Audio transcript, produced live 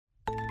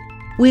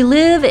We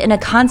live in a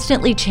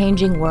constantly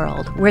changing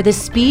world where the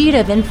speed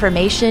of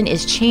information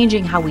is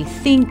changing how we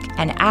think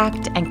and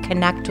act and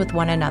connect with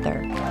one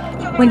another.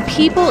 When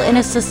people in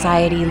a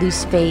society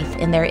lose faith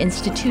in their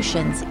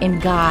institutions, in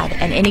God,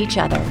 and in each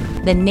other,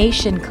 the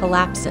nation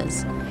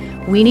collapses.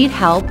 We need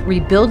help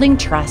rebuilding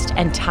trust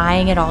and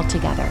tying it all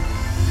together.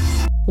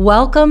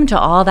 Welcome to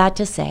All That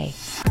to Say,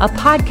 a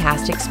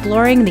podcast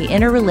exploring the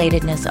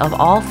interrelatedness of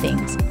all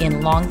things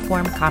in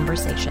long-form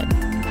conversation.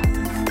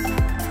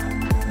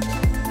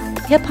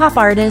 Hip-hop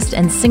artist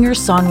and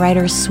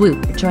singer-songwriter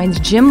Swoop joins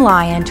Jim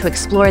Lyon to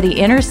explore the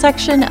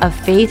intersection of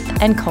faith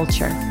and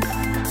culture.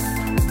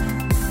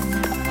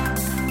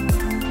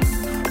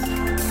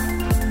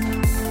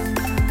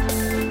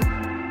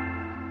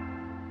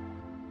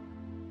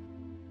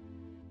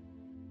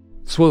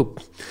 Swoop,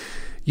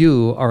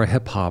 you are a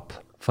hip-hop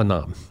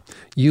phenom.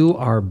 You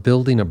are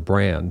building a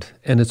brand,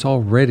 and it's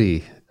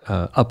already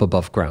up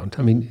above ground.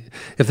 I mean,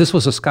 if this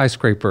was a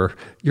skyscraper,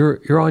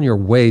 you're on your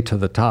way to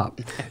the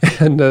top.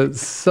 And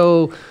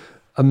so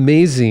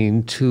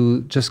amazing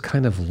to just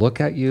kind of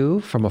look at you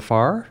from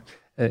afar,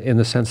 in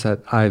the sense that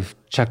I've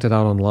checked it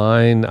out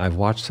online, I've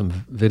watched some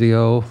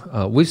video.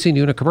 We've seen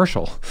you in a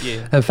commercial.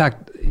 Yeah. In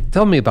fact,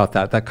 tell me about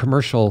that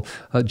commercial,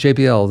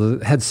 JBL,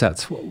 the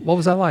headsets. What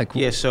was that like?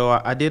 Yeah, so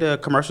I did a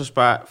commercial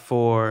spot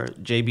for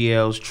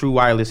JBL's True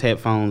Wireless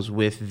headphones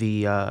with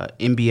the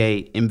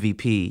NBA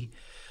MVP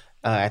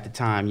at the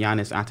time,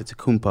 Giannis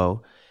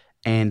Antetokounmpo.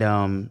 And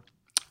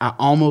I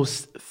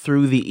almost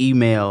threw the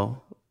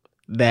email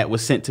that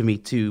was sent to me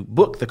to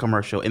book the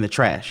commercial in the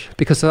trash.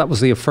 Because that was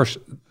the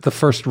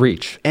first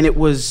reach. And it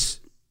was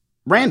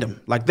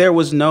random. Like, there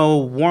was no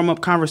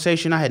warm-up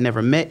conversation. I had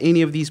never met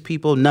any of these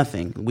people,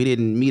 nothing. We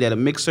didn't meet at a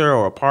mixer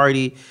or a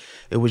party.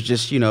 It was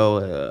just,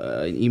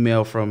 an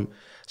email from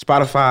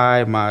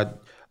Spotify, my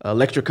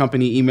electric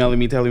company emailing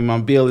me, telling me my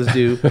bill is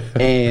due,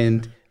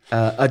 and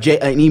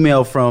an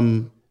email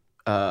from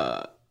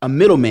a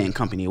middleman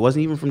company. It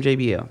wasn't even from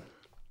JBL.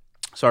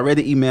 So I read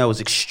the email. It was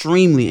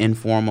extremely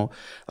informal.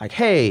 Like,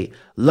 hey,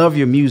 love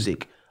your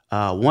music.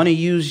 Want to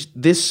use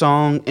this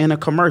song in a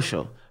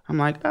commercial? I'm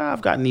like,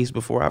 I've gotten these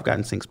before. I've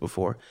gotten syncs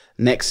before.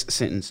 Next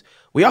sentence.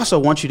 We also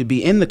want you to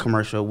be in the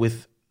commercial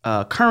with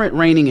current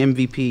reigning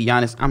MVP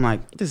Giannis. I'm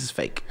like, this is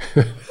fake.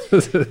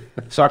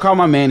 So I called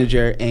my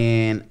manager,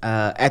 and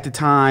at the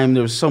time,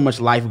 there was so much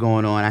life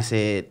going on. I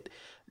said,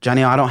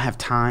 Johnny, I don't have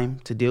time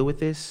to deal with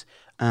this,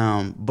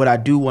 but I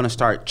do want to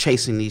start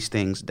chasing these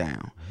things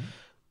down.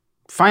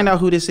 Find out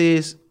who this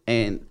is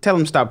and tell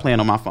them to stop playing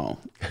on my phone.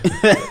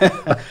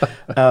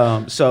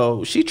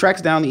 So she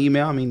tracks down the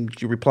email. I mean,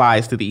 she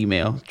replies to the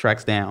email,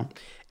 tracks down,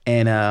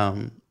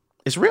 and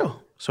it's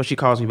real. So she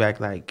calls me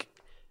back like,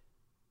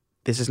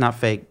 this is not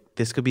fake.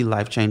 This could be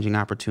life-changing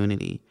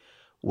opportunity.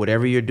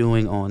 Whatever you're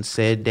doing on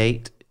said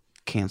date,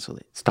 cancel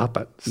it. Stop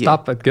it.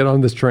 Stop it. Get on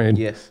this train.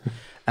 Yes.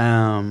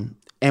 And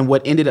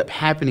what ended up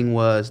happening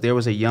was there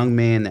was a young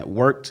man that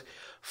worked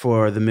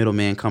for the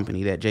middleman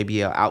company that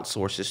JBL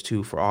outsources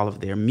to for all of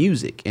their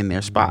music in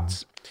their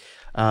spots.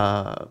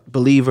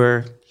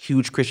 Believer,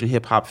 huge Christian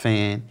hip hop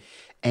fan.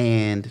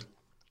 And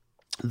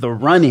the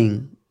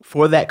running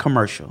for that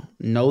commercial,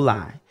 no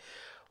lie,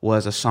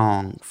 was a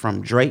song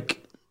from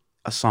Drake,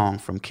 a song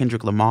from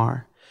Kendrick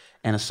Lamar,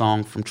 and a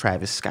song from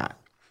Travis Scott.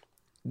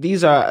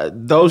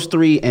 Those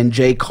three and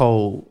J.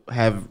 Cole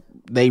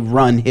they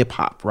run hip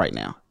hop right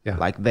now. Yeah.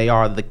 Like, they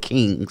are the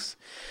kings.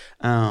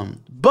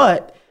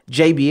 But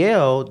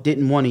JBL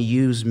didn't want to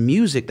use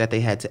music that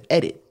they had to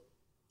edit.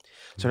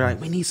 So they're like,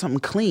 we need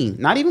something clean.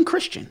 Not even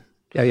Christian.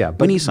 Yeah.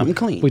 We need something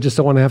clean. We just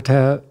don't want to have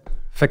to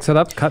fix it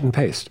up, cut and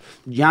paste.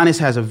 Giannis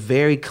has a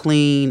very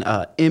clean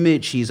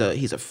image. He's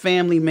a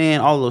family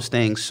man, all those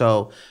things.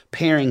 So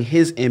pairing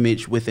his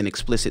image with an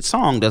explicit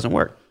song doesn't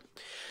work.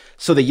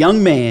 So the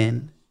young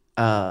man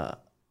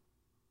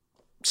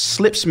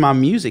slips my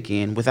music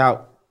in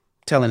without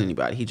telling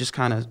anybody. He just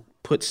kind of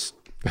puts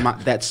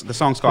the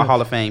song's called Hall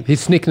of Fame.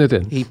 He's sneaking it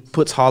in. He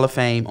puts Hall of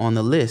Fame on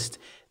the list.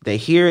 They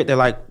hear it. They're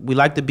like, we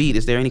like the beat.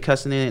 Is there any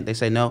cussing in it? They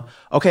say no.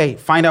 Okay,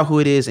 find out who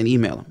it is and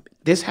email them.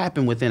 This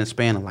happened within a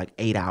span of like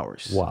 8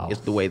 hours. Wow. Is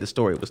the way the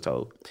story was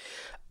told.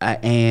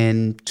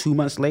 And 2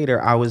 months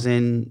later, I was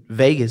in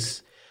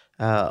Vegas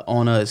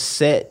on a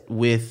set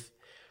with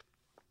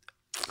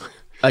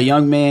a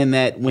young man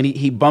that when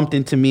he bumped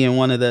into me in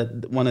one of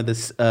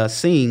the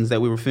scenes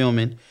that we were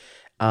filming,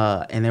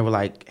 and they were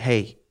like,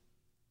 hey,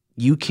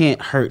 you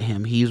can't hurt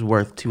him. He's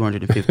worth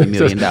 $250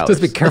 million.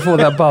 Just be careful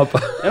with that bump.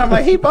 And I'm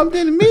like, he bumped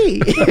into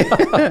me.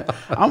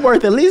 I'm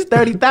worth at least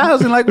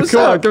 $30,000. Like, what's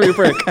up? Give me a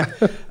break.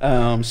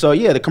 So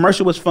yeah, the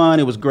commercial was fun.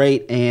 It was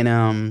great,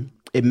 and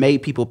it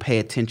made people pay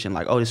attention.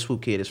 Like, oh, this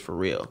Swoop kid is for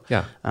real.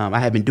 Yeah. I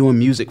had been doing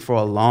music for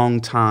a long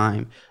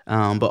time,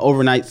 but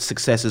overnight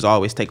successes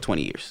always take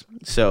 20 years.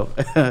 So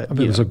it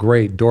was a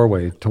great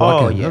doorway to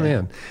walk in. Yeah. Oh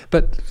man!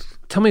 But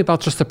tell me about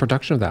just the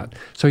production of that.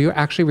 So you're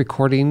actually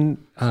recording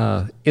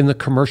in the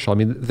commercial. I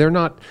mean, they're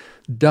not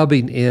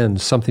dubbing in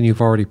something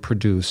you've already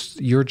produced.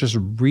 You're just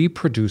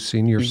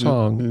reproducing your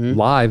song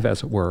live,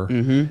 as it were,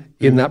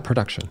 in that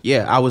production.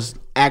 Yeah, I was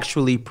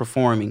actually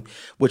performing,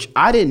 which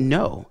I didn't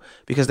know,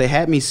 because they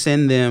had me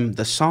send them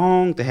the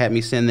song, they had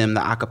me send them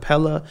the a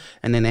cappella,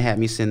 and then they had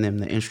me send them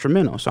the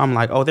instrumental. So I'm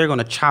like, oh, they're going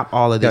to chop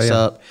all of this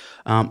up.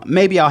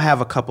 Maybe I'll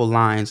have a couple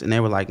lines. And they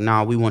were like,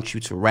 nah, we want you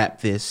to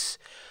rap this.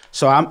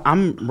 So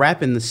I'm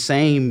rapping the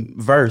same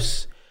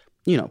verse,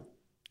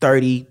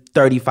 30,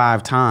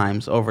 35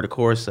 times over the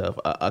course of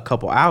a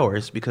couple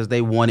hours, because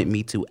they wanted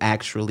me to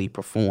actually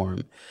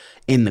perform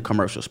in the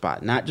commercial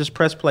spot, not just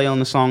press play on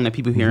the song that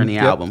people hear in the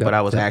album, but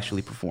I was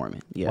actually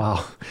performing. Yeah.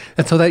 Wow.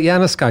 And so that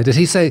Giannis guy, did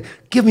he say,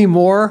 give me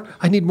more?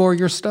 I need more of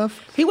your stuff?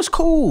 He was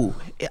cool.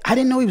 I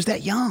didn't know he was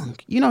that young.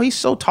 He's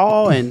so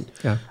tall and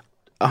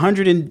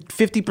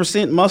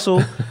 150%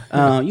 muscle.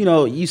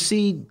 You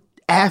see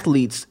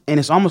athletes and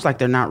it's almost like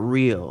they're not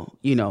real.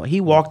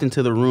 He walked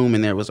into the room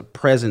and there was a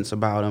presence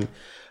about him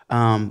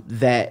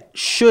that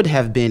should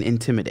have been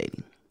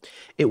intimidating.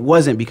 It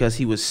wasn't, because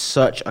he was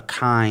such a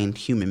kind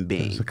human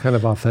being. He's a kind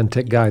of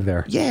authentic guy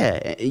there.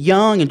 Yeah,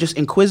 young and just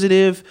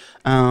inquisitive.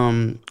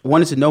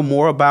 Wanted to know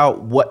more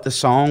about what the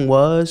song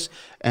was.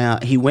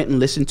 He went and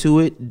listened to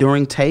it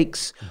during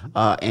takes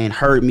and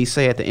heard me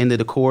say at the end of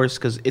the chorus,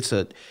 because it's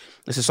a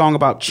song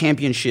about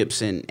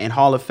championships and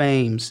Hall of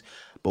Fames.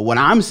 But what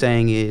I'm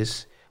saying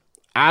is,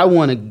 I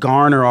want to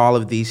garner all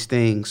of these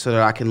things so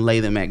that I can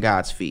lay them at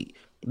God's feet.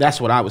 That's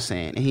what I was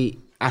saying. And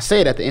I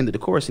said at the end of the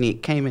chorus, and he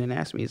came in and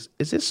asked me, is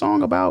this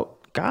song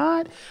about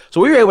God?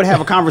 So we were able to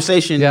have a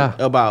conversation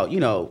about,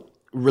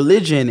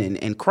 religion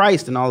and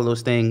Christ and all of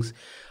those things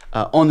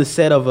on the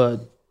set of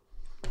a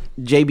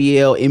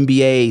JBL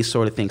NBA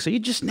sort of thing. So you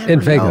just never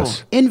know.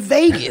 Vegas. In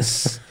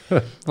Vegas.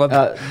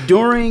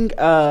 During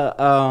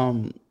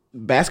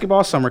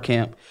basketball summer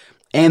camp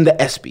and the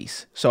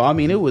ESPYs. So, I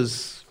mean, it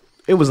was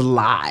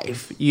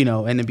live,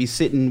 and to be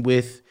sitting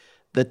with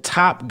the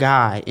top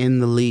guy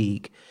in the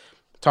league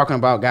talking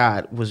about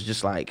God was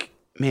just like,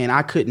 man,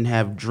 I couldn't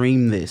have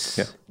dreamed this.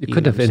 Yeah. You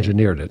couldn't have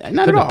engineered it. Not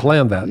couldn't at all. have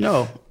planned that.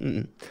 No.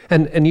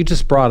 And you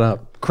just brought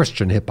up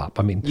Christian hip hop.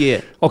 I mean,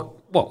 oh,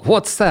 well,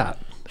 what's that?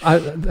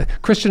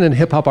 Christian and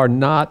hip hop are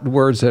not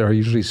words that are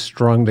usually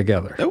strung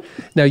together. Nope.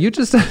 Now you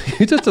just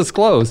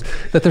disclosed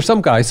that there's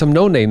some guy, some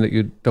no name that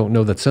you don't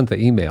know, that sent the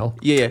email.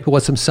 Who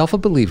was himself a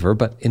believer,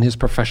 but in his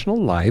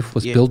professional life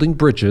was building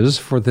bridges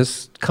for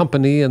this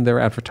company and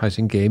their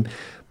advertising game.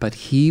 But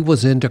he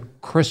was into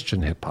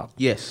Christian hip hop.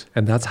 Yes.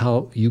 And that's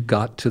how you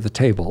got to the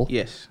table.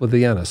 Yes. With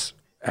the Giannis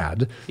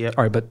ad. Yep.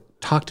 All right,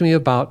 but talk to me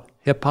about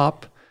hip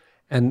hop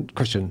and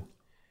Christian.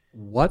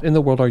 What in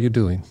the world are you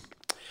doing?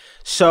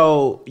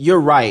 So you're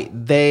right.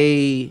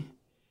 They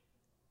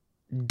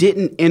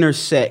didn't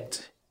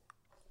intersect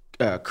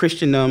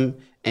Christendom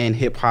and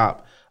hip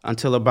hop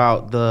until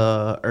about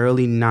the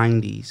early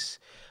 90s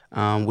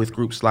with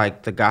groups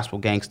like the Gospel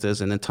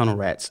Gangsters and the Tunnel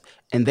Rats.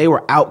 And they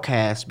were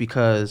outcast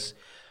because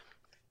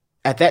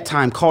at that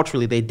time,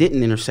 culturally, they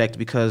didn't intersect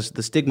because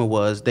the stigma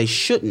was they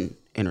shouldn't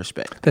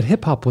intersect. That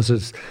hip hop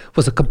was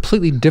a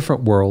completely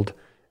different world.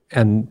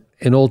 And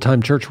in old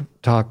time church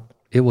talk,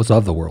 it was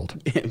of the world.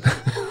 It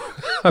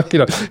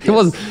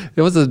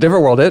was a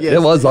different world.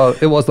 It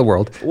was the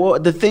world. Well,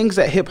 the things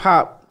that hip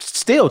hop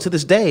still to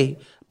this day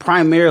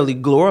primarily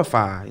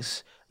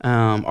glorifies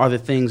are the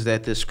things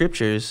that the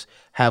scriptures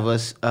have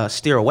us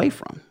steer away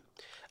from.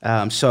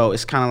 So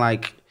it's kind of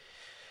like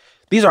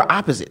these are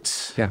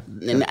opposites,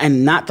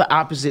 and not the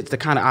opposites, the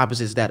kind of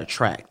opposites that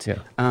attract.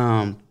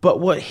 But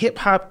what hip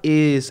hop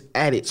is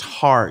at its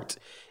heart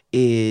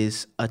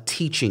is a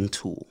teaching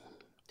tool.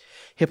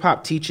 Hip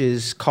hop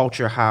teaches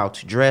culture how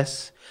to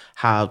dress,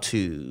 how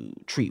to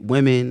treat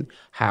women,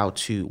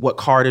 what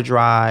car to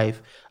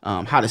drive,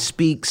 how to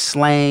speak,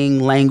 slang,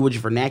 language,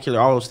 vernacular,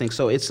 all those things.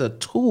 So it's a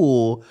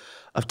tool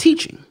of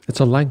teaching. It's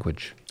a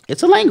language.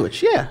 It's a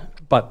language, yeah.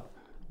 But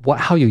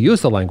how you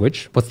use the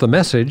language, what's the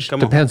message,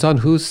 depends on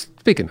who's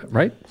speaking it,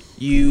 right?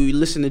 You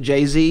listen to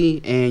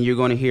Jay-Z and you're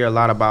going to hear a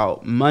lot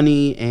about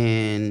money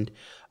and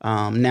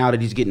now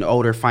that he's getting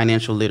older,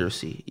 financial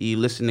literacy. You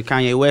listen to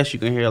Kanye West, you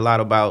can hear a lot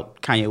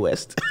about Kanye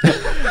West.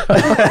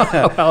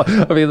 Well,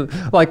 I mean,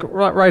 like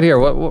right here,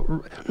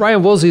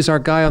 Ryan Woolsey's our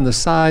guy on the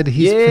side.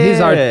 He's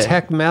our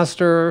tech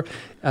master,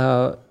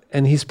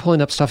 and he's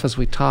pulling up stuff as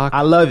we talk.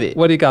 I love it.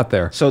 What do you got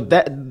there? So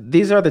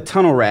these are the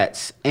Tunnel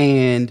Rats,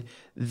 and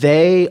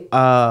they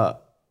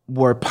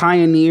were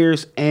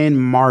pioneers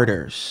and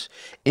martyrs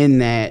in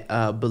that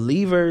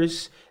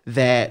believers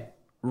that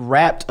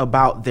rapped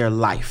about their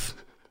life.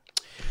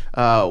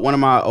 One of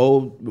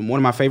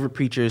my favorite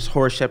preachers,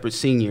 Horace Shepherd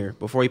Sr.,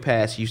 before he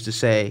passed, used to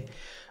say,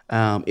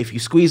 if you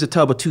squeeze a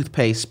tub of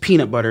toothpaste,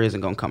 peanut butter isn't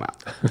going to come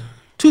out.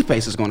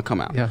 Toothpaste is going to come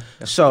out. Yeah.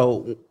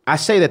 So I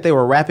say that they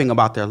were rapping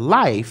about their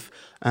life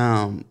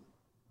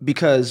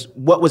because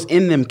what was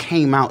in them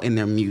came out in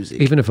their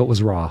music. Even if it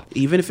was raw.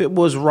 Even if it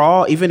was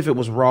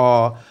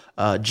raw,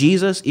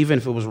 Jesus, even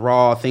if it was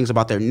raw things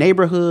about their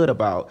neighborhood,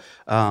 about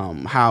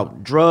how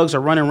drugs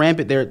are running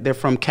rampant. They're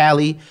from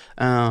Cali.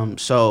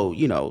 So,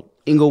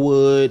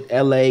 Inglewood,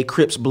 LA,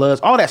 Crips,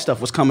 Bloods, all that stuff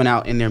was coming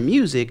out in their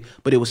music,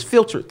 but it was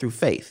filtered through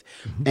faith.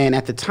 And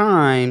at the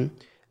time,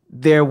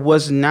 there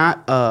was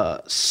not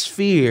a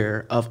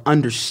sphere of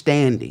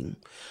understanding.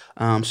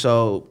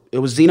 So it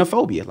was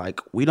xenophobia. Like,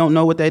 we don't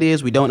know what that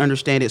is. We don't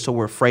understand it, so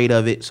we're afraid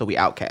of it, so we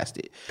outcast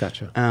it.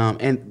 Gotcha.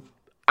 And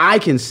I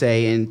can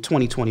say in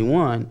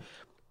 2021,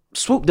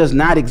 Swoop does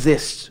not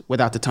exist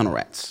without the Tunnel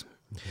Rats.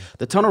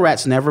 The Tunnel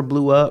Rats never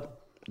blew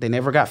up. They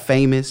never got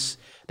famous.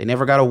 They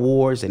never got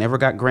awards. They never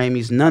got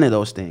Grammys. None of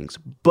those things.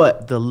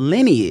 But the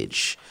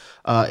lineage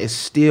is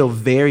still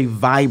very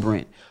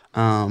vibrant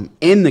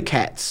in the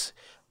cats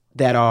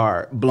that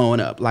are blowing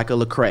up, like a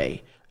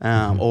Lecrae.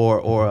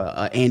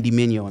 Or Andy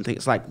Mineo and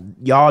things. Like,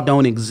 y'all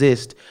don't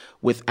exist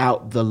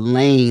without the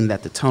lane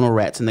that the Tunnel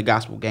Rats and the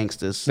Gospel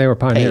Gangsters They were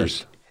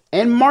pioneers. paved.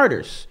 And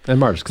martyrs.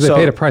 Because they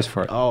paid a price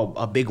for it. Oh,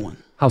 a big one.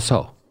 How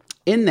so?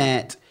 In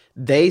that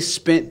they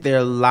spent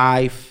their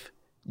life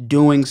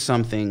doing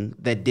something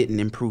that didn't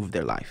improve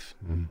their life.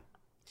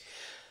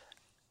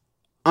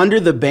 Under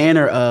the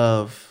banner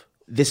of,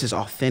 this is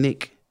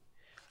authentic,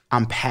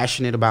 I'm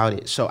passionate about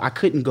it, so I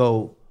couldn't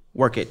go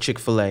work at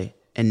Chick-fil-A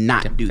and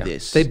not do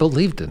this. They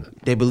believed in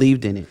it. They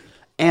believed in it.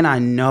 And I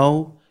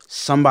know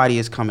somebody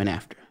is coming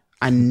after.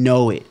 I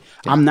know it.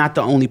 I'm not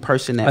the only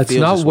person that It's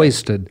feels not this way.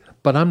 wasted,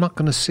 but I'm not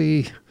going to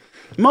see.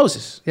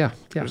 Moses. Yeah.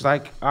 It was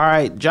like, all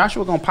right,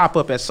 Joshua gonna pop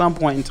up at some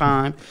point in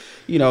time.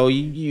 You know,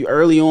 you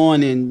early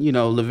on in,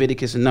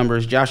 Leviticus and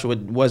Numbers, Joshua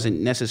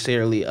wasn't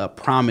necessarily a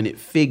prominent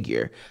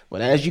figure.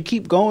 But as you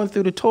keep going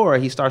through the Torah,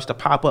 he starts to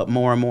pop up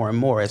more and more and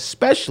more,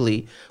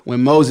 especially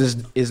when Moses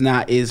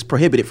is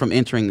prohibited from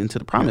entering into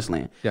the promised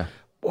land. Yeah.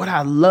 What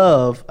I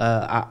love,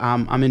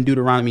 I'm in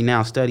Deuteronomy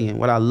now studying.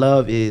 What I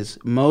love is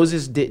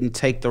Moses didn't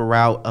take the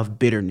route of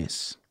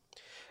bitterness.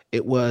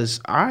 It was,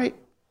 all right,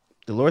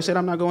 the Lord said,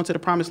 I'm not going to the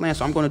promised land,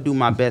 so I'm going to do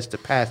my best to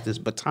pass this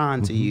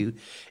baton to you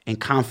in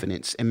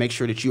confidence and make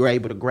sure that you are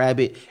able to grab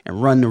it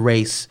and run the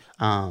race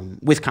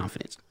with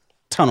confidence.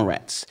 Tunnel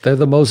Rats. They're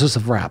the Moses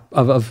of rap,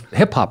 of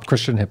hip hop,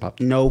 Christian hip hop.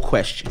 No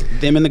question.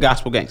 Them and the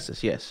Gospel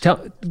Gangsters, yes.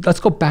 Let's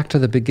go back to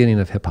the beginning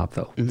of hip hop,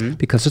 though,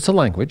 because it's a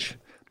language,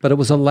 but it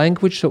was a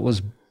language that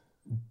was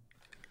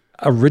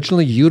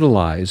originally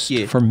utilized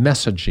for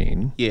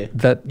messaging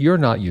that you're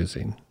not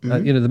using.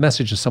 The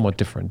message is somewhat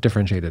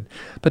differentiated.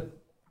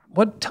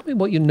 But tell me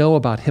what you know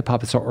about hip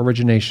hop, its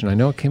origination. I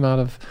know it came out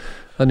of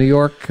New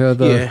York, out of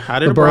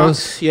the boroughs.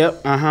 Bronx.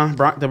 Yep,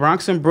 the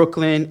Bronx and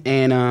Brooklyn,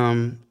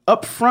 and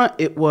up front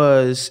it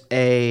was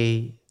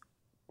a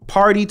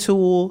party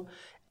tool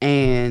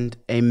and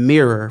a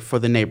mirror for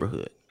the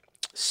neighborhood.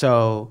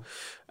 So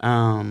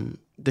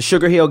the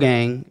Sugar Hill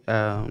Gang,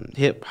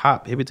 hip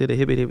hop,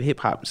 hip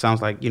hop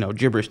sounds like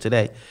gibberish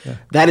today. Yeah.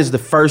 That is the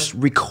first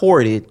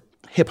recorded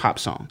hip hop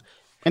song.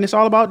 And it's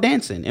all about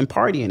dancing and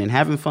partying and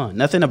having fun.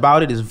 Nothing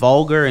about it is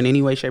vulgar in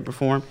any way, shape, or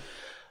form.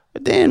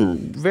 But then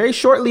very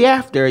shortly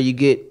after, you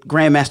get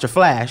Grandmaster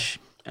Flash,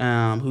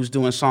 who's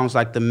doing songs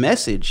like The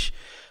Message.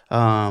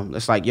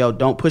 It's like, yo,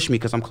 don't push me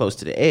because I'm close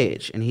to the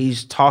edge. And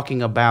he's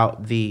talking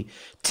about the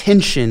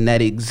tension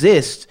that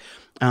exists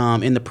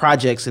in the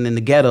projects and in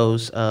the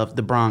ghettos of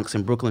the Bronx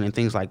and Brooklyn and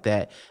things like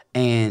that.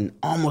 And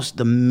almost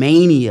the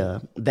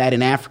mania that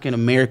an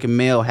African-American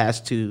male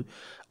has to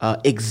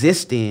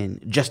exist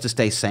in just to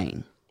stay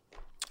sane.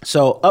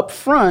 So up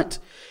front,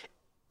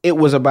 it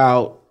was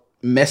about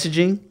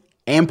messaging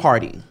and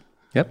partying.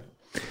 Yep.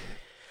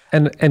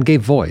 And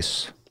gave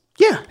voice.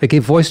 Yeah. It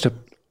gave voice to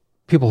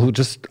people who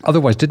just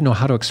otherwise didn't know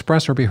how to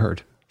express or be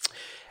heard.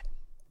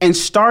 And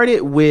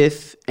started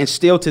with, and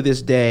still to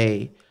this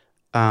day,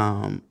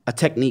 a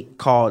technique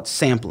called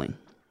sampling,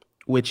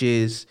 which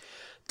is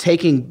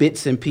taking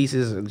bits and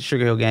pieces of the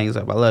Sugar Hill Gang's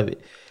up. I love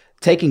it.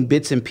 Taking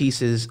bits and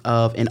pieces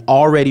of an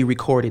already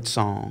recorded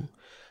song,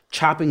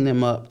 chopping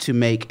them up to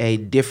make a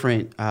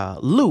different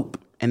loop,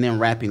 and then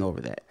rapping over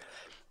that.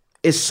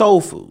 It's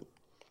soul food.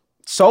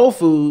 Soul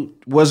food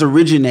was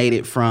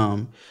originated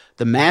from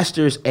the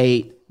masters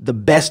ate the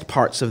best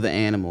parts of the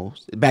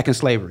animals back in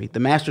slavery. The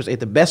masters ate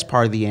the best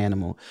part of the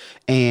animal,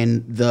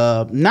 and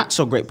the not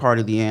so great part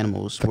of the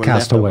animals were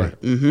left over.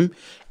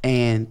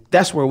 And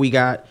that's where we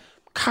got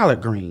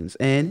collard greens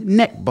and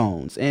neck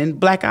bones and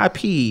black eyed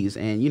peas,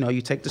 and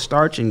you take the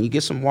starch and you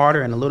get some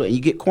water and and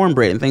you get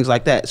cornbread and things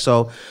like that.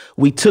 So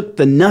we took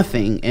the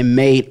nothing and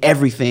made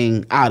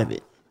everything out of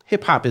it.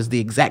 Hip hop is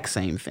the exact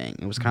same thing.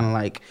 It was kind of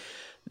like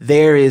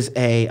there is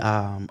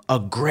a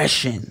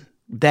aggression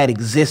that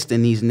exists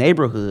in these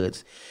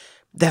neighborhoods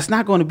that's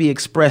not going to be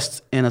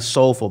expressed in a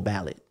soulful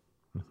ballad.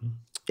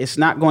 It's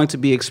not going to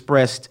be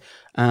expressed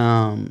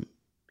in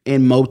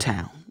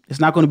Motown. It's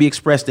not going to be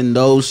expressed in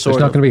those sort of...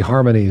 There's not going to be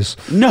harmonies.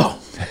 No,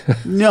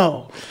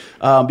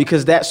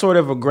 because that sort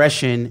of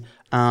aggression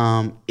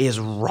is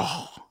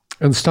raw.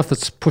 And stuff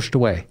that's pushed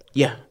away.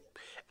 Yeah.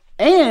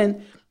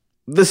 And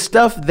the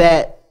stuff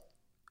that,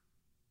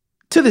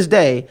 to this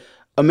day,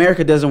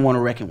 America doesn't want to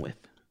reckon with.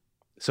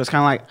 So it's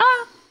kind of like,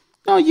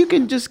 no, you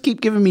can just keep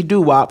giving me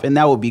doo-wop and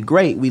that would be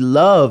great. We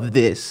love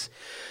this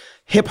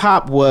hip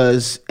hop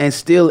was and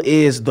still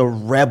is the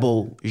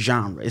rebel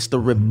genre. It's the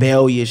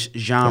rebellious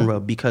genre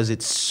because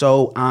it's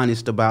so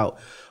honest about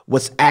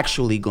what's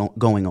actually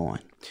going on.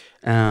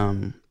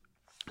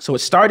 So it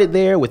started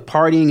there with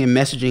partying and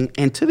messaging,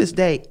 and to this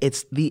day,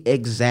 it's the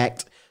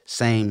exact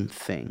same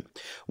thing.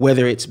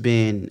 Whether it's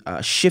been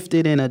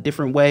shifted in a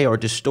different way or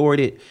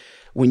distorted,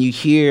 when you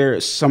hear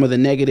some of the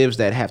negatives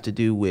that have to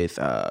do with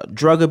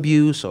drug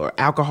abuse or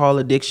alcohol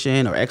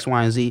addiction or X,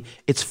 Y, and Z,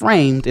 it's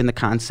framed in the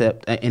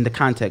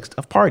context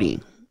of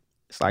partying.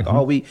 It's like,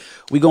 oh, we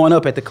going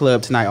up at the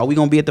club tonight. Oh, we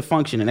gonna be at the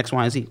function and X,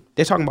 Y, and Z.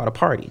 They're talking about a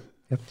party.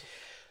 Yep.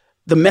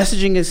 The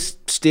messaging is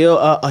still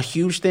a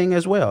huge thing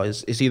as well.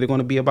 It's either going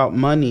to be about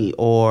money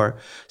or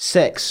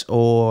sex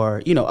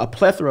or, a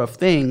plethora of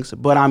things,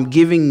 but I'm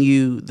giving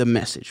you the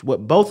message.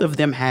 What both of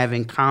them have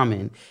in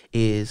common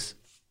is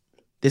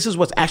this is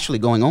what's actually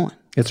going on.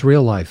 It's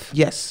real life.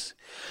 Yes.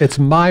 It's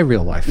my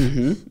real life.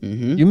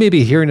 You may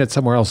be hearing it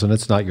somewhere else and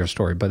it's not your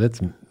story, but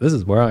this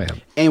is where I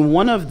am. And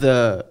one of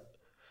the,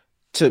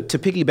 to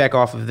piggyback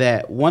off of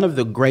that, one of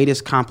the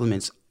greatest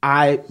compliments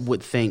I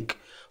would think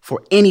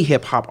for any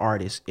hip hop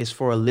artist is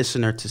for a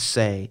listener to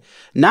say,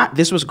 not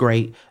this was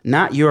great,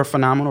 not you're a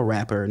phenomenal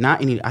rapper, not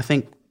any. I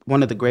think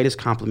one of the greatest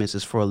compliments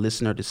is for a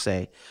listener to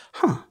say,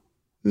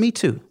 me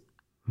too.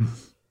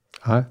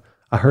 I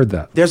heard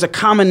that. There's a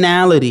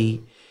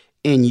commonality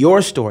in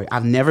your story.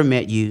 I've never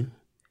met you.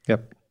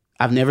 Yep.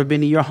 I've never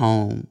been to your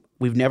home.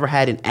 We've never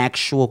had an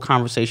actual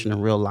conversation in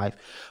real life,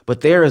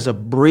 but there is a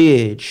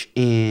bridge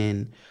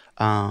in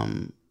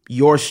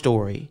your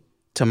story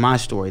to my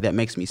story that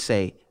makes me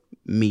say,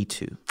 me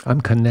too. I'm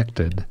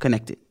connected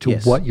to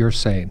what you're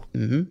saying.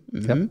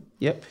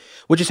 Yep.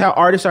 Which is how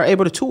artists are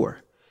able to tour.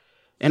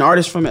 An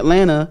artist from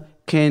Atlanta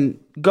can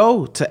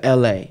go to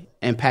LA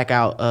and pack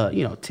out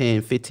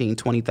 10, 15,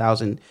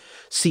 20,000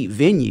 seat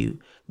venue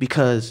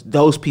because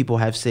those people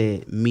have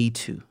said me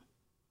too.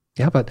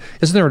 Yeah, but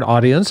isn't there an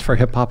audience for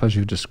hip hop as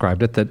you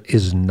described it that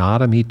is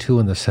not a me too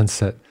in the sense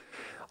that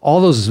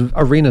all those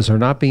arenas are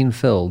not being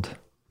filled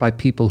by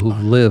people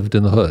who've lived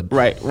in the hood.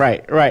 Right.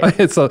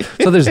 So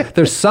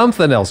there's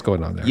something else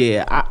going on there.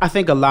 Yeah, I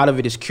think a lot of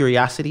it is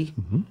curiosity.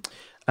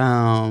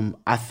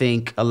 I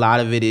think a lot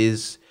of it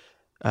is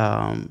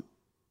the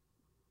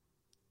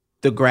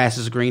grass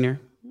is greener.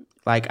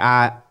 Like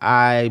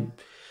I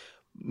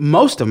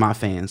most of my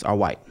fans are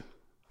white.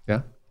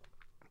 Yeah.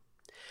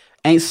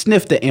 Ain't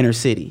sniffed the inner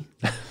city.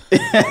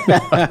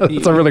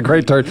 That's a really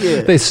great term.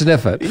 Yeah. They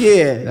sniff it.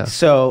 Yeah.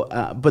 So,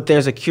 but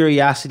there's a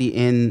curiosity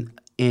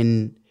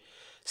in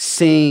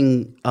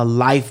seeing a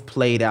life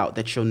played out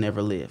that you'll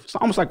never live. It's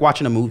almost like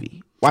watching a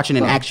movie, watching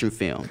an action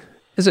film.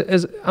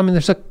 There's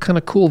a kind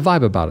of cool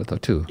vibe about it though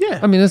too. Yeah.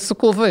 I mean, it's a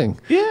cool thing.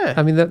 Yeah.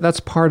 I mean, that's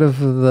part of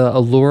the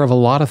allure of a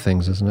lot of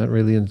things, isn't it?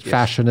 Really, in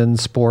fashion and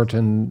sport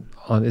and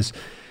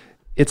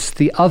it's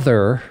the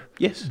other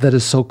that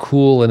is so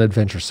cool and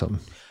adventuresome.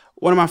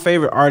 One of my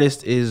favorite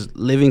artists is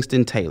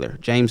Livingston Taylor,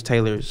 James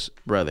Taylor's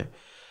brother.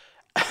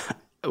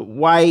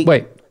 White.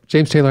 Wait,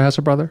 James Taylor has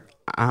a brother?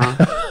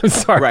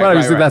 Sorry,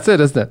 right. That's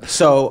it, isn't it?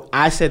 So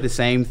I said the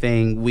same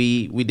thing.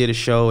 We did a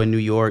show in New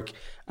York,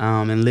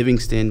 and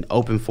Livingston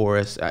opened for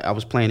us. I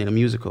was playing in a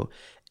musical,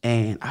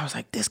 and I was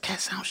like, "This cat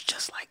sounds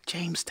just like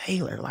James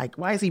Taylor. Like,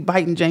 why is he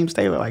biting James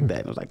Taylor like that?"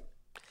 And I was like,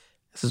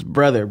 "This is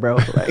brother, bro."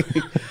 Like,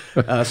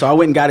 so I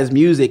went and got his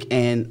music,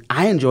 and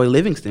I enjoy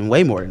Livingston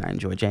way more than I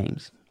enjoy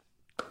James.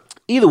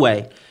 Either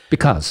way,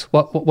 because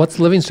what's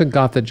Livingston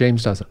got that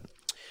James doesn't?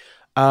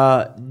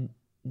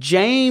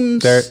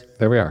 James.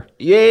 There we are.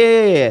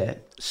 Yeah.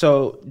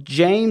 So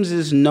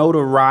James's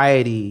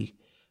notoriety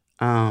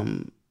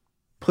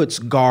puts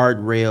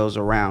guardrails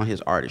around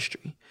his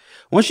artistry.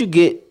 Once you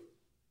get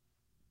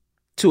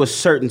to a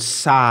certain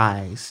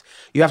size,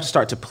 you have to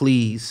start to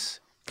please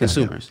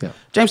consumers. Yeah.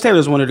 James Taylor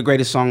is one of the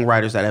greatest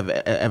songwriters that have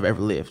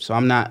ever lived. So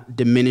I'm not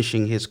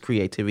diminishing his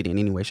creativity in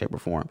any way, shape, or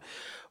form.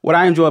 What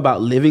I enjoy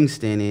about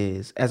Livingston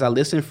is, as I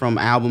listen from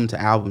album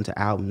to album to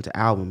album to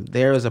album,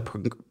 there is a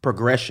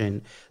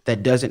progression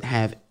that doesn't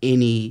have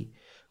any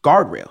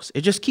guardrails.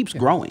 It just keeps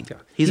growing. Yeah.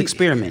 He's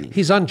experimenting.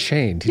 He's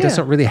unchained. He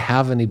doesn't really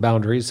have any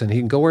boundaries, and he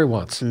can go where he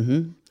wants.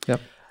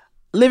 Yep.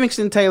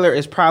 Livingston Taylor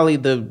is probably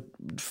the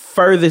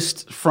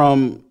furthest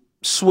from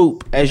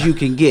Swoop as you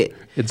can get.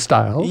 In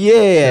style.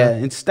 Yeah,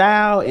 in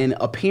style, in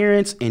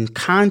appearance, in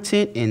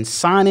content, in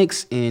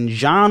sonics, in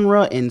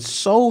genre, in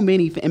so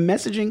many, in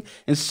messaging,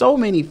 in so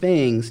many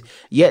things.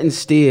 Yet and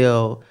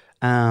still,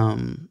 he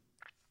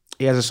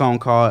has a song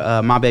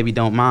called My Baby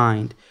Don't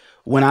Mind.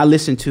 When I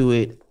listen to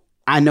it,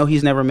 I know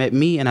he's never met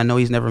me, and I know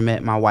he's never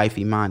met my wife,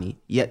 Imani.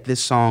 Yet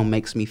this song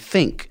makes me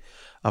think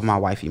of my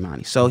wife,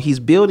 Imani. So he's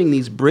building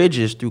these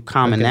bridges through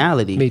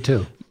commonality. Okay. Me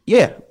too.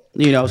 Yeah.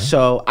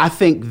 So I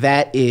think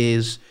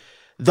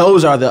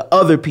those are the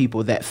other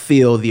people that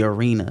fill the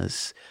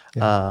arenas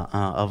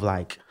of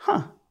like,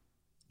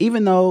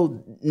 even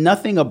though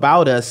nothing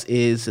about us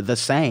is the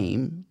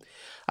same,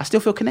 I still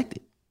feel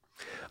connected.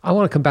 I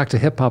want to come back to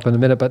hip hop in a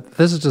minute, but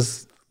this is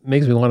just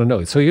makes me want to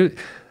know. So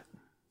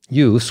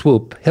you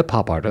Swoop, hip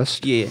hop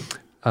artist. Yeah.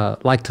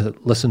 like to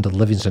listen to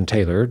Livingston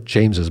Taylor,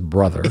 James's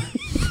brother.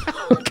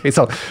 Okay,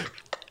 so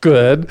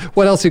good.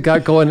 What else you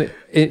got going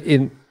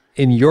in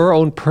your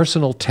own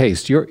personal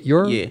taste? Your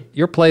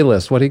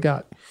playlist. What do you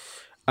got?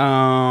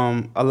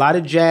 A lot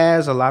of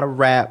jazz, a lot of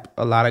rap,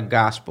 a lot of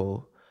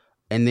gospel,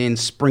 and then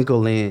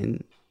sprinkle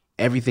in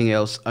everything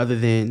else other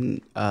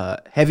than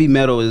heavy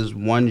metal is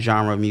one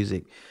genre of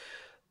music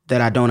that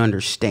I don't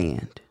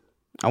understand.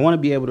 I want to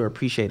be able to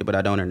appreciate it, but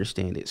I don't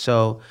understand it.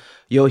 So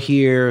you'll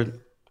hear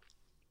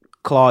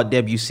Claude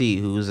Debussy,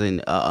 who's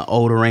an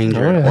old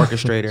arranger,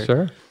 orchestrator,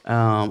 sure.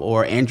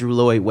 Or Andrew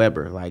Lloyd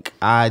Webber. Like,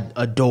 I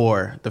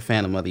adore the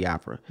Phantom of the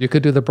Opera. You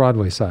could do the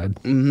Broadway side.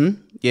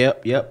 Mm-hmm.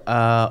 Yep.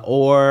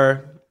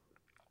 Or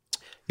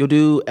you'll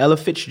do Ella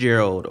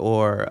Fitzgerald,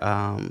 or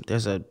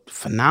there's a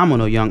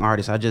phenomenal young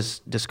artist I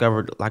just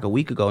discovered like a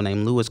week ago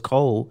named Lewis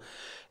Cole,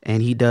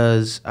 and he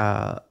does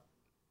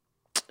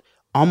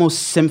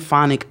almost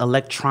symphonic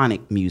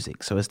electronic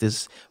music. So it's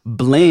this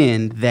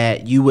blend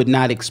that you would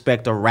not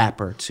expect a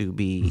rapper to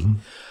be.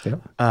 Mm-hmm.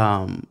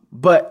 Yeah.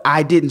 But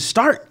I didn't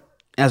start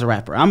as a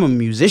rapper. I'm a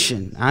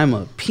musician. I'm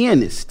a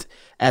pianist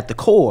at the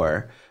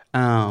core.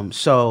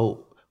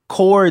 So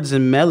chords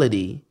and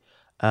melody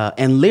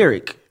and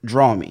lyric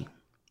draw me.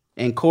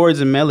 And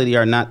chords and melody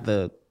are not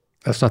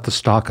that's not the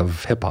stock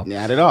of hip hop.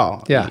 Not at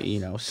all. Yeah.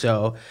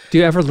 So. Do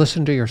you ever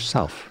listen to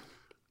yourself?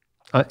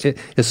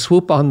 Is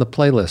Swoop on the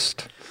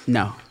playlist?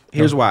 No.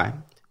 Here's why.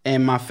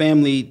 And my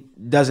family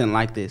doesn't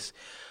like this.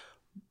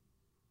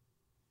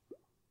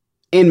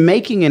 In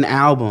making an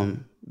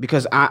album,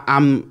 because I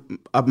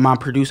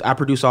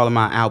produce all of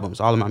my albums,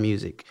 all of my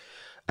music.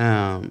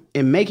 In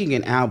making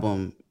an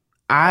album,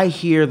 I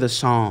hear the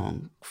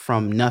song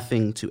from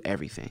nothing to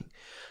everything.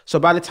 So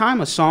by the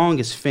time a song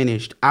is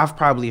finished, I've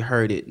probably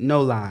heard it,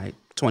 no lie,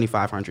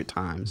 2,500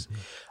 times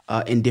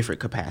in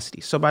different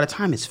capacities. So by the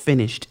time it's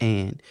finished,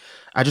 and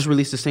I just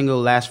released a single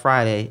last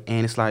Friday,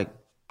 and it's like,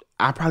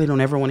 I probably don't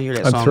ever want to hear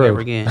that song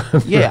ever again.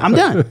 Yeah, I'm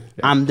done.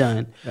 I'm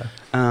done.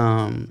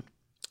 Yeah.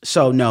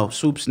 So no,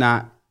 Swoop's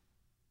not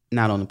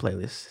on the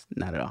playlist,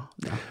 not at all.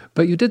 No.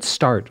 But you did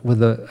start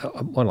with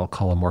what I'll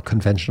call a more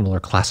conventional or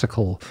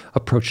classical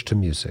approach to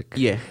music.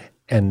 Yeah.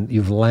 And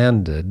you've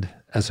landed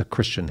as a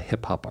Christian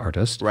hip hop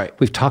artist. Right.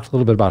 We've talked a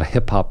little bit about how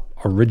hip hop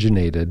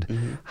originated.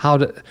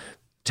 Mm-hmm.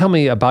 Tell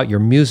me about your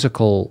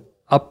musical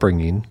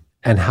upbringing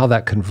and how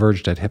that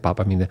converged at hip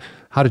hop. I mean,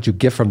 how did you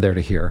get from there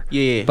to here?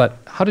 Yeah. But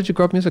how did you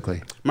grow up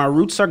musically? My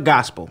roots are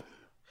gospel,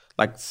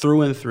 like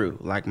through and through.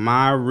 Like,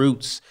 my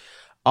roots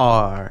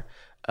are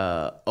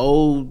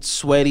old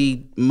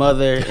sweaty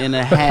mother in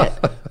a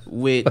hat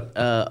with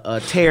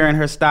a tear in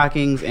her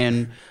stockings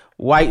and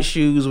white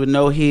shoes with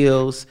no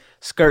heels,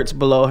 skirts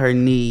below her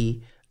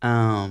knee,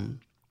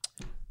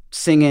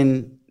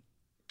 singing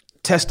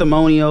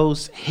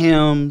testimonials,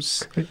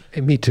 hymns. Hey,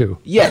 me too.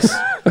 Yes.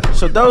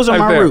 So those are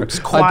my roots.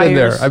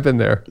 Choirs, I've been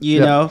there. You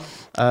know,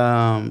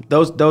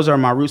 those are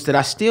my roots that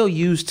I still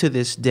use to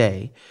this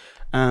day.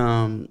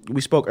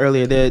 We spoke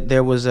earlier.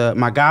 There was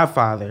my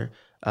godfather,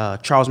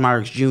 Charles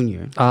Myrick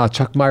Jr.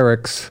 Chuck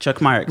Myrick.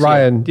 Chuck Myrick.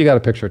 Ryan, You got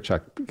a picture of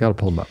Chuck. You got to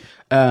pull him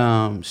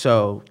up.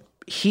 So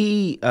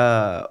he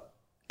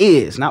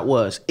is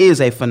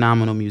a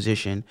phenomenal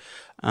musician.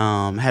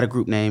 Had a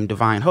group named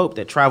Divine Hope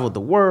that traveled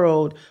the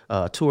world,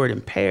 toured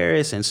in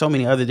Paris and so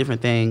many other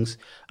different things.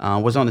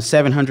 Was on the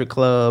 700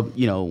 Club,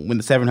 when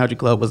the 700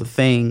 Club was a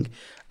thing.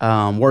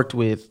 Worked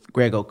with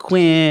Greg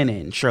O'Quinn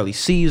and Shirley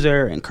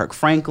Caesar and Kirk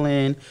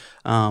Franklin.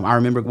 I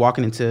remember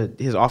walking into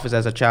his office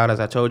as a child, as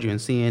I told you, and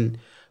seeing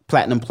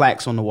platinum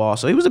plaques on the wall.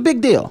 So he was a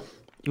big deal.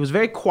 He was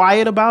very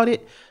quiet about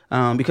it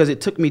because it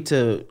took me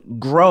to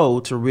grow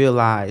to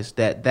realize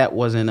that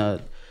wasn't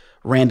a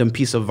random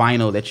piece of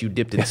vinyl that you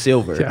dipped in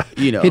silver. Yeah.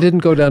 He didn't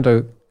go down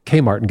to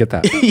Kmart and get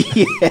that.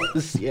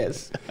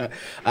 yes.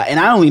 And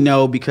I only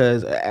know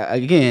because,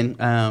 again,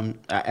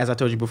 as I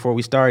told you before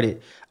we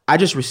started, I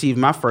just received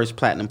my first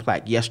platinum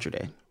plaque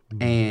yesterday.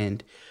 Mm-hmm.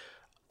 And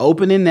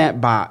opening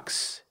that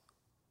box,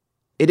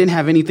 it didn't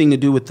have anything to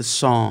do with the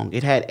song.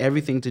 It had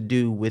everything to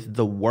do with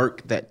the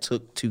work that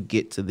took to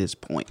get to this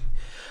point.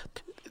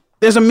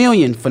 There's a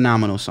million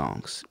phenomenal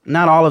songs.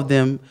 Not all of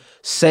them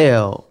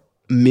sell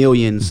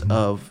millions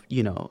of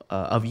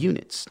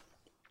units.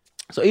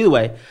 So either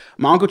way,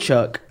 my Uncle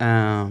Chuck,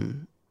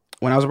 when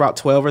I was about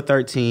 12 or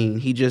 13,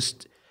 he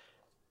just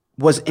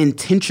was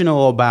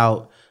intentional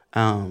about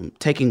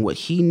taking what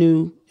he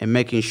knew and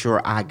making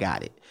sure I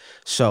got it.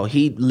 So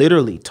he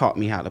literally taught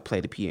me how to play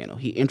the piano.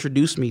 He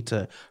introduced me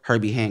to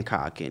Herbie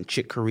Hancock and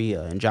Chick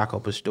Corea and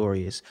Jaco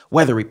Pastorius.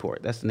 Weather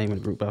Report, that's the name of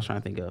the group I was trying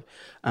to think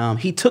of.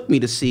 He took me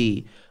to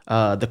see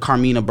the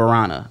Carmina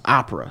Burana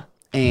opera.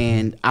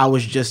 And I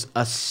was just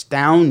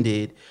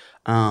astounded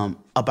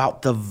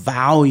about the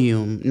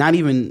volume, not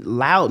even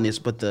loudness,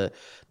 but the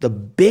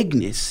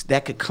bigness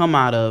that could come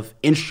out of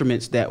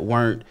instruments that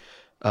weren't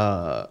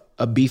a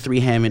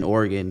B3 Hammond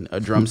organ, a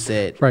drum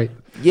set. Right.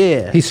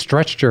 Yeah. He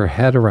stretched your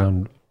head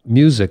around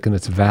music and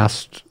its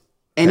vast.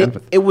 And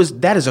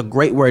that is a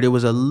great word. It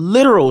was a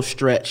literal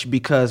stretch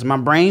because my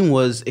brain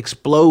was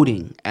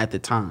exploding at the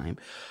time.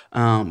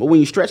 But when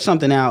you stretch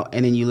something out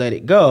and then you let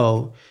it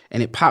go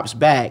and it pops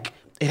back,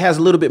 it has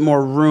a little bit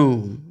more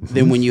room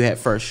than when you had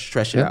first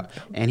stretched it out.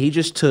 And he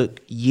just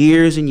took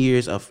years and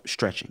years of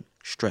stretching.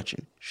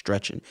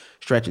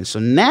 So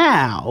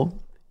now,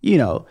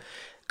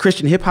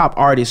 Christian hip hop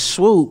artist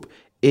Swoop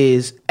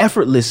is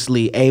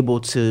effortlessly able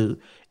to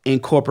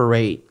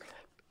incorporate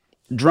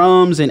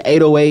drums and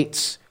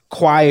 808s,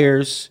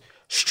 choirs,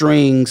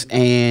 strings,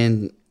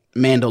 and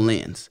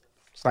mandolins.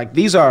 It's like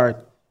these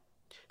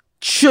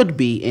should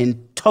be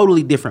in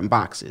totally different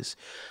boxes.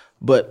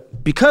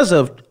 But because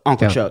of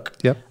Uncle Chuck,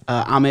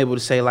 I'm able to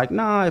say like,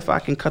 nah, if I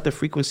can cut the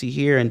frequency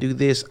here and do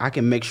this, I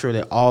can make sure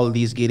that all of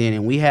these get in.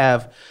 And we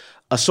have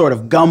a sort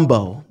of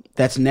gumbo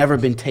that's never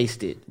been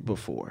tasted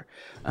before.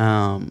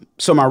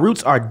 So my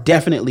roots are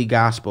definitely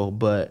gospel,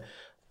 but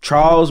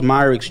Charles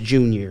Myrick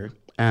Jr.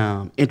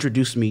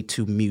 Introduced me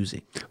to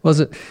music.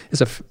 Well,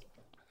 if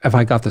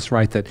I got this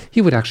right, that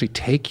he would actually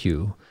take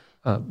you,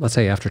 let's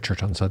say after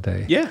church on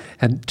Sunday,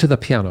 and to the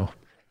piano,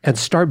 and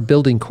start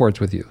building chords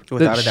with you,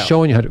 without a doubt,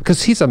 showing you how to,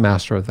 because he's a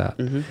master of that,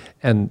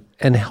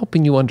 and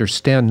helping you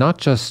understand not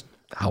just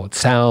how it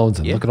sounds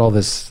and look at all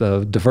this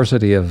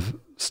diversity of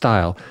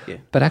style,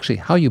 but actually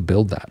how you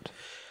build that.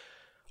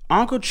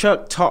 Uncle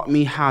Chuck taught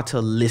me how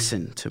to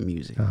listen to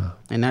music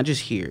and not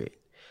just hear it.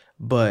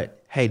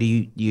 But hey, do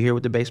you hear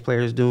what the bass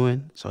player is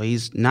doing? So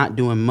he's not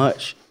doing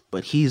much,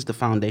 but he's the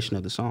foundation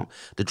of the song.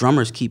 The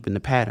drummer's keeping the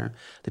pattern.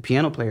 The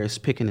piano player is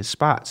picking his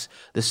spots.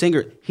 The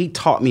singer, he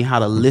taught me how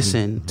to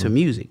listen to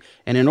music.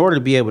 And in order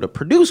to be able to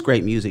produce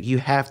great music, you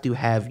have to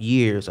have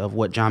years of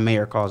what John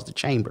Mayer calls the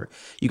chamber.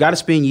 You got to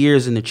spend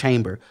years in the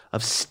chamber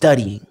of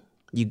studying.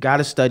 You got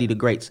to study the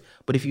greats.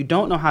 But if you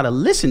don't know how to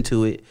listen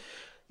to it,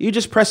 you're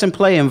just pressing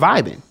play and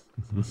vibing.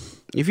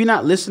 If you're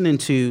not listening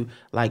to,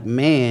 like,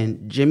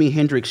 man, Jimi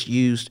Hendrix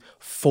used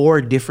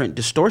 4 different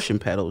distortion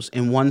pedals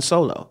in one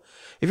solo.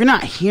 If you're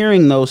not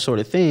hearing those sort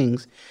of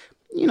things,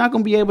 you're not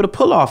going to be able to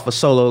pull off a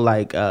solo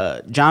like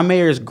John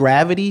Mayer's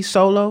Gravity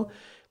solo.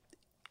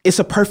 It's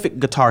a perfect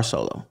guitar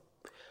solo.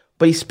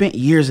 But he spent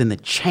years in the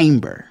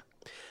chamber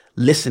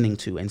listening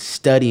to and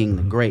studying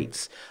the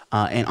greats.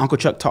 And Uncle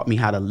Chuck taught me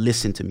how to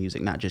listen to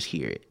music, not just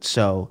hear it.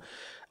 So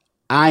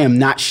I am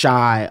not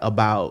shy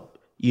about,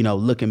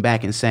 looking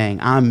back and saying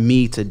I'm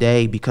me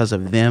today because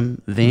of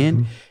them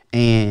then.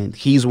 And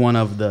he's one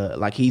of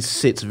he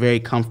sits very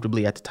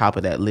comfortably at the top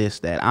of that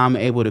list, that I'm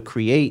able to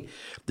create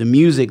the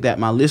music that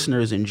my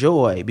listeners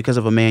enjoy because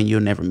of a man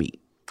you'll never meet.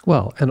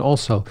 Well, and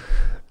also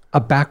a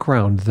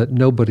background that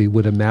nobody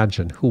would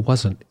imagine who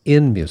wasn't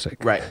in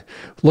music. Right.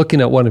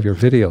 Looking at one of your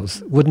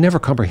videos would never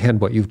comprehend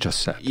what you've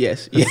just said.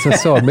 Yes. It's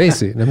just so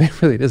amazing. I mean,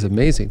 really, it is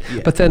amazing.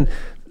 Yeah. But then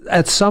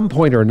at some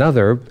point or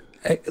another,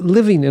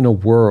 living in a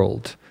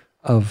world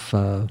of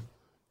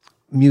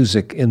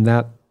music in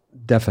that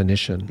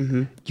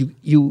definition,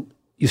 you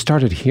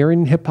started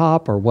hearing hip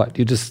hop, or what?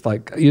 You just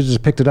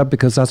picked it up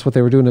because that's what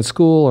they were doing at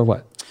school, or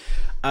what?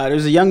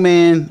 There's a young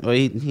man. Well,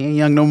 he ain't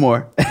young no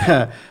more.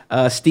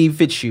 Steve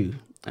Fitzhugh,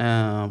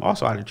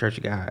 also out of the Church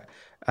of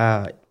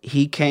God.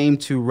 He came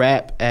to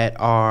rap at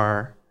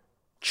our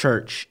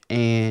church,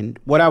 and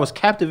what I was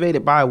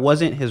captivated by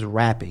wasn't his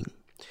rapping;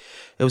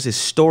 it was his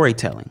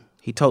storytelling.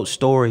 He told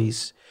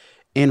stories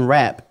in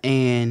rap,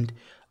 and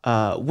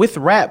with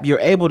rap, you're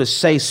able to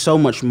say so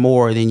much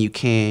more than you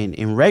can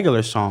in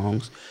regular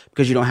songs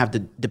because you don't have to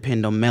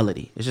depend on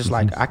melody. It's just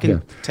like I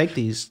can take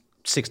these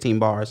 16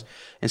 bars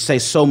and say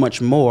so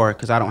much more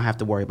because I don't have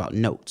to worry about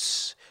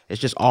notes.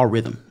 It's just all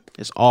rhythm.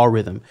 It's all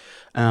rhythm.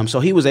 So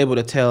he was able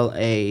to tell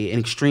an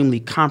extremely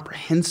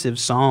comprehensive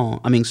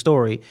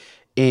story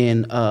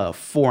in a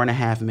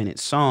 4.5 minute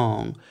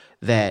song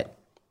that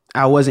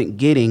I wasn't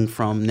getting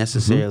from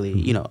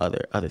necessarily,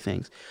 other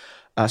things.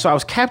 So I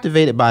was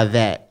captivated by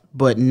that,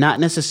 but not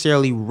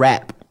necessarily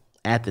rap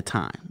at the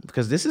time,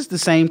 because this is the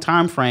same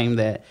time frame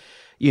that,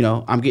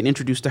 I'm getting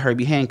introduced to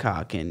Herbie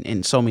Hancock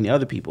and so many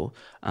other people.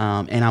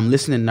 And I'm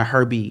listening to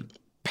Herbie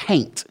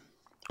paint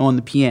on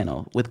the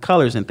piano with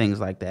colors and things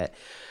like that.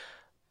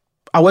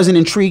 I wasn't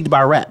intrigued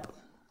by rap.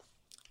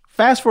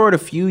 Fast forward a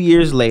few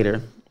years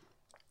later,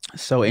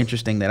 so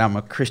interesting that I'm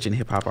a Christian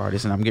hip hop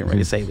artist and I'm getting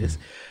ready to say this.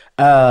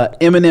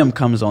 Eminem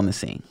comes on the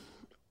scene.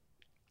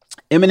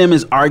 Eminem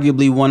is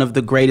arguably one of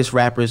the greatest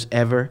rappers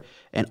ever,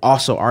 and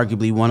also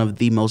arguably one of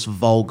the most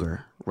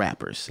vulgar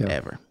rappers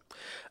ever.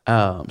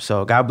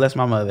 So God bless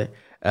my mother.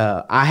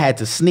 I had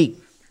to sneak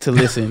to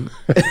listen.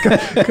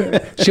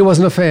 She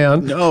wasn't a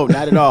fan. No,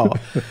 not at all.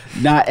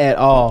 Not at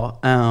all.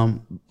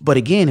 But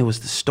again, it was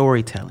the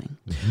storytelling.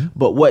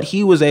 But what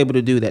he was able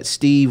to do that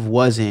Steve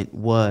wasn't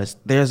was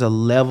there's a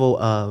level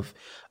of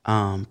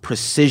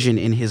precision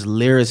in his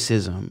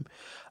lyricism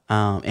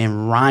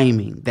and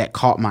rhyming that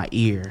caught my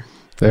ear.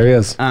 There he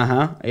is.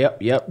 Yep.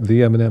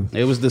 The Eminem.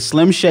 It was the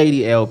Slim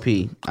Shady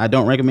LP. I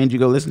don't recommend you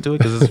go listen to it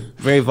because it's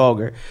very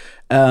vulgar.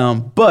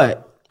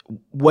 But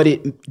what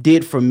it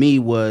did for me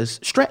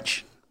was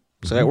stretch.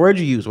 So that word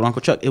you used with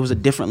Uncle Chuck, it was a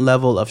different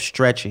level of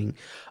stretching.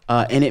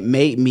 And it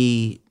made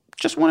me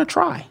just want to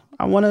try.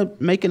 I want to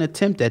make an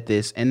attempt at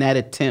this. And that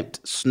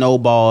attempt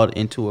snowballed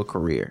into a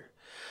career.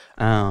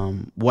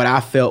 What I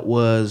felt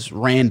was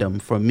random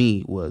for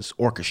me was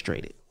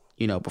orchestrated.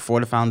 Before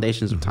the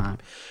foundations of time.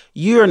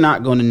 You're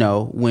not going to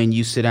know when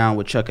you sit down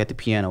with Chuck at the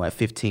piano at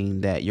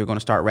 15 that you're going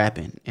to start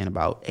rapping in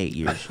about 8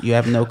 years. You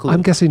have no clue.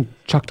 I'm guessing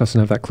Chuck doesn't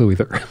have that clue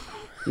either.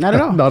 Not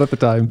at all. Not at the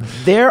time.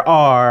 There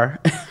are,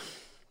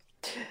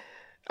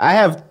 I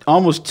have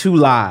almost 2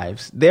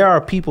 lives. There are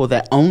people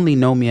that only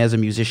know me as a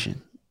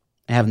musician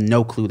and have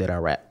no clue that I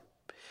rap.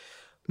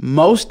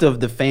 Most of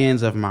the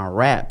fans of my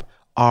rap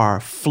are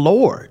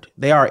floored.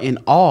 They are in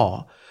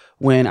awe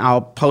when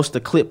I'll post a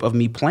clip of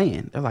me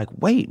playing. They're like,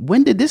 wait,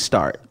 when did this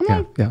start?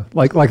 I'm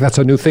like that's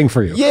a new thing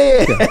for you.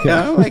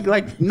 Yeah.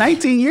 like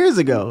 19 years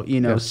ago,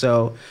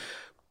 So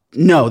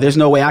no, there's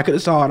no way I could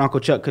have saw it,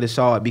 Uncle Chuck could have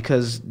saw it,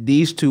 because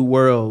these two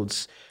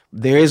worlds,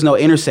 there is no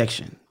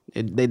intersection.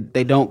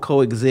 They don't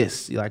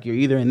coexist. Like, you're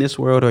either in this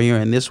world or you're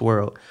in this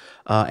world.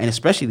 And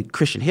especially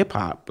Christian hip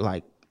hop,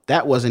 like,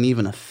 that wasn't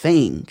even a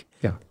thing.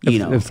 Yeah,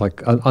 it's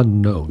like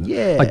unknown.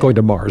 Yeah. Like going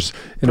to Mars.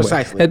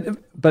 Precisely.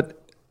 But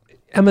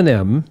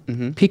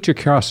Eminem piqued your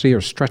curiosity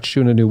or stretched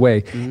you in a new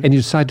way, and you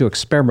decide to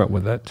experiment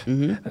with it.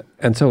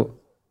 And so,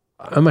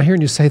 am I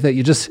hearing you say that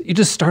you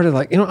just started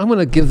like, I'm going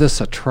to give this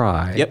a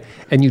try? Yep.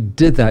 And you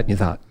did that, and you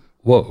thought,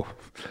 whoa,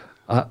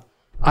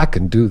 I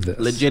can do this.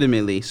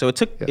 Legitimately. So it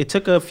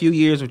took a few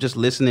years of just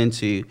listening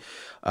to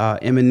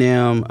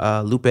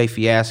Eminem, Lupe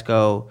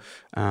Fiasco,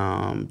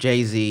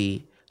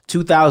 Jay-Z.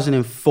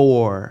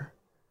 2004,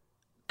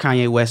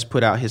 Kanye West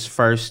put out his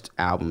first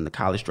album, The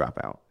College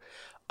Dropout.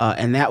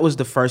 And that was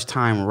the first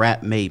time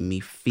rap made me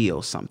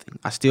feel something.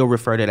 I still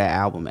refer to that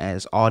album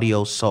as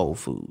audio soul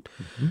food,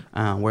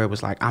 where it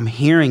was like, I'm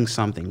hearing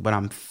something, but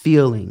I'm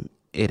feeling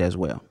it as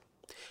well.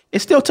 It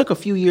still took a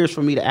few years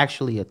for me to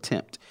actually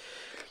attempt.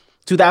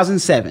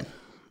 2007,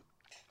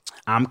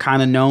 I'm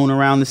kind of known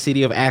around the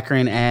city of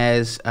Akron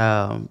as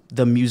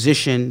the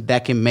musician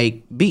that can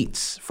make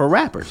beats for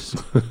rappers.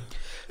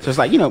 So it's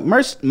like,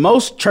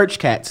 most church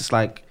cats, it's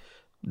like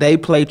they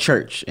play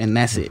church and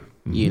that's it.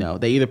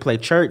 They either play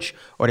church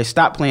or they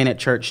stop playing at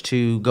church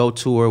to go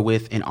tour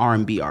with an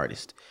R&B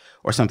artist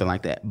or something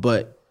like that.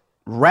 But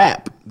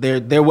rap,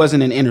 there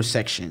wasn't an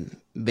intersection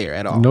there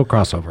at all. No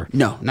crossover.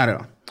 No, not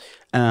at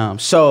all.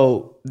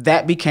 So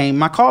that became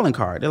my calling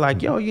card. They're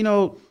like, yo,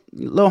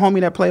 little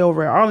homie that play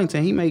over at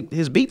Arlington,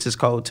 his beats is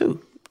cold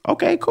too.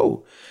 Okay,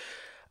 cool.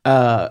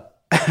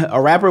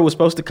 A rapper was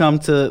supposed to come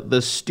to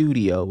the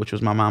studio, which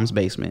was my mom's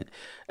basement,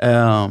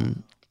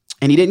 and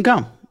he didn't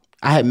come.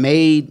 I had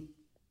made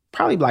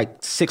probably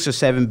like 6 or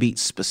 7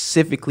 beats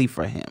specifically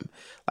for him.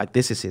 Like,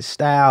 this is his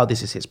style,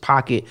 this is his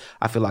pocket.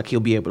 I feel like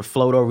he'll be able to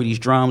float over these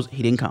drums.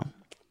 He didn't come.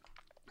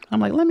 I'm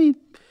like, let me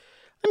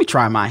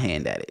try my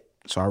hand at it.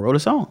 So I wrote a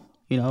song,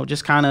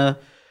 just kind of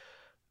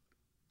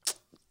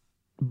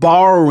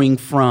borrowing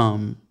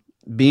from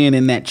being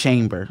in that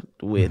chamber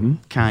with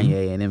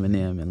Kanye and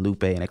Eminem and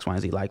Lupe and X, Y,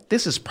 and Z. Like,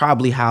 this is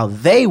probably how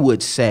they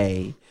would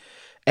say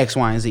X,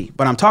 Y, and Z.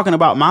 But I'm talking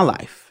about my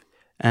life.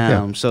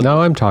 So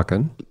now I'm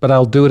talking, but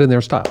I'll do it in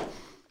their style.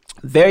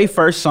 Very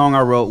first song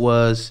I wrote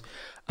was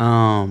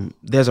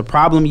There's a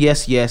Problem,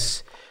 Yes,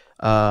 Yes.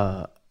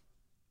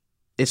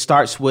 It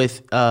starts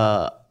with,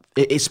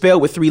 it's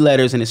spelled with 3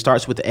 letters and it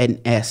starts with an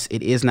S.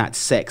 It is not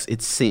sex,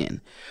 it's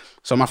sin.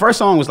 So my first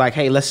song was like,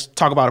 hey, let's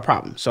talk about a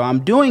problem. So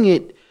I'm doing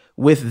it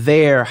with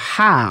their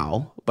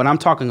how, but I'm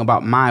talking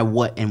about my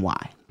what and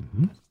why.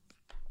 It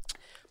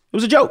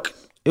was a joke.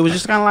 It was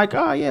just kind of like,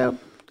 oh, yeah,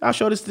 I'll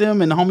show this to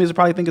them, and the homies will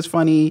probably think it's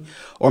funny,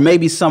 or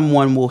maybe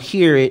someone will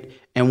hear it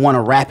and want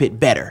to rap it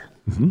better.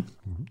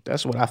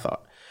 That's what I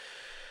thought.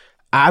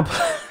 I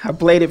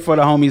played it for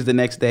the homies the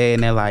next day,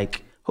 and they're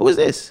like, who is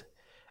this?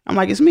 I'm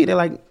like, it's me. They're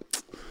like,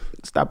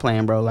 stop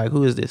playing, bro. Like,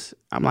 who is this?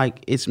 I'm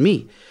like, it's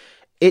me.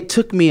 It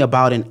took me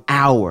about an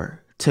hour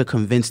to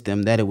convince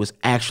them that it was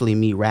actually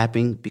me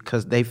rapping,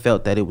 because they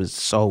felt that it was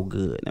so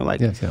good. They're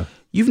like,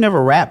 you've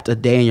never rapped a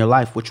day in your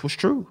life, which was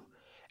true.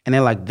 And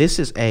they're like, this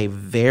is a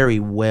very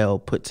well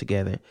put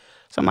together.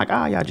 So I'm like,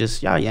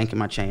 y'all yanking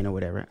my chain or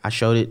whatever. I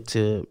showed it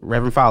to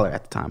Reverend Fowler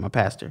at the time, my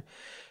pastor.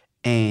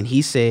 And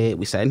he said,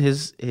 we sat in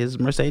his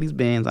Mercedes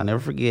Benz, I'll never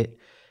forget.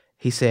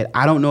 He said,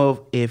 I don't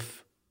know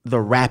if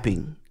the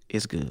rapping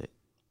is good.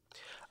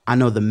 I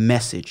know the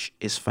message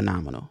is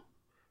phenomenal.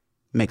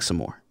 Make some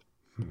more.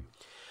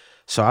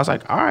 So I was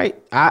like, all right,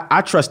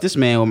 I trust this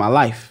man with my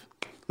life.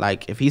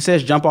 Like, if he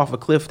says jump off a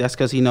cliff, that's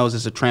because he knows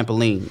it's a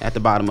trampoline at the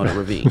bottom of the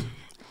ravine.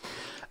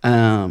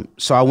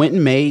 So I went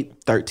and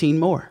made 13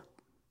 more.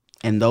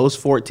 And those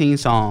 14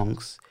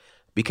 songs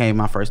became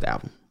my first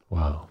album.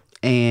 Wow.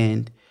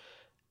 And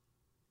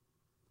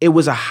it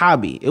was a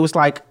hobby. It was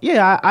like,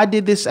 yeah, I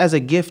did this as a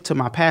gift to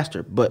my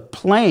pastor, but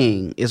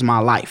playing is my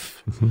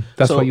life.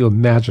 That's what you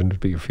imagined to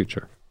be your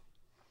future.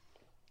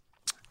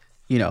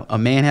 A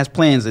man has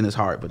plans in his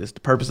heart, but it's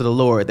the purpose of the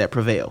Lord that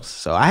prevails.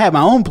 So I had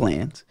my own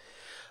plans.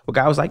 But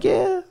God was like,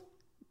 yeah,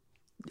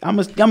 I'm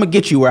gonna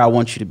get you where I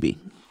want you to be.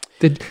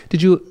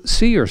 Did you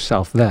see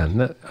yourself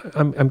then?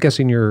 I'm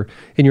guessing you're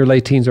in your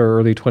late teens or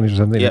early 20s or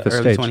something at this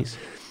early stage. 20s.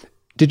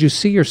 Did you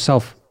see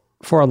yourself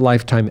for a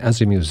lifetime as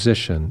a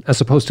musician,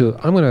 as opposed to,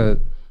 I'm going to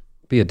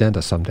be a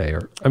dentist someday?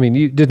 Or, I mean,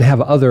 you didn't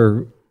have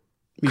other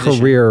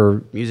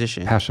career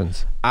musician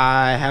passions.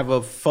 I have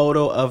a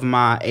photo of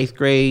my 8th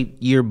grade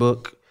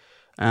yearbook.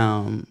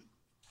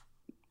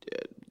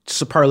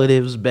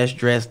 Superlatives, best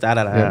dressed,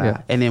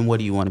 and then what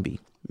do you want to be?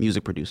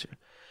 Music producer.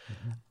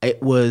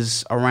 It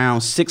was around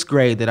 6th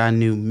grade that I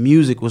knew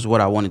music was what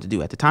I wanted to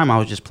do. At the time, I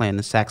was just playing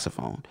the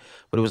saxophone,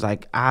 but it was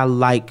like, I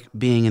like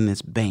being in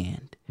this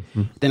band.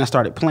 Then I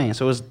started playing,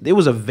 so it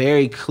was a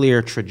very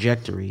clear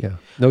trajectory. Yeah,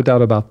 no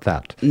doubt about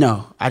that.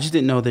 No, I just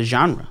didn't know the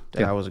genre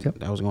that I was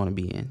going to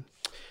be in.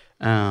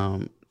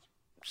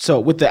 So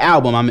with the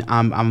album,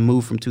 I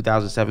moved from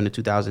 2007 to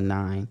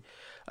 2009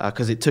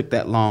 because it took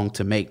that long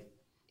to make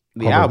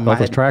the album. All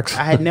those tracks.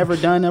 I had never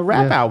done a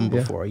rap album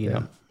before, you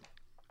know.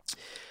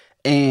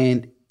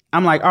 And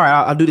I'm like, all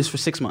right, I'll do this for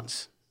 6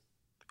 months.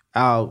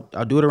 I'll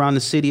do it around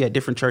the city at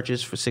different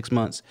churches for 6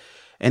 months.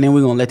 And then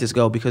we're going to let this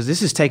go because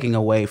this is taking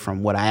away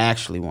from what I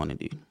actually want to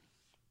do.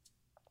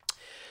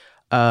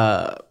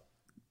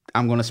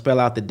 I'm going to spell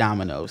out the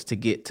dominoes to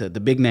get to, the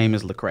big name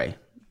is Lecrae,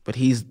 but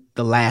he's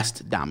the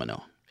last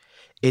domino.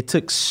 It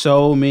took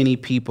so many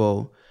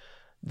people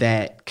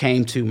that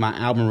came to my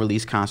album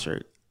release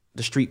concert.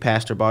 The street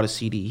pastor bought a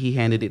CD. He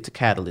handed it to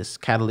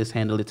Catalyst. Catalyst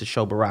handed it to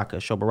Sho Baraka.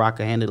 Sho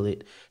Baraka handed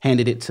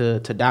it to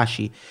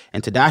Tadashi,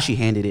 and Tadashi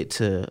handed it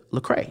to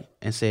Lecrae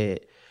and said,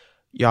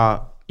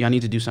 y'all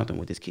need to do something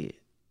with this kid.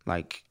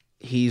 Like,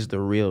 he's the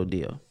real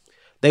deal.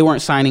 They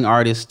weren't signing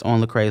artists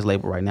on Lecrae's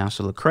label right now,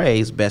 so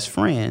Lecrae's best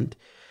friend,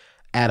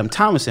 Adam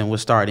Thomason,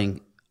 was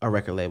starting a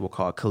record label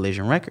called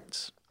Collision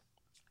Records.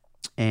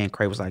 And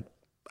Crae was like,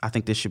 I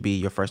think this should be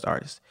your first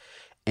artist.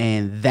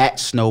 And that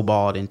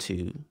snowballed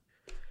into,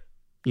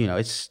 you know,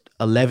 it's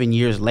 11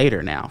 years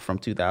later now from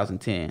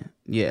 2010.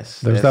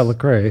 Yes. There's that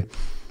Lecrae.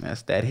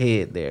 That's that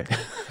head there.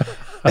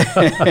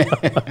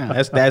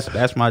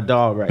 that's my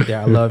dog right there.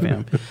 I love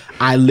him.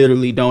 I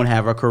literally don't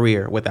have a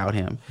career without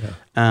him.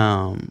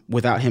 Yeah.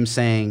 Without him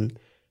saying,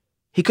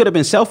 he could have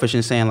been selfish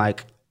and saying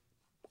like,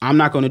 I'm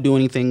not going to do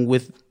anything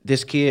with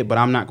this kid, but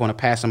I'm not going to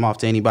pass him off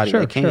to anybody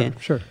that can.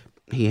 Sure.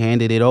 He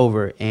handed it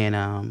over, and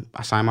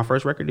I signed my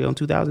first record deal in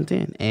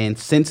 2010. And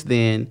since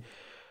then,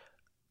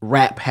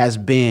 rap has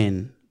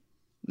been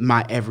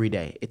my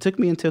everyday. It took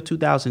me until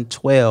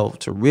 2012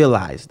 to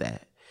realize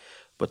that.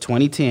 But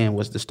 2010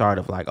 was the start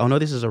of like, oh no,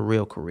 this is a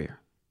real career.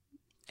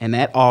 And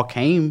that all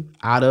came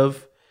out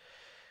of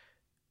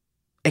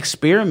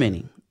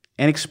experimenting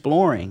and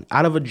exploring,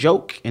 out of a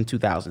joke in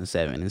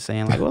 2007 and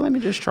saying like, well, let me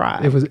just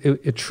try.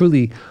 It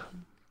truly,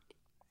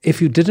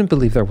 if you didn't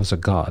believe there was a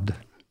God,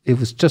 it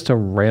was just a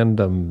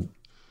random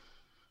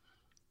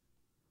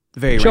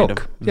joke.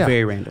 Random. Yeah.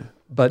 Very random.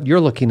 But you're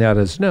looking at it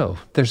as, no,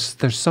 there's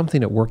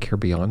something at work here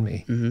beyond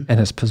me and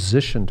has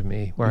positioned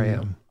me where I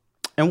am.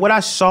 And what I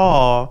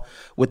saw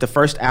with the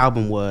first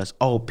album was,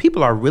 oh,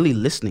 people are really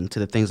listening to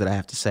the things that I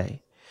have to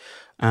say.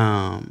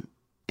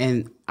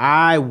 And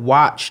I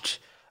watched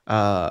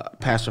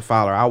Pastor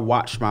Fowler. I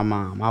watched my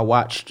mom. I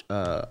watched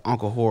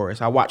Uncle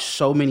Horace. I watched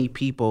so many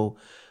people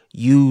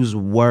use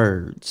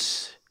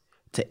words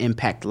to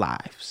impact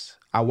lives.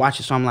 I watched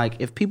it. So I'm like,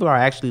 if people are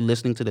actually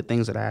listening to the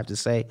things that I have to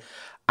say,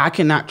 I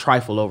cannot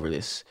trifle over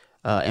this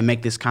and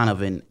make this kind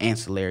of an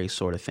ancillary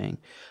sort of thing.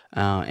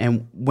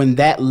 And when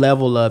that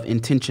level of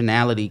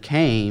intentionality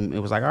came, it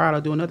was like, all right,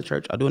 I'll do another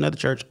church. I'll do another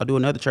church. I'll do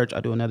another church.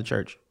 I'll do another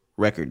church.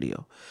 Record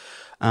deal.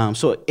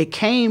 So it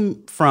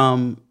came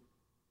from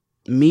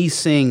me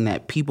seeing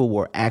that people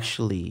were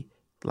actually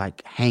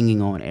like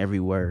hanging on every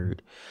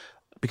word.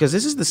 Because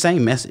this is the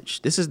same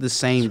message. This is the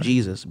same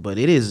Jesus, but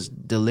it is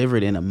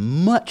delivered in a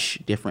much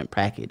different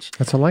package.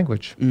 That's a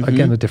language.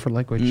 Again, a different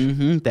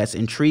language. That's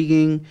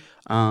intriguing,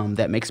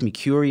 that makes me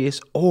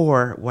curious.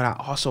 Or what I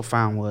also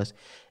found was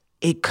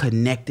it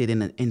connected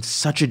in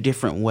such a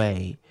different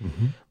way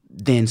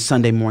than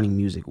Sunday morning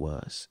music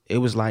was. It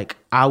was like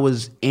I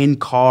was in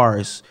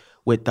cars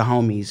with the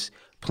homies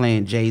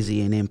playing Jay-Z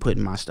and then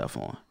putting my stuff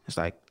on. It's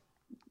like,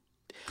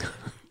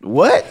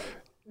 what?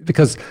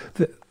 Because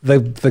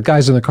the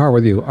guys in the car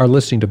with you are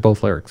listening to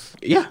both lyrics.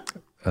 Yeah.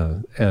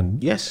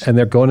 And yes. And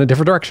they're going in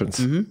different directions.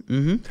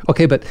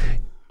 Okay, but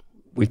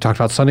we've talked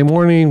about Sunday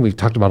morning. We've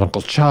talked about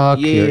Uncle Chuck,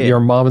 your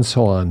mom, and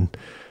so on.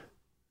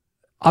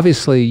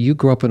 Obviously, you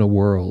grew up in a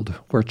world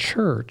where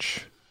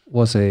church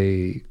was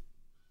a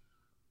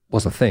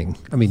thing.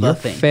 I mean, your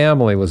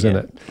family was in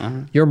it.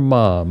 Your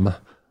mom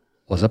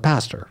was a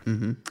pastor.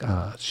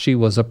 She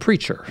was a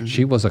preacher.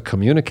 She was a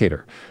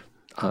communicator.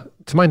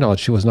 To my knowledge,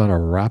 she was not a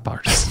rap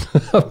artist,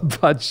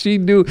 but she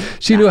knew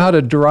how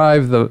to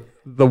drive the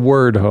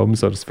word home,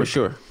 so to speak. For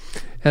sure.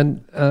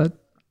 And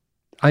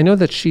I know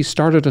that she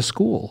started a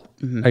school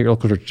at your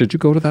local church. Did you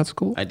go to that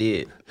school? I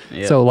did.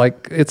 Yep. So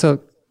like it's a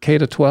K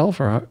to 12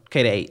 or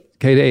K to 8.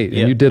 K to 8,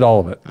 and you did all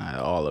of it.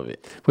 All of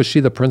it. Was she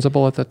the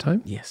principal at that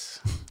time?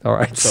 Yes. All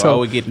right. So I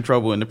would get in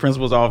trouble in the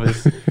principal's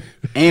office,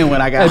 and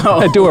when I got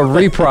home, I do a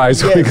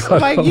reprise. Yes,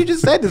 like you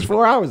just said this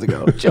 4 hours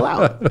ago. Chill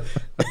out.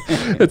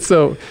 And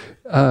so,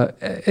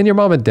 and your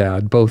mom and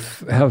dad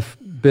both have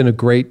been a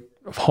great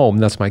home.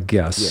 That's my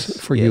guess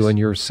for you and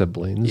your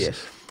siblings.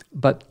 Yes.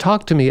 But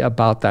talk to me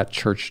about that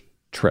church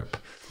trip.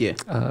 Yeah.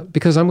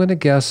 Because I'm going to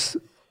guess,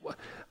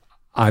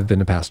 I've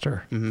been a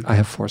pastor. I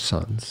have 4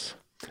 sons.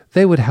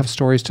 They would have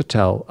stories to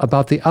tell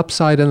about the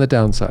upside and the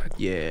downside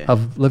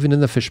of living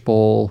in the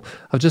fishbowl,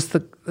 of just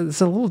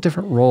it's a little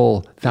different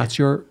role. That's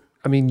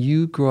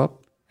you grew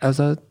up as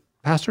a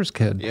pastor's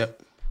kid.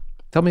 Yep.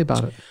 Tell me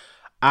about it.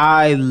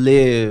 I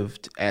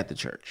lived at the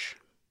church.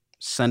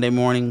 Sunday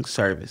morning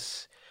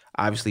service,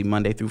 obviously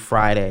Monday through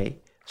Friday,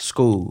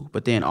 school,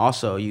 but then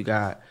also you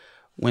got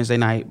Wednesday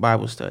night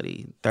Bible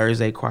study,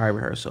 Thursday choir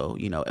rehearsal,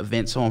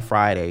 events on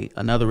Friday,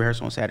 another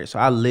rehearsal on Saturday. So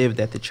I lived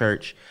at the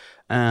church,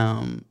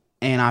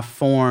 and I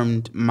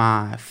formed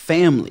my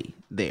family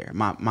there.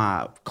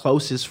 My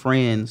closest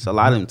friends, a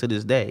lot of them to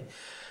this day,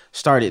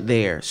 started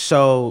there.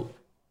 So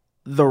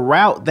the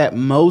route that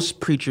most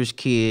preachers'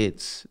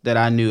 kids that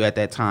I knew at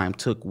that time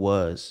took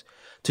was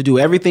to do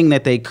everything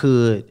that they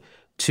could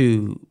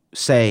to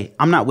say,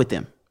 I'm not with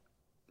them.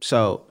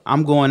 So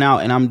I'm going out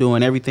and I'm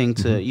doing everything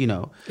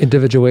to,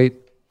 individuate,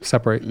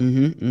 separate.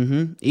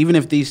 Even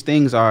if these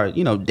things are,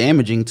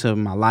 damaging to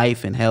my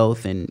life and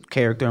health and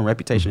character and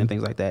reputation and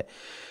things like that,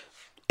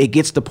 it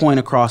gets the point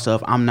across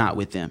of I'm not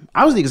with them.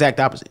 I was the exact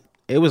opposite.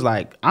 It was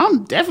like,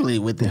 I'm definitely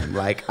with them.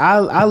 Like,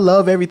 I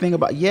love everything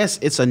about, yes,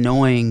 it's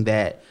annoying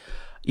that,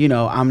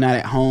 I'm not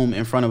at home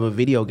in front of a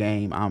video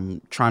game.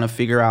 I'm trying to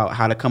figure out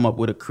how to come up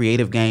with a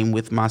creative game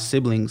with my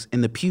siblings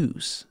in the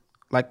pews.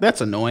 Like,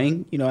 that's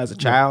annoying, as a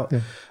child.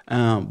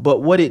 Yeah.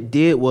 But what it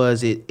did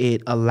was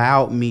it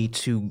allowed me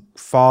to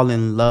fall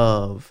in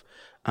love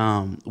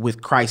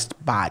with Christ's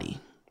body.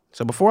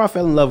 So before I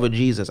fell in love with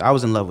Jesus, I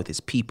was in love with his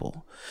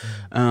people.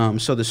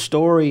 So the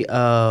story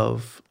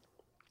of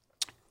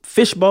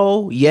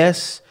Fishbowl,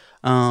 yes,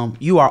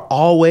 you are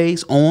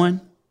always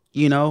on.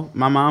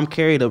 My mom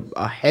carried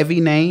a heavy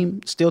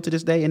name still to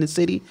this day in the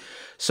city.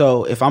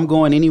 So if I'm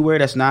going anywhere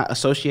that's not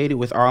associated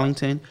with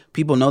Arlington,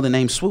 people know the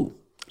name Swoop.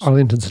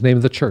 Arlington's the name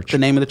of the church. The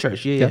name of the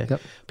church, yeah.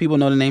 Yep. People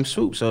know the name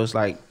Swoop. So it's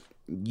like,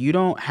 you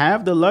don't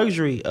have the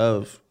luxury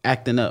of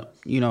acting up.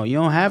 You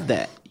don't have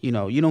that. You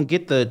don't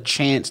get the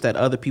chance that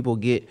other people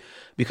get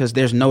because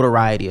there's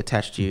notoriety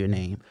attached to your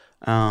name.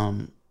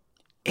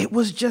 It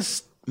was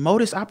just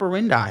modus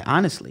operandi,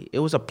 honestly. It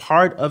was a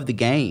part of the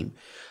game.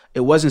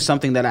 It wasn't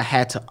something that I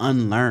had to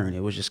unlearn. It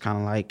was just kind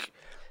of like,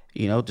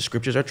 the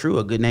scriptures are true.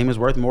 A good name is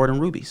worth more than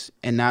rubies.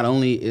 And not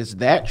only is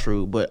that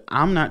true, but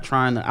I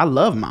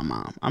love my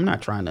mom. I'm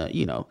not trying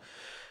to,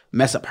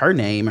 mess up her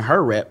name and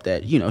her rep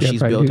that,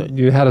 she's built.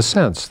 You had a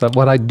sense that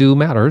what I do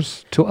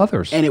matters to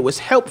others. And it was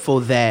helpful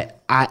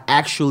that I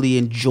actually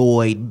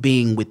enjoyed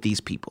being with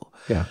these people.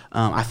 Yeah.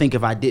 I think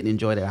if I didn't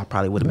enjoy that, I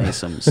probably would have made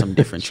some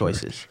different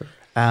choices.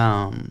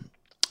 Sure.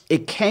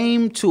 It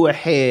came to a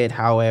head,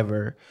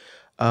 however,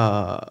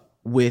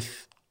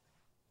 with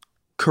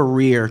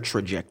career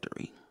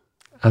trajectory.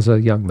 As a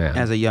young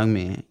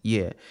man,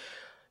 yeah.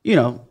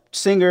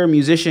 Singer,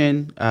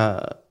 musician,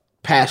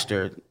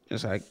 pastor.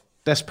 It's like,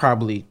 that's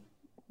probably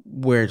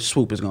where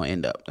Swoop is going to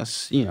end up.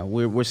 That's,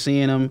 we're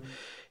seeing him.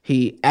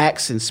 He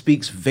acts and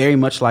speaks very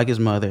much like his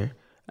mother.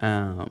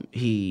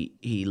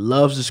 He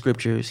loves the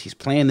scriptures. He's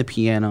playing the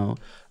piano.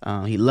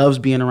 He loves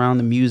being around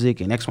the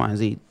music and X, Y, and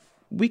Z.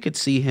 We could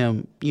see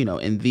him,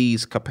 in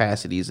these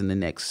capacities in the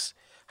next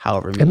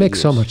however many years. It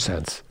makes so much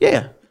sense.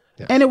 Yeah.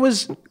 And it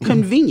was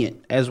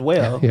convenient as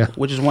well, yeah.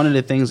 Which is one of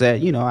the things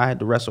that, I had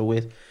to wrestle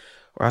with,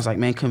 where I was like,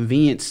 man,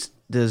 convenience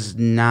does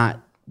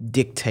not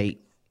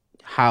dictate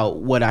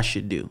what I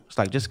should do. It's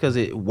like, just because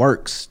it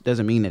works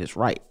doesn't mean that it's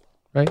right.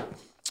 Right.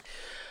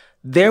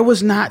 There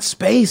was not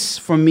space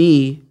for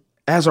me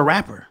as a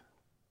rapper.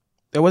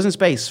 There wasn't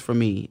space for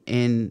me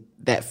in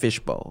that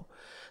fishbowl.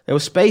 There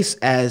was space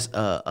as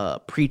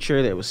a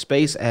preacher. There was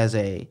space as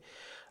a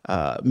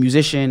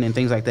musician and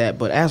things like that.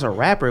 But as a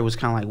rapper, it was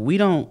kind of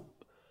like,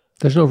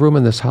 there's no room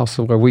in this house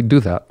where we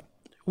do that.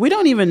 We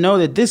don't even know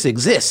that this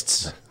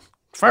exists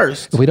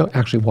first. We don't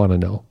actually want to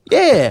know.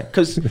 Yeah,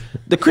 because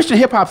the Christian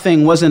hip hop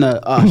thing wasn't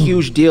a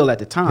huge deal at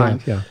the time.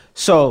 Yeah.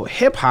 So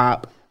hip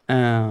hop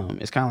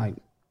is kind of like,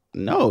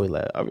 no,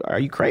 like, are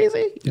you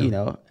crazy?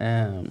 Yeah.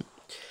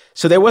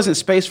 So there wasn't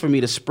space for me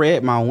to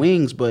spread my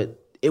wings,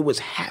 but it was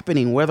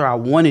happening whether I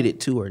wanted it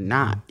to or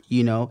not.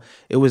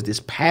 It was this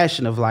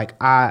passion of like,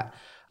 I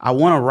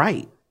want to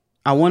write.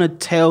 I want to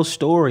tell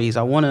stories.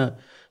 I want to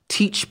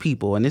teach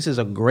people. And this is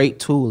a great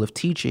tool of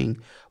teaching,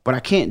 but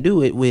I can't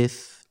do it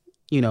with,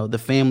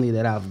 the family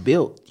that I've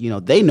built.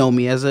 They know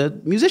me as a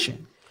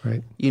musician.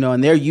 Right.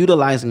 And they're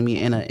utilizing me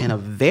in a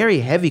very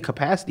heavy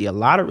capacity, a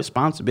lot of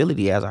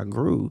responsibility as I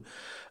grew.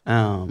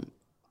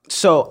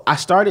 So I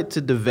started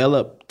to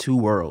develop two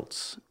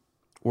worlds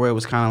where it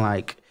was kind of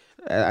like,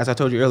 as I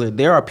told you earlier,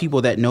 there are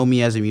people that know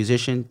me as a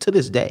musician to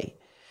this day,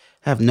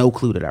 have no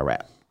clue that I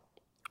rap.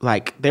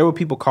 Like, there were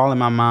people calling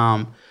my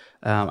mom.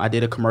 I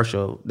did a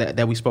commercial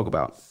that we spoke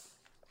about.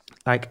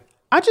 Like,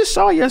 I just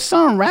saw your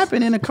son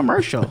rapping in a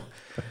commercial.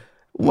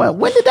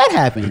 When did that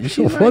happen?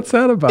 What's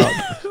that about?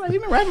 Like,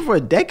 you've been rapping for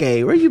a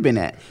decade. Where you been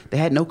at? They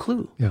had no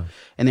clue. Yeah.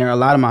 And there are a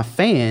lot of my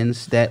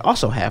fans that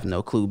also have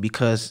no clue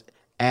because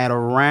at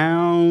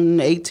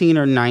around 18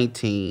 or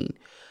 19,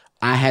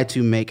 I had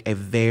to make a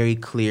very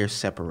clear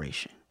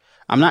separation.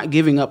 I'm not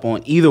giving up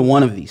on either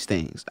one of these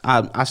things.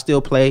 I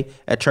still play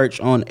at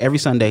church on every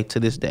Sunday to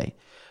this day.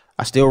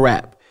 I still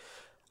rap.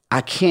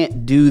 I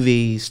can't do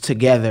these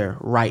together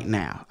right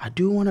now. I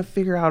do want to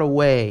figure out a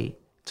way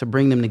to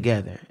bring them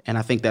together. And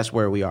I think that's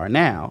where we are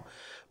now.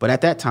 But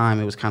at that time,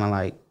 it was kind of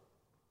like,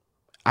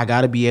 I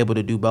got to be able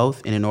to do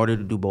both. And in order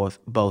to do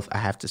both, I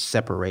have to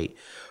separate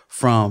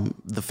from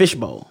the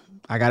fishbowl.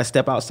 I got to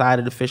step outside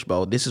of the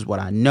fishbowl. This is what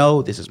I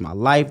know. This is my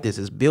life. This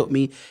has built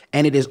me.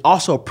 And it has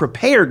also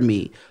prepared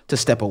me to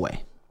step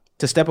away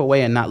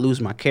and not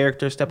lose my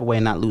character, step away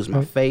and not lose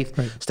my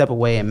faith, step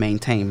away and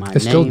maintain my name.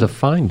 It still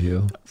defined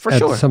you for in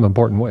sure. Some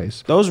important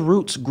ways. Those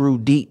roots grew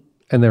deep.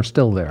 And they're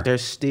still there. They're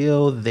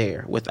still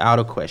there without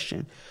a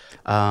question.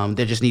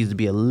 There just needs to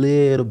be a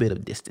little bit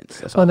of distance.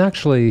 That's all. And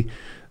actually,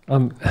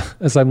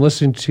 as I'm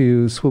listening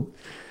to Swoop,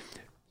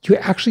 you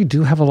actually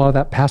do have a lot of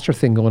that pastor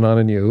thing going on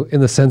in you,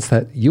 in the sense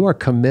that you are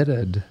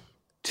committed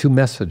to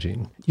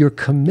messaging. You're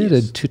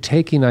committed to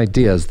taking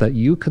ideas that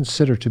you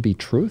consider to be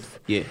truth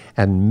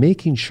and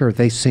making sure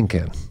they sink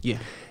in. Yeah.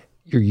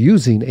 You're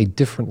using a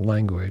different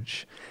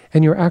language,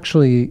 and you're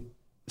actually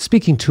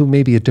speaking to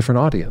maybe a different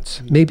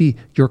audience. Maybe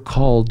you're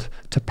called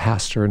to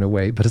pastor in a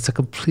way, but it's a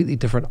completely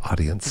different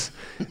audience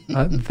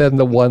than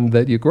the one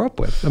that you grew up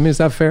with. I mean, is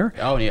that fair?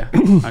 Oh, yeah,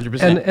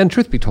 100%. And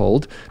truth be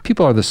told,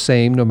 people are the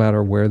same no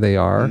matter where they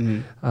are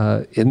in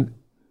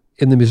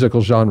the musical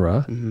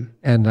genre.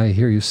 And I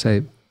hear you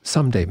say,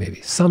 someday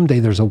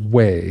there's a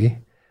way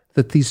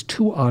that these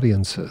two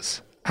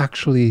audiences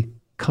actually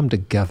come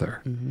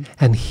together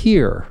and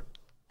hear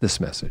this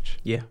message.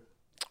 Yeah,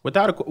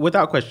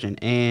 without question.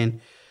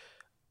 And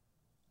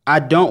I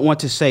don't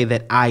want to say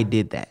that I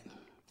did that.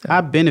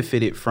 I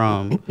benefited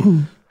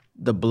from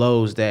the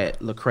blows that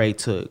Lecrae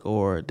took,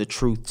 or The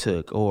Truth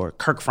took, or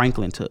Kirk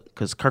Franklin took,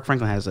 because Kirk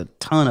Franklin has a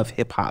ton of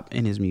hip hop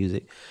in his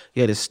music,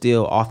 yet it's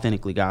still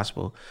authentically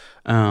gospel.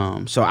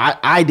 So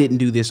I didn't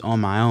do this on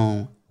my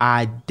own.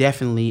 I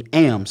definitely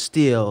am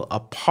still a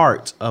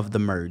part of the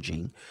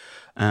merging,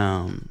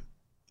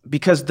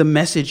 because the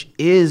message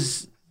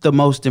is the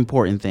most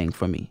important thing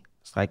for me.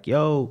 It's like,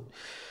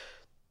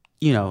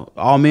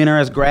 all men are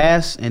as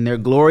grass, and their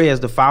glory as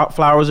the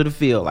flowers of the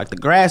field. Like, the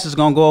grass is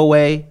going to go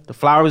away, the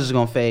flowers is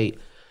going to fade.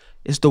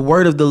 It's the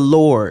word of the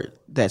Lord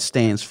that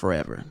stands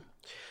forever.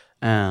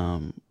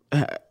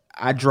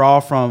 I draw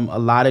from a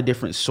lot of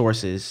different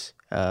sources,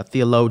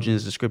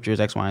 theologians, the scriptures,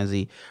 X, Y, and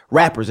Z,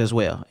 rappers as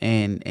well.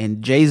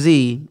 And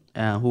Jay-Z,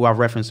 who I've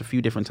referenced a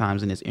few different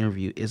times in this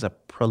interview, is a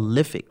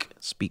prolific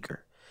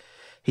speaker.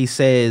 He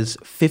says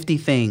 50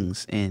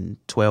 things in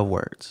 12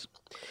 words.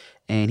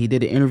 And he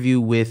did an interview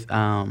with,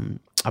 I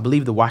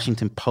believe, the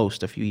Washington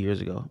Post a few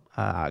years ago.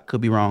 I could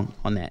be wrong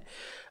on that.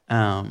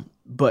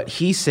 But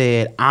he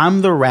said,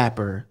 I'm the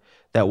rapper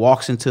that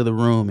walks into the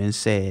room and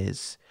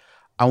says,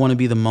 I want to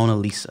be the Mona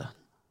Lisa.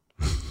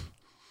 And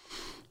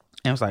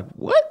I was like,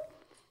 what?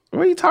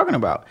 What are you talking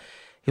about?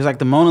 He was like,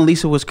 the Mona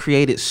Lisa was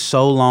created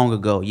so long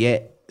ago,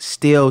 yet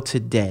still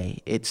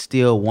today, it's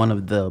still one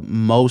of the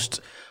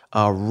most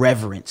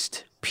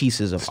reverenced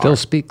pieces of art. Still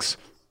speaks.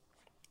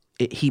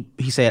 He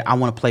said, I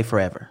want to play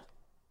forever.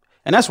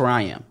 And that's where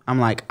I am. I'm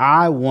like,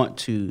 I want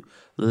to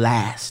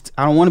last.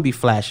 I don't want to be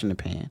flash in the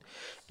pan.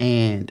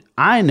 And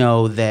I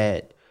know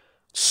that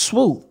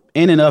Swoop,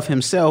 in and of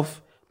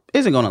himself,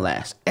 isn't going to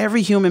last.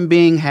 Every human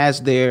being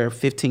has their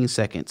 15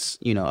 seconds,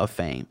 of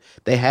fame.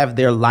 They have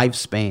their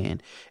lifespan.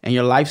 And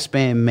your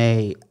lifespan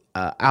may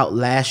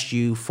outlast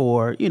you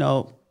for,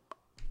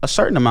 a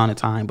certain amount of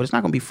time, but it's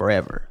not going to be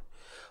forever.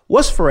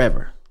 What's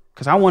forever?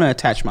 Because I want to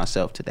attach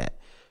myself to that.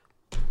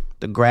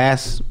 The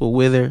grass will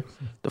wither,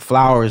 the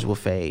flowers will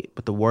fade,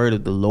 but the word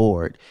of the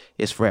Lord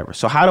is forever.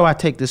 So how do I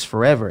take this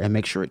forever and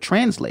make sure it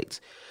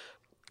translates?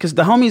 Because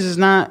the homies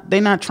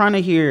they're not trying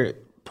to hear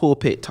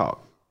pulpit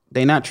talk.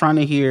 They're not trying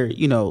to hear,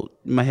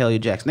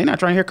 Mahalia Jackson. They're not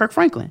trying to hear Kirk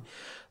Franklin.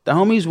 The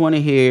homies want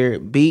to hear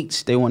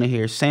beats. They want to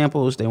hear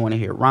samples. They want to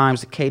hear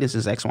rhymes, the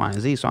cadences, X, Y, and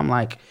Z. So I'm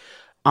like,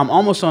 I'm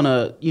almost on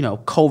a,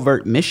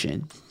 covert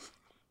mission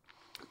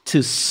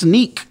to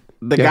sneak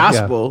the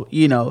gospel,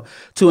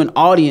 to an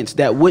audience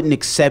that wouldn't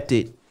accept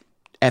it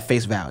at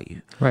face value.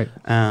 Right.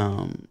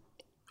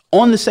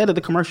 On the set of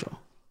the commercial,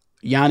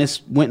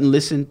 Giannis went and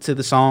listened to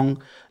the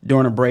song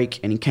during a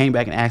break, and he came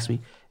back and asked me,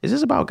 is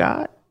this about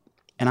God?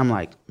 And I'm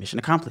like, mission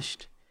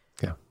accomplished.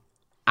 Yeah.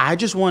 I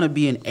just want to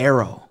be an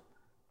arrow.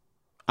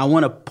 I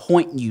want to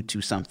point you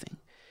to something.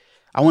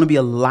 I want to be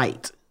a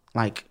light.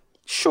 Like,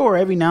 sure,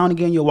 every now and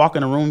again you'll walk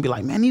in a room and be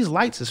like, man, these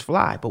lights is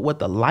fly. But what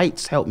the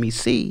lights help me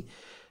see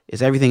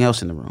is everything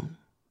else in the room.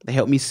 They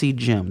help me see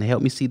Jim. They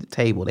help me see the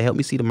table. They help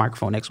me see the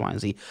microphone, X, Y, and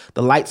Z.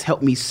 The lights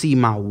help me see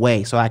my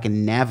way so I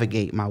can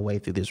navigate my way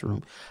through this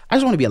room. I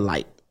just want to be a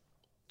light.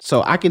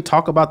 So I can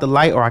talk about the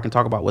light, or I can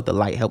talk about what the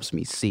light helps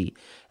me see.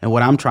 And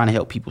what I'm trying to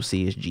help people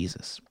see is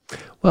Jesus.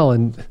 Well,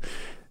 and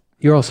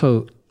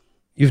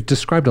you've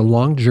described a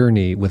long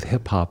journey with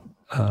hip hop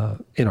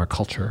in our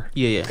culture.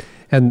 Yeah.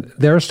 And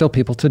there are still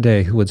people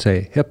today who would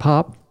say hip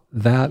hop,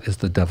 that is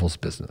the devil's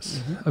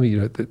business. I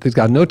mean, they've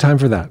got no time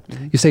for that.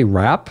 You say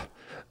rap,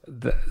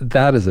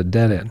 that is a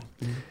dead end.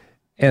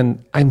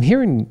 And I'm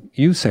hearing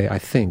you say, I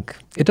think,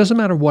 it doesn't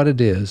matter what it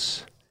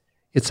is,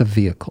 it's a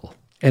vehicle.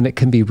 And it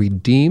can be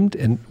redeemed,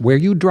 and where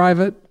you drive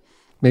it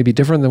may be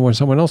different than when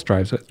someone else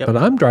drives it. But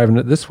I'm driving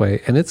it this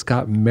way, and it's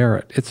got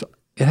merit.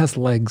 It has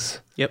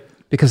legs.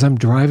 Because I'm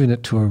driving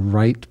it to a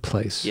right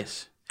place.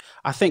 Yes.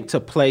 I think to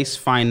place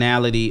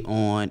finality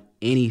on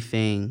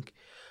anything,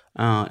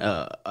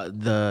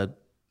 the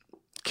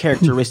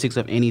characteristics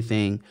of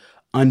anything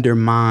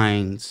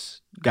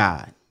undermines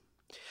God.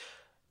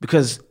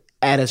 Because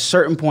at a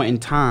certain point in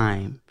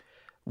time,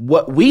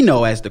 what we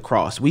know as the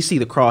cross, we see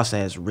the cross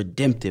as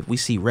redemptive. We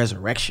see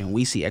resurrection.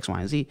 We see X,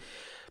 Y, and Z.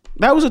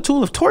 That was a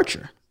tool of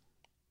torture.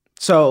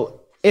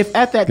 So if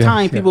at that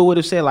time people would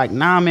have said like,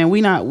 nah, man,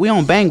 we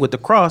don't bang with the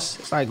cross.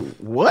 It's like,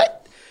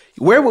 what?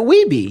 Where would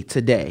we be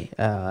today?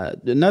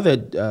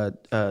 Another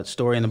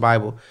story in the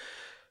Bible,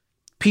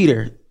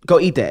 Peter, go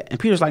eat that. And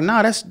Peter's like,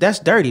 nah, that's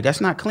dirty.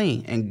 That's not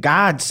clean. And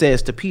God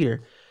says to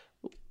Peter,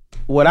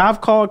 what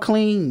I've called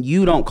clean,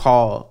 you don't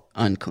call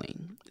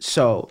unclean.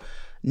 So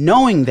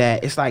knowing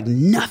that, it's like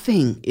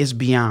nothing is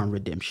beyond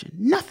redemption.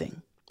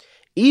 Nothing.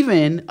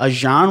 Even a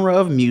genre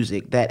of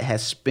music that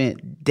has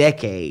spent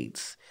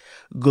decades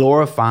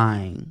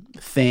glorifying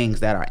things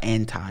that are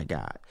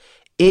anti-God,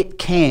 it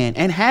can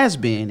and has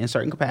been in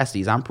certain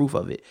capacities, I'm proof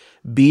of it,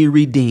 be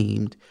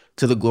redeemed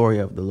to the glory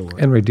of the Lord.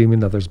 And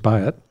redeeming others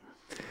by it.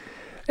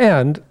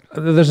 And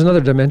there's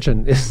another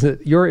dimension, is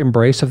that your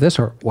embrace of this,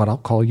 or what I'll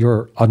call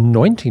your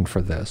anointing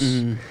for this,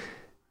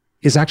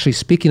 is actually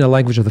speaking a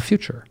language of the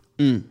future.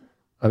 I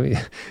mean,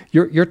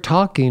 you're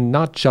talking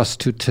not just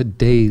to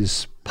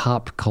today's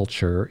pop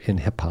culture in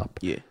hip hop.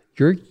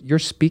 You're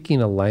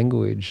speaking a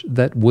language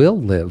that will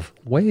live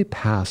way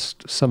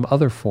past some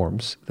other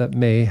forms that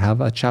may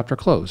have a chapter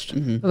closed.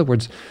 In other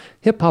words,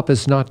 hip hop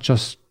is not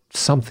just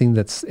something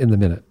that's in the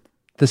minute.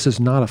 This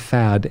is not a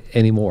fad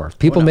anymore.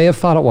 People may have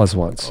thought it was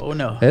once. Oh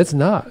no, it's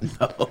not.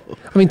 No.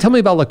 I mean, tell me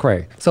about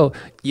Lecrae. So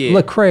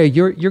Lecrae,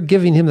 you're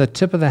giving him the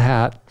tip of the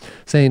hat,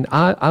 saying,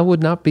 I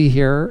would not be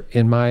here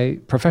in my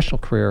professional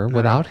career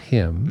without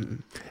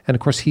him. And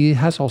of course, he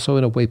has also,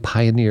 in a way,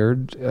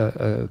 pioneered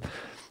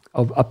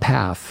a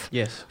path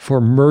for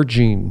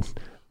merging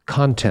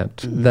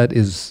content that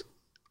is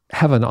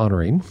heaven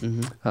honoring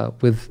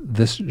with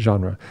this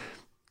genre.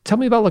 Tell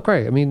me about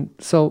Lecrae. I mean,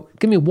 so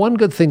give me one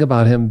good thing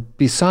about him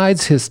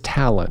besides his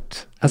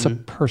talent as a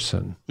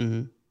person.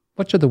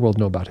 What should the world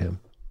know about him?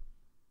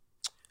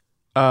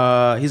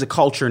 He's a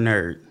culture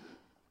nerd.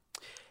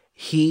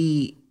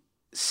 He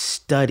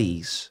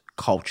studies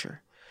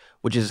culture,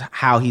 which is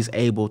how he's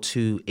able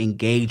to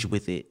engage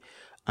with it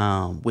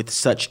with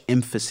such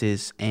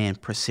emphasis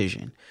and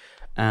precision.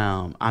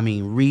 I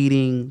mean,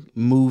 reading,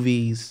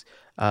 movies,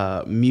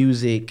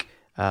 music,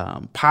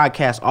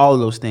 podcasts, all of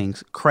those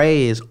things.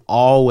 Cray is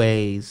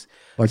always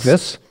like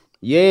this.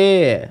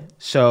 Yeah.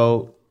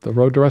 So the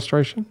Road to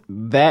Restoration.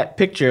 That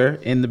picture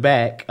in the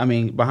back. I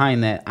mean,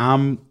 behind that,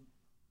 I'm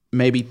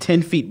maybe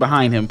 10 feet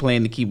behind him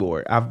playing the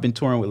keyboard. I've been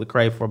touring with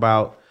Lecrae for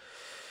about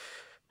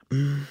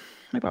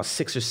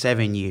 6 or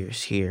 7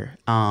 years here,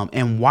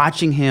 and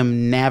watching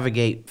him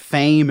navigate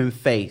fame and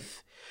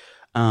faith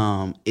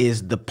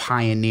is the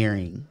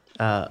pioneering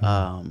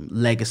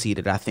legacy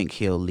that I think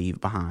he'll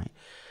leave behind.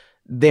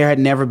 There had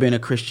never been a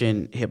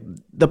Christian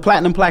the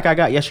platinum plaque I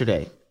got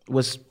yesterday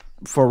was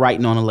for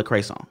writing on a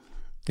Lecrae song.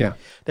 Yeah.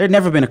 There had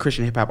never been a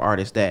Christian hip hop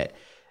artist that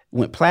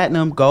went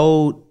platinum,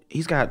 gold.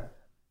 He's got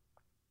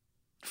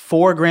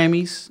 4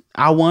 Grammys.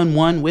 I won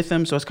 1 with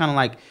him. So it's kind of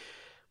like,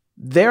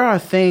 there are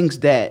things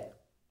that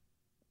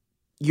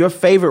your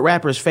favorite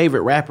rapper's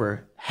favorite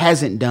rapper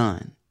hasn't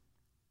done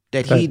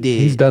that he did.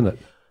 He's done it.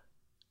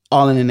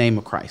 All in the name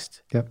of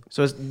Christ. Yep.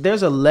 So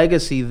there's a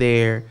legacy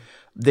there.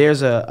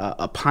 There's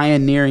a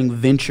pioneering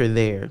venture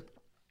there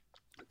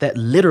that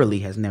literally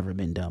has never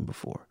been done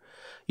before.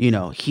 You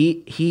know,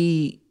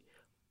 he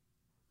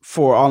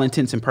for all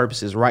intents and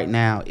purposes right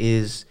now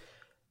is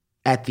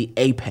at the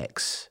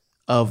apex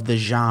of the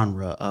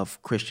genre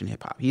of Christian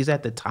hip hop. He's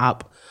at the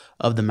top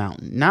of the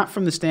mountain, not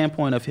from the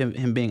standpoint of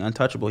him being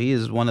untouchable. He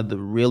is one of the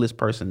realest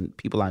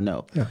people I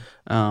know. Yeah.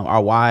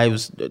 Our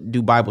wives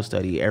do Bible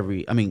study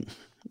every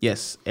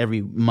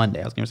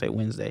Monday. I was going to say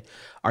Wednesday.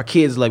 Our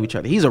kids love each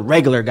other. He's a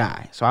regular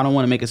guy, so I don't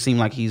want to make it seem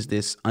like he's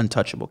this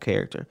untouchable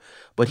character.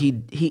 But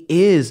he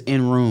is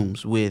in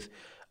rooms with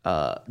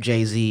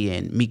Jay-Z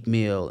and Meek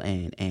Mill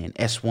and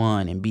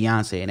S1 and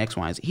Beyonce and X,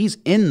 Y, and Z. He's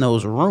in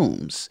those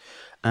rooms,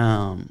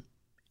 and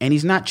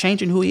he's not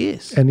changing who he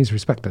is. And he's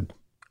respected.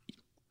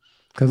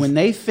 When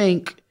they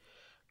think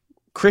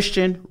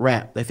Christian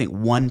rap, they think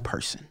one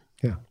person.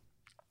 Yeah.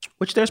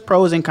 Which there's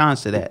pros and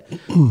cons to that.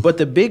 But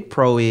the big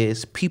pro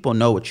is people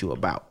know what you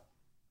about.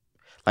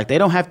 Like, they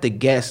don't have to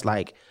guess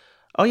like,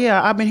 oh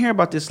yeah, I've been hearing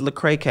about this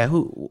Lecrae cat.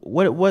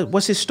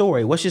 What's his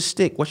story? What's his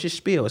stick? What's his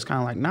spiel? It's kind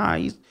of like, nah,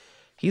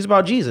 he's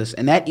about Jesus.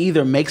 And that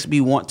either makes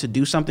me want to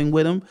do something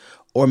with him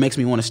or makes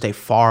me want to stay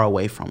far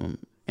away from him.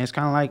 And it's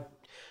kind of like,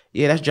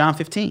 Yeah, that's John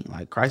 15.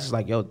 Like Christ is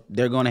like, yo,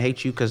 they're going to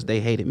hate you because they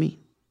hated me.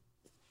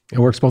 It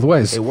works both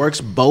ways. It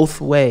works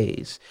both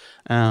ways.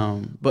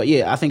 But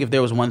yeah, I think if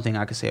there was one thing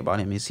I could say about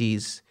him is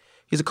he's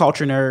a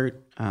culture nerd.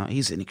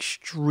 He's an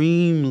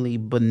extremely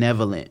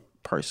benevolent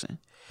person,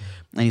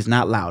 and he's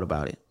not loud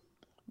about it.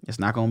 It's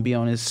not going to be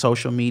on his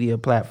social media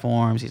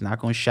platforms. He's not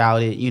going to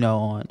shout it,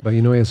 on. But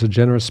he has a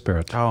generous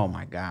spirit. Oh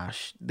my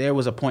gosh. There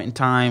was a point in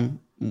time,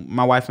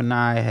 my wife and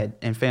I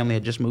and family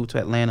had just moved to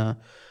Atlanta,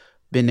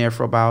 been there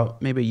for about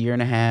maybe a year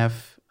and a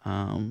half.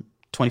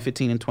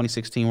 2015 and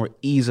 2016 were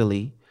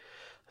easily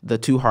the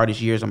 2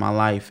 hardest years of my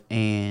life.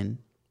 And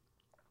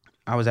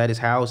I was at his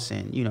house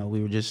and,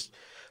 we were just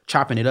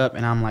chopping it up.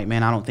 And I'm like,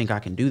 man, I don't think I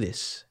can do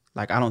this.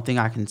 Like, I don't think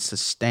I can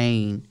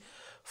sustain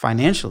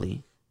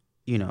financially,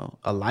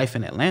 a life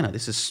in Atlanta.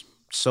 This is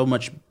so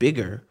much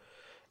bigger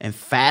and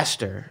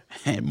faster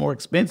and more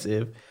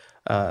expensive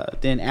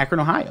than Akron,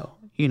 Ohio.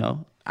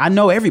 I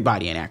know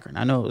everybody in Akron.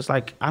 I know it's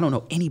like, I don't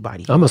know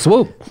anybody. I'm a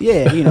swoop.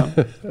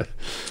 Yeah,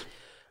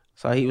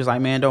 So he was like,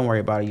 man, don't worry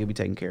about it. You'll be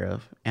taken care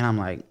of. And I'm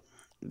like,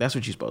 that's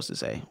what you're supposed to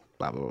say.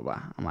 Blah, blah, blah,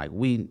 blah. I'm like,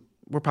 we're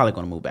probably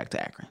going to move back to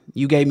Akron.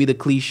 You gave me the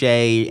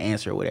cliche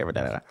answer or whatever.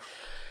 Da, da, da.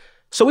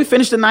 So we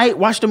finished the night,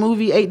 watched a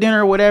movie, ate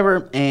dinner or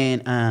whatever.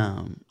 And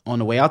on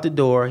the way out the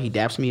door, he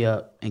daps me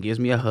up and gives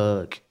me a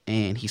hug.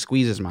 And he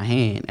squeezes my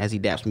hand as he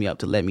daps me up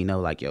to let me know,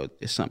 like, yo,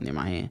 there's something in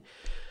my hand.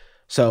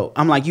 So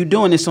I'm like, you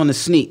doing this on the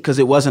sneak? Because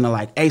it wasn't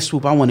hey,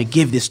 Swoop, I want to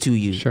give this to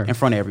you in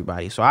front of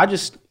everybody. So I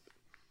just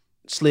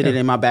slid it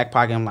in my back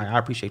pocket. I'm like, I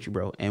appreciate you,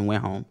 bro, and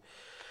went home.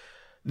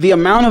 The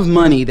amount of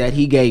money that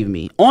he gave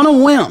me on a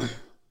whim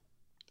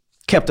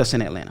kept us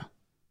in Atlanta.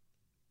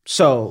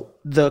 So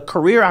the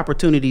career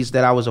opportunities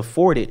that I was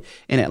afforded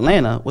in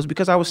Atlanta was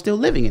because I was still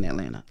living in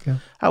Atlanta. Yeah.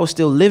 I was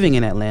still living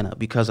in Atlanta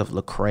because of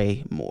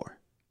Lecrae Moore.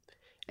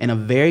 And a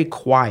very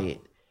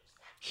quiet,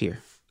 here,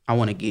 I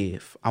want to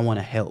give, I want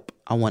to help,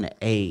 I want to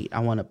aid, I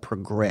want to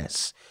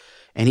progress.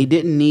 And he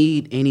didn't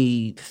need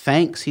any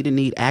thanks. He didn't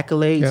need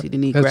accolades. He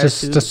didn't need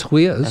gratitude. That's just who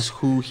he is. That's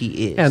who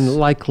he is. And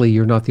likely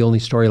you're not the only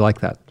story like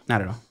that.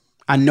 Not at all.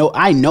 I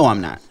know I'm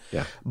not.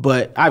 Yeah.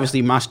 But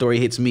obviously my story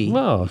hits me.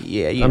 Well,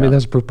 yeah. I mean,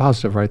 that's proof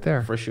positive right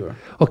there. For sure.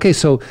 Okay,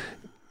 so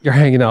you're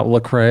hanging out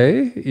with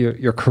Lecrae.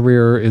 Your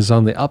career is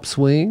on the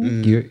upswing.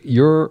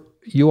 Mm-hmm.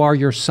 You are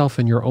yourself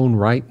in your own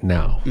right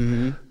now.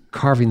 Mm-hmm.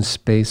 Carving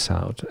space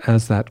out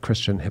as that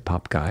Christian hip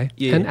hop guy.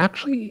 Yeah. And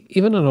actually,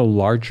 even in a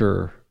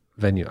larger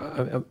venue,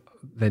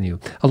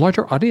 a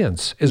larger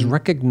audience is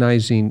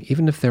recognizing,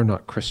 even if they're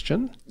not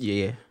Christian,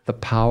 the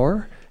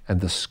power and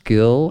the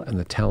skill and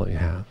the talent you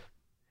have.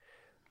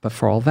 But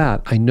for all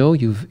that, I know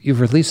you've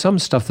released some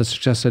stuff that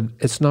suggested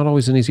it's not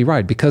always an easy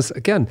ride, because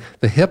again,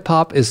 the hip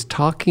hop is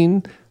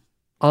talking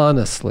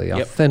honestly,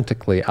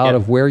 authentically out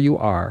of where you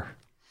are.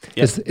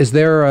 Yep. Is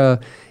there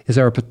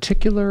a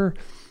particular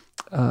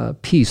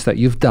piece that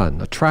you've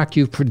done, a track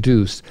you've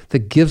produced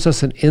that gives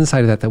us an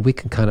insight of that we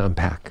can kind of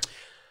unpack?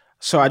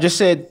 So I just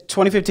said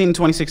 2015 and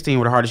 2016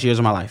 were the hardest years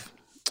of my life.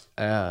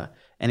 And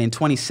in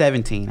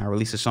 2017, I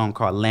released a song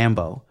called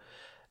Lambo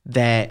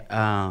that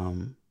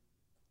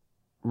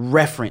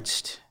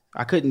referenced,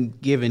 I couldn't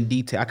give in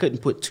detail, I couldn't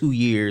put 2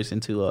 years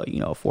into a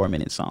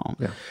 4-minute song.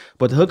 Yeah.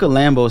 But the hook of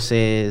Lambo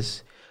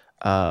says,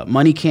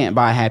 money can't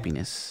buy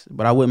happiness,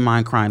 but I wouldn't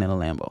mind crying in a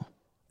Lambo.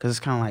 Because it's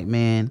kind of like,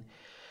 man,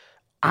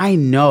 I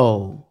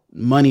know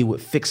money would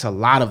fix a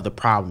lot of the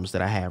problems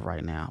that I have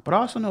right now, but I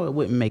also know it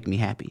wouldn't make me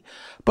happy.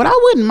 But I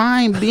wouldn't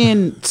mind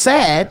being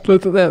sad.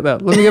 Let me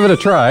give it a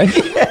try.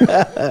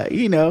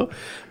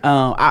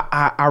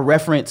 I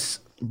reference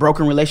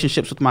broken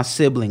relationships with my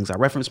siblings. I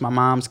reference my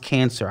mom's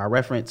cancer. I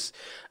reference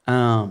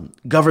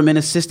government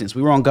assistance.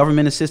 We were on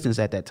government assistance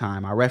at that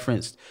time. I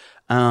referenced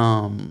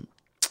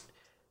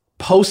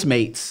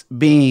Postmates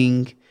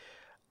being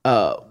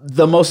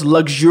the most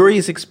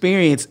luxurious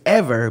experience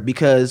ever,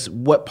 because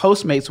what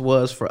Postmates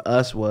was for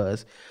us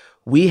was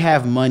we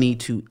have money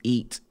to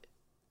eat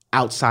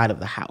outside of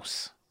the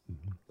house.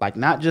 Mm-hmm. Like,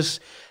 not just,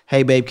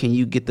 hey babe, can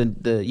you get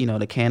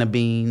the can of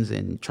beans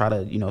and try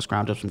to,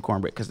 scrounge up some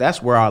cornbread? Because that's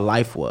where our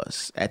life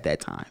was at that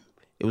time.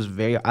 It was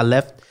I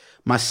left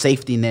my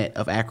safety net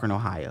of Akron,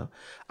 Ohio.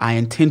 I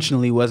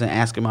intentionally wasn't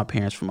asking my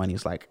parents for money.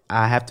 It's like,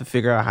 I have to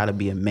figure out how to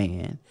be a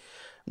man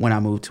when I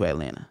moved to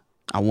Atlanta.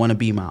 I want to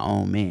be my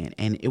own man.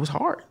 And it was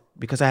hard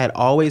because I had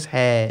always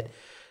had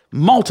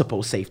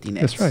multiple safety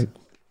nets. That's right.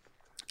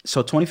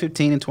 So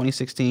 2015 and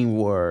 2016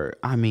 were,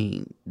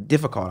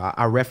 difficult.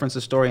 I referenced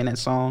a story in that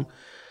song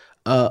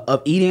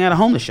of eating at a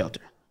homeless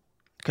shelter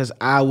because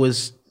I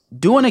was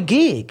doing a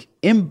gig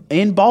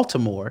in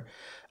Baltimore,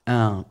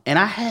 and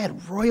I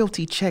had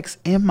royalty checks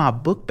in my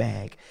book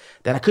bag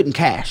that I couldn't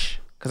cash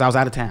because I was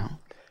out of town.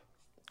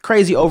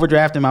 Crazy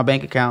overdraft in my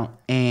bank account.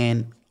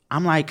 And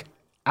I'm like,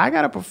 I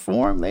got to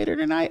perform later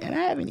tonight and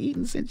I haven't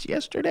eaten since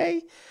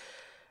yesterday.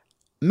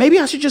 Maybe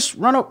I should just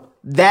run up.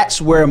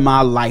 That's where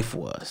my life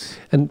was.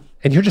 And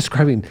you're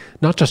describing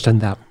not just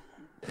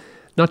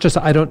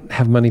I don't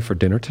have money for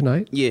dinner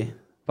tonight. Yeah.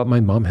 But my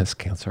mom has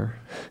cancer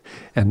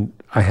and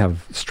I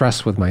have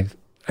stress with my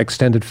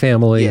extended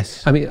family.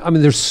 Yes. I mean,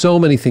 there's so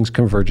many things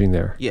converging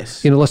there.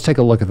 Yes. Let's take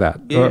a look at that.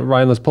 Yeah.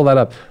 Ryan, let's pull that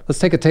up. Let's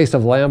take a taste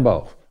of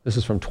Lambo. This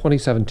is from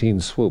 2017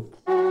 Swoop.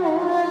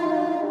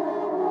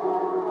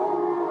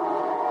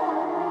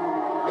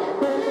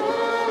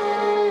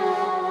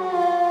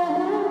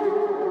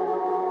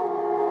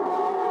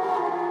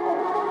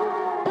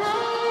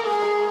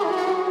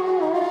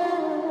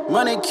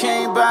 Money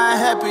can't buy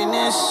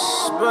happiness,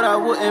 but I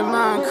wouldn't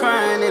mind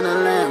crying in a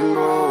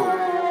Lambo.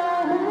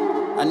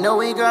 I know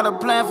he got a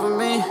plan for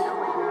me.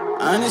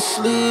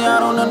 Honestly, I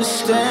don't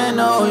understand.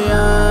 Oh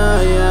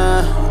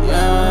yeah.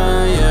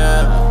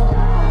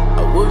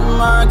 I wouldn't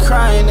mind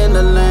crying in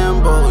the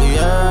Lambo.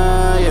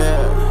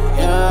 Yeah.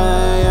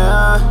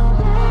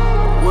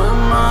 I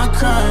wouldn't mind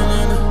crying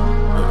in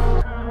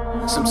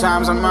the.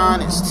 Sometimes I'm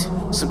honest,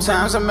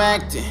 sometimes I'm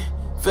acting.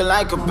 Feel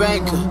like a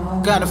banker,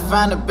 gotta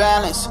find a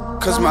balance.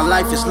 Cause my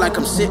life is like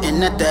I'm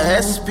sitting at the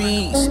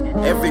ESPYs.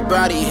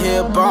 Everybody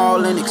here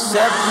ballin'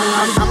 except me.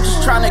 I'm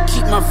just trying to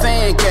keep my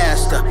fan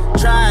gassed up.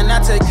 Trying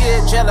not to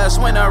get jealous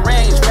when the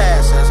range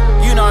passes.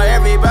 You know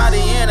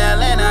everybody in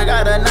Atlanta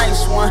got a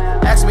nice one.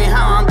 Ask me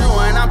how I'm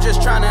doing, I'm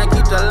just trying to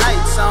keep the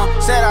lights on.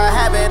 Said I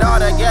have it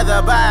all together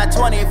by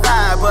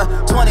 25, but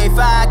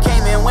 25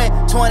 came and went,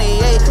 28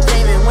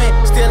 came and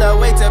went. Still a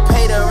way to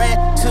pay the rent.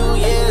 2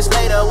 years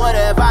later, what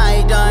have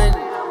I done?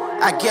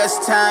 I guess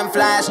time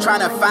flies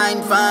trying to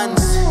find funds.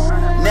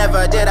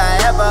 Never did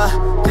I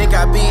ever think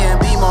I'd be in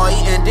B-more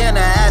eating dinner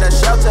at a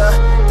shelter.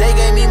 They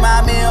gave me my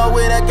meal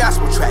with a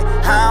gospel track.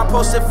 How I'm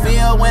supposed to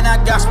feel when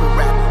I gospel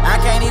rap? I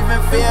can't even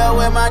feel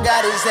where my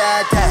God is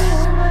at.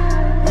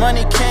 That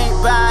money can't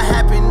buy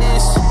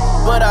happiness,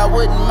 but I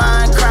wouldn't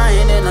mind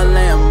crying in a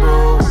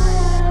Lambo.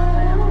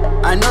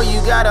 I know you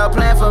got a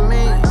plan for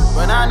me,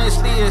 but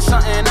honestly it's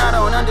something I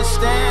don't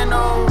understand,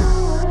 no.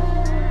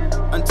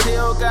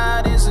 Until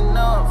God is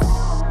enough,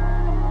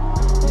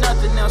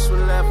 nothing else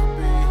will ever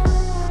be.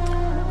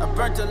 I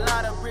burnt a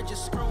lot of bridges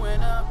screwing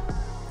up.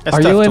 That's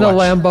Are tough you in to a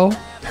watch. Lambo?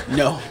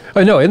 No.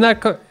 Oh, no, in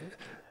that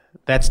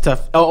That's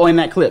tough. Oh, in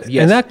that clip,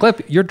 yes. in that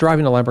clip, you're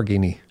driving a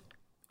Lamborghini.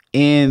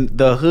 In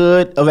the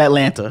hood of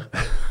Atlanta.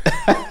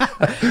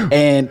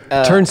 And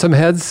Turn some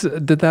heads,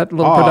 did that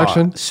little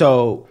production?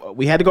 So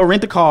we had to go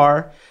rent a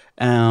car.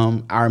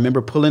 I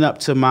remember pulling up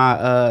to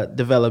my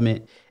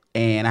development,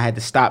 and I had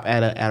to stop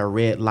at a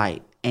red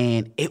light,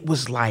 and it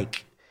was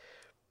like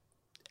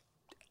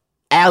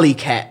alley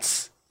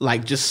cats,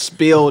 like just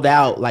spilled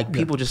out. Like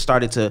people just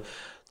started to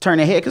turn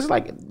their head because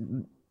like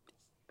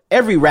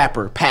every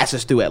rapper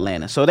passes through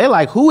Atlanta, so they're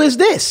like, "Who is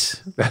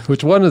this?"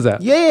 Which one is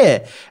that?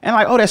 Yeah, and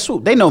like, "Oh, that's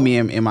Swoop." They know me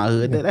in my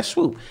hood. That's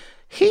Swoop.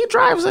 He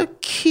drives a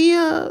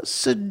Kia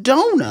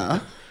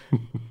Sedona.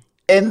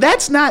 And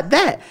that's not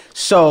that.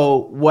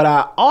 So what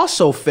I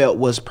also felt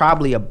was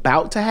probably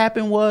about to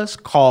happen was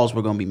calls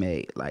were gonna be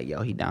made. Like,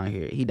 yo, he down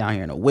here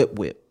in a whip.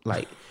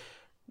 Like,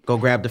 go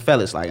grab the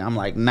fellas. Like, I'm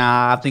like,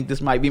 nah, I think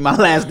this might be my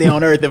last day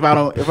on earth if I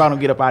don't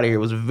get up out of here.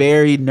 It was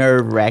very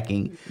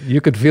nerve-wracking.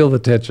 You could feel the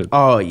tension.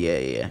 Oh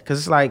yeah. Cause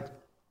it's like,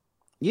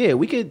 yeah,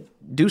 we could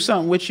do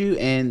something with you,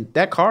 and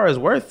that car is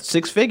worth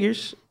 6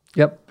 figures.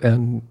 Yep.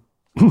 And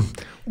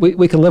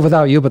we can live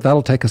without you, but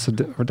that'll take us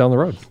down the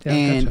road. Yeah,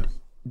 And gotcha.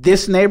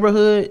 this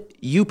neighborhood,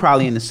 you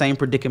probably in the same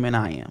predicament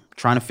I am,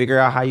 trying to figure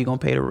out how you're gonna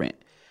pay the rent,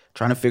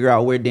 trying to figure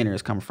out where dinner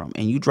is coming from,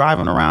 and you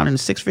driving around in a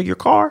 6-figure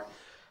car.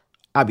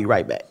 I'll be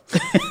right back.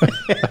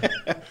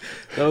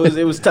 So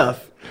it was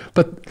tough.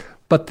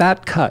 But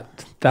that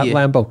cut, that Yeah.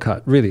 Lambo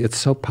cut, really, it's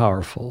so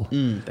powerful.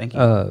 Thank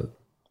you.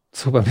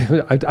 So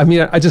I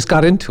mean, I just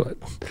got into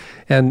it,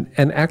 and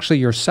actually,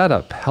 your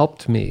setup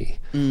helped me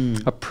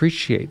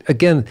appreciate.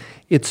 Again,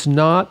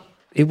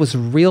 it was a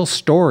real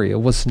story.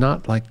 It was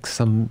not like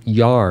some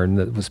yarn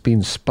that was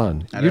being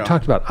spun. Not You at all.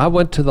 talked about, I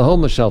went to the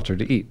homeless shelter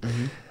to eat.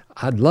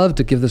 I'd love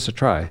to give this a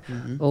try. A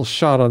little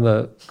shot on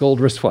the gold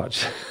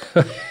wristwatch.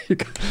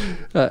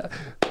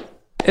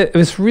 It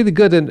was really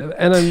good,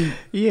 and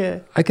Yeah.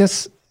 I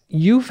guess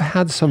you've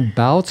had some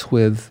bouts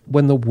with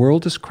when the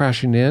world is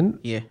crashing in.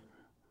 Yeah.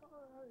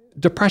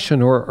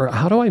 Depression or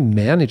how do I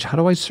manage? How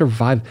do I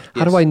survive?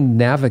 How do I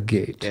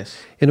navigate Yes.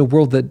 in a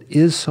world that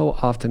is so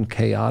often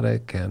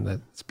chaotic and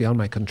that's beyond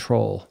my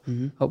control?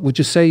 Would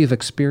you say you've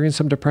experienced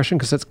some depression?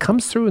 Because it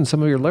comes through in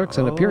some of your lyrics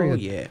in a period. Oh,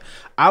 yeah.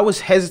 I was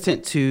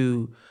hesitant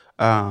to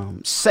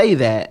say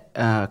that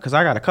because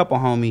I got a couple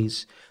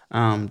homies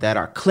that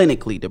are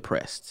clinically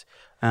depressed.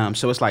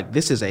 So it's like,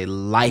 this is a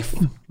life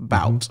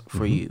bout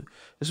for you.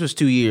 This was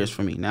 2 years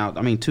for me. Now,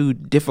 I mean, 2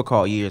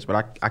 difficult years,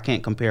 but I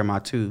can't compare my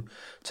 2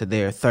 to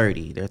their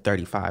 30, their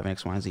 35,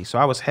 X, Y, and Z. So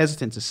I was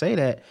hesitant to say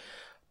that.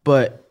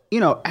 But, you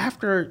know,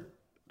 after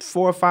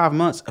 4 or 5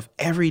 months of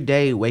every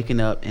day waking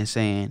up and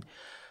saying,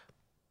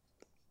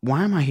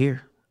 why am I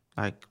here?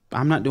 Like,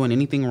 I'm not doing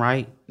anything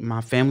right.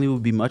 My family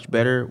would be much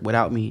better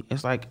without me.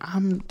 It's like,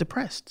 I'm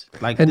depressed.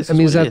 Like, And this I is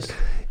mean, what is it that is.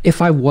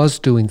 if I was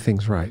doing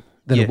things right,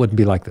 then Yeah. it wouldn't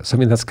be like this. I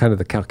mean, that's kind of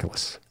the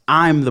calculus.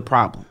 I'm the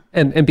problem.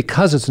 And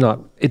because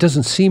it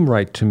doesn't seem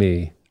right to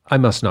me, I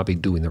must not be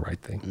doing the right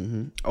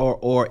thing.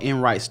 Or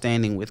in right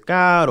standing with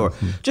God, or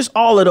just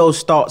all of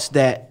those thoughts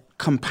that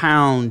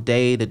compound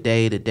day to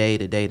day to day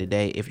to day to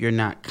day if you're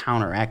not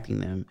counteracting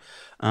them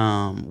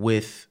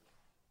with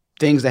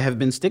things that have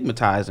been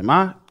stigmatized in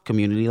my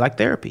community, like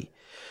therapy,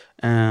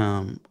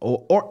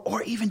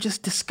 or even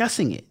just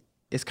discussing it.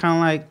 It's kind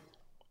of like,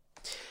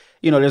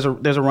 you know,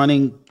 there's a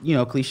running, you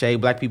know, cliche: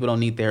 Black people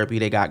don't need therapy;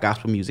 they got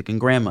gospel music and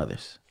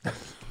grandmothers. And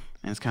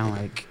it's kind of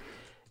like,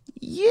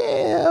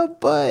 yeah,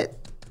 but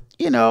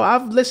you know,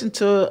 I've listened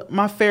to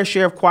my fair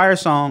share of choir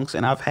songs,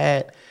 and I've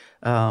had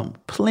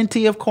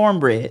plenty of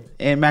cornbread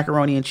and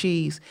macaroni and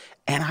cheese,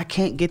 and I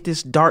can't get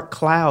this dark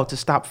cloud to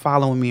stop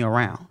following me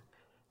around.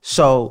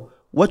 So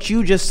what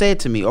you just said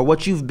to me, or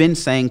what you've been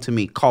saying to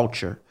me,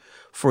 culture,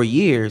 for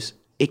years,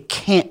 it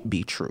can't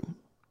be true.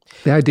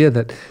 The idea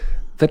that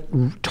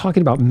talking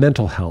about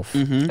mental health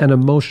and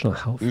emotional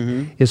health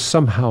is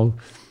somehow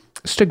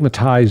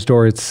stigmatized,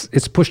 or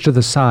it's pushed to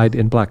the side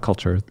in Black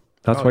culture.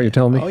 That's what you're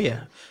telling me? Oh,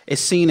 yeah.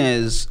 It's seen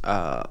as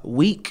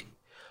weak.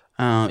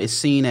 It's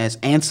seen as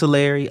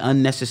ancillary,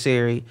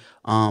 unnecessary,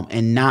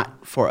 and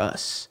not for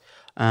us.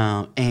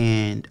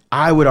 And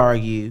I would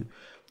argue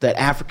that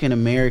African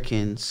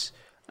Americans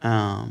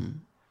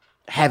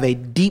have a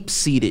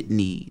deep-seated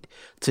need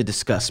to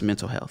discuss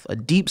mental health, a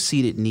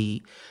deep-seated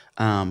need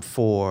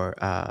for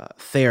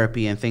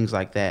therapy and things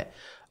like that,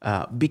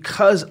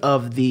 because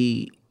of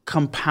the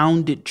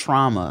compounded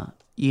trauma,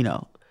 you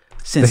know,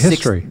 since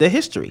the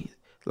history.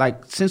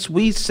 Like, since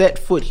we set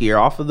foot here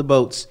off of the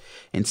boats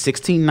in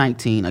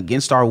 1619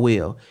 against our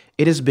will,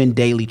 it has been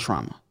daily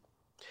trauma.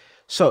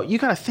 So you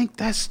got to think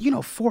that's, you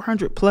know,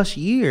 400 plus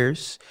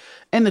years.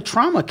 And the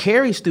trauma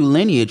carries through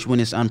lineage when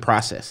it's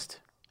unprocessed.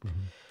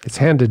 It's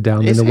handed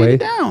down in a way,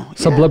 down,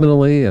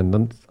 subliminally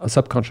and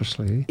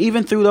subconsciously.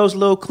 Even through those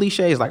little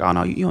cliches like, oh,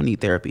 no, you don't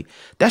need therapy.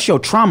 That's your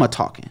trauma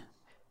talking.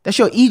 That's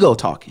your ego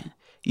talking.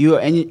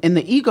 And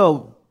the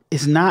ego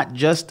is not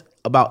just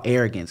about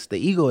arrogance. The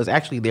ego is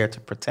actually there to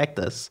protect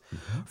us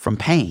from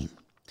pain.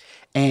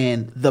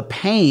 And the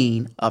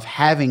pain of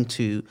having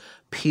to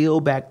peel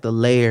back the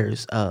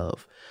layers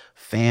of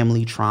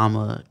family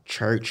trauma,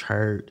 church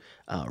hurt,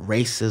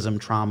 racism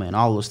trauma, and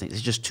all those things,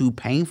 it's just too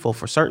painful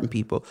for certain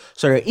people.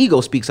 So their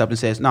ego speaks up and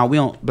says, no,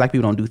 Black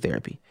people don't do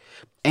therapy.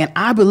 And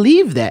I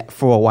believed that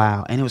for a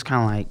while. And it was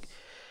kind of like,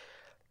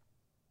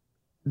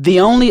 the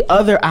only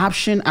other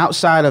option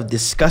outside of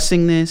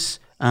discussing this,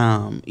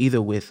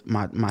 either with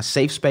my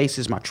safe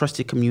spaces, my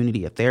trusted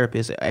community, a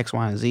therapist, X,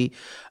 Y, and Z,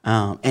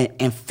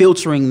 and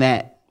filtering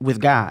that with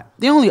God,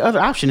 the only other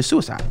option is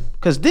suicide,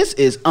 because this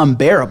is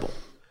unbearable.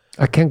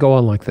 I can't go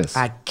on like this.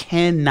 I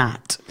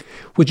cannot.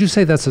 Would you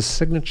say that's a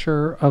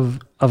signature of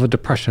a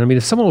depression? I mean,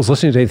 if someone was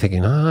listening today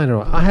thinking, I don't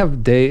know, I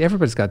have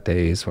everybody's got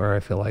days where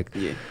I feel like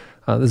this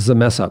is a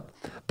mess up.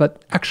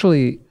 But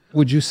actually,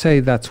 would you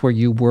say that's where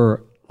you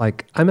were?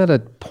 Like, I'm at a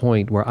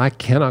point where I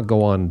cannot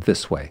go on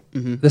this way.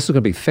 This is going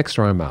to be fixed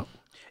or I'm out.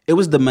 It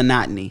was the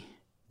monotony.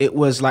 It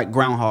was like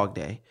Groundhog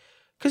Day.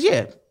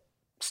 Because,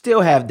 still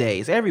have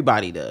days.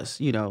 Everybody does.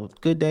 You know,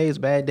 good days,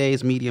 bad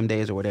days, medium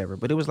days, or whatever.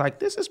 But it was like,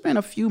 this has been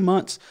a few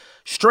months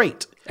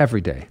straight.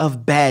 Every day.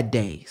 Of bad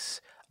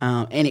days.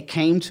 And it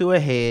came to a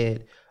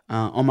head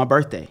on my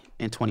birthday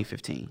in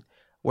 2015,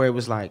 where it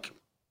was like,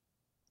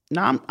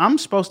 I'm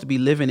supposed to be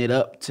living it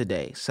up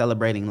today,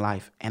 celebrating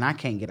life, and I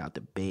can't get out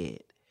the bed.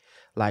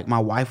 Like, my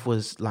wife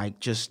was like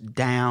just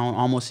down,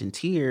 almost in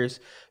tears,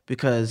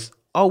 because,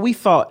 we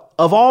thought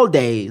of all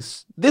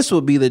days, this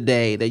would be the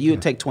day that you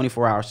would take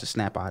 24 hours to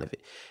snap out of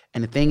it.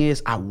 And the thing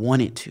is, I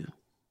wanted to.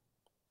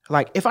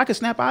 Like, if I could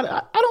snap out,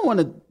 I don't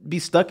want to be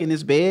stuck in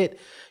this bed,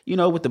 you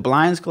know, with the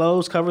blinds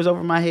closed, covers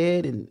over my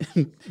head, and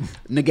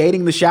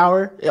negating the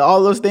shower,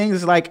 all those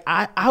things. Like,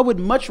 I would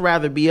much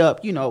rather be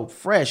up, you know,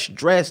 fresh,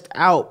 dressed,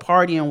 out,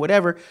 partying,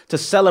 whatever, to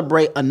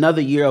celebrate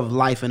another year of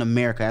life in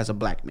America as a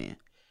Black man.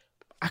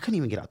 I couldn't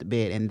even get out the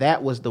bed. And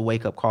that was the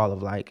wake up call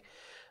of like,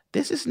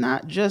 this is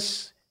not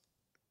just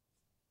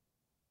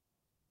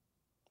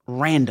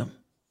random.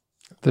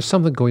 There's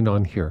something going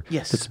on here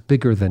that's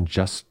bigger than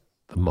just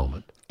the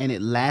moment. And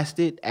it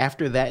lasted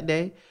after that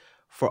day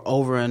for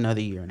over another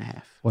year and a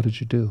half. What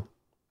did you do?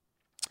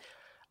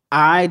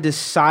 I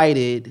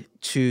decided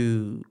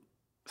to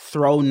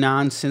throw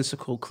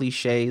nonsensical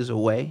cliches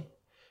away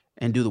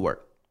and do the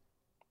work.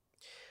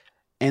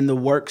 And the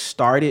work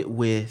started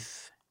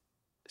with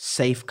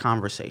safe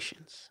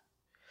conversations.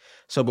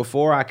 So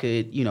before I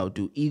could, you know,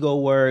 do ego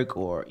work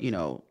or, you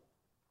know,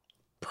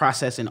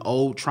 processing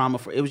old trauma,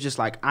 it was just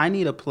like, I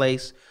need a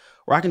place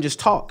where I can just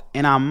talk,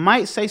 and I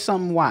might say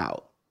something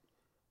wild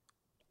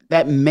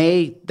that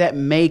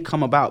may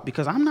come about,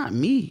 because I'm not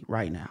me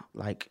right now.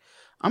 Like,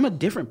 I'm a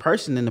different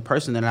person than the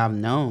person that I've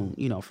known,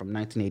 you know, from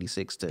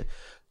 1986 to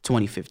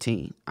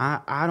 2015.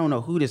 I don't know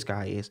who this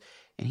guy is,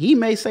 and he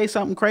may say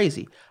something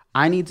crazy.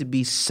 I need to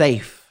be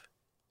safe.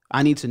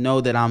 I need to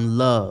know that I'm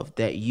loved,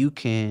 that you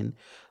can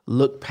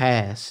look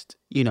past,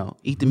 you know,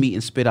 eat the meat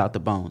and spit out the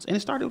bones. And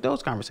it started with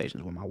those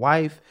conversations with my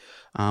wife,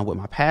 with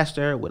my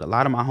pastor, with a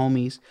lot of my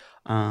homies,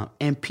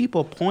 and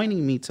people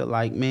pointing me to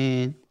like,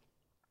 man,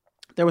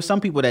 there were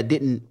some people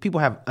people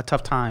have a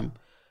tough time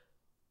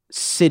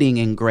sitting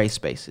in gray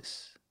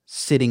spaces,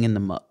 sitting in the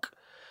muck.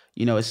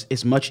 You know,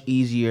 it's much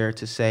easier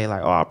to say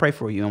like, oh, I'll pray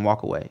for you and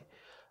walk away.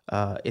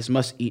 It's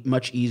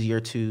much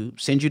easier to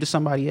send you to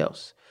somebody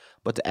else,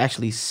 but to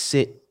actually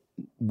sit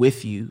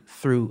with you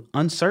through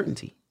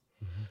uncertainty,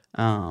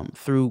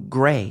 through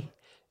gray.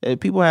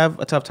 People have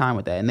a tough time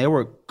with that. And there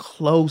were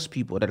close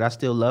people that I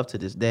still love to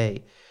this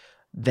day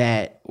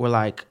that were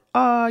like,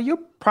 you're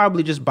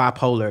probably just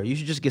bipolar. You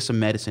should just get some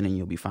medicine and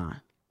you'll be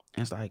fine.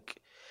 And it's like,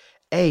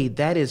 hey,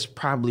 that is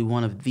probably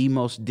one of the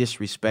most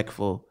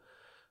disrespectful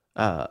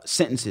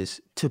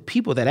sentences to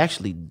people that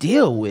actually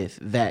deal with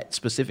that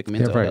specific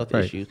mental health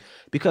issue.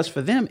 Because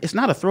for them, it's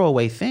not a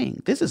throwaway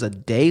thing. This is a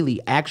daily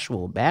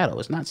actual battle.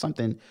 It's not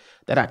something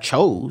that I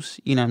chose,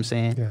 you know what I'm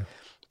saying? Yeah.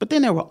 But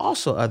then there were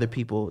also other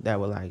people that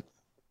were like,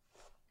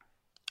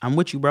 I'm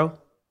with you, bro,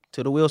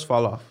 till the wheels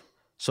fall off.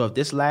 So if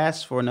this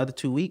lasts for another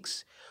 2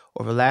 weeks,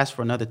 or if it lasts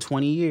for another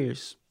 20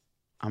 years,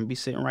 I'm gonna be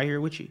sitting right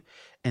here with you.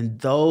 And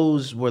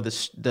those were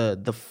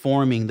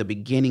the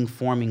beginning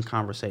forming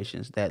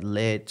conversations that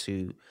led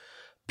to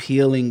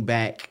peeling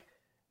back,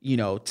 you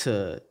know,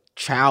 to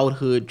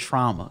childhood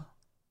trauma.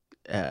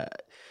 I'm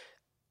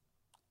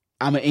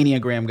an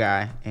Enneagram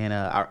guy, and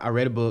I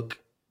read a book,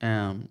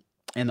 and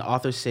the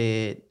author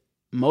said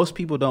most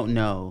people don't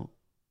know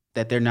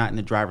that they're not in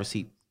the driver's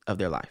seat of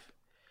their life.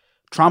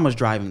 Trauma's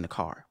driving the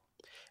car.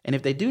 And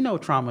if they do know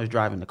trauma is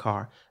driving the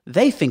car,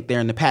 they think they're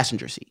in the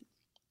passenger seat.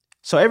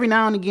 So every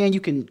now and again, you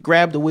can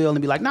grab the wheel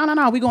and be like,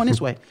 no, we're going this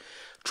way.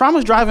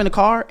 Trauma's driving the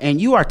car and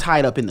you are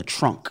tied up in the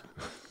trunk.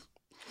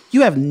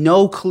 You have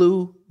no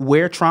clue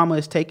where trauma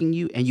is taking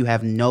you, and you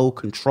have no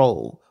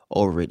control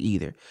over it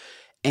either.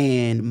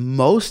 And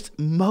most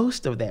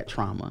of that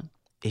trauma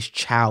is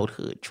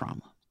childhood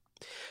trauma.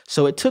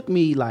 So it took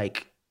me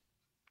like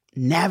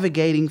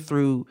navigating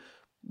through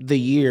the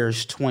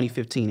years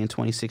 2015 and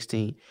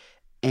 2016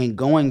 and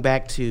going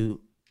back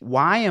to,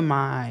 why am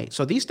I,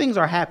 so these things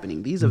are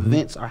happening, these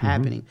events are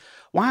happening.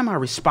 Why am I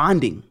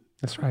responding?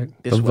 That's right.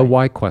 The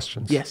why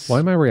questions. Yes. Why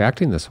am I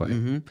reacting this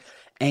way?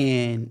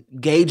 And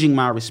gauging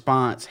my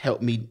response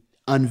helped me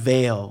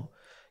unveil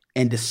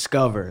and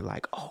discover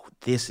like, oh,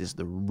 this is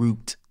the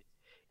root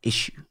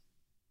issue.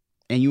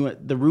 And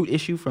the root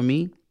issue for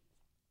me,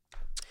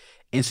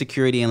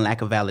 insecurity and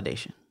lack of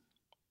validation,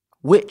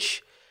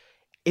 which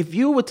if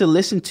you were to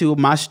listen to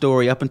my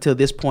story up until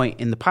this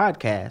point in the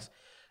podcast,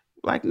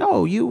 like,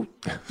 no, you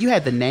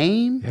had the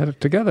name. You had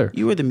it together.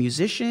 You were the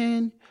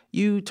musician.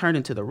 You turned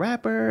into the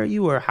rapper.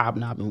 You were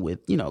hobnobbing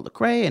with,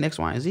 Lecrae and X,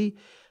 Y, and Z.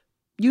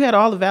 You had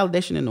all the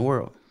validation in the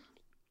world.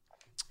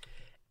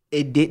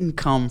 It didn't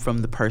come from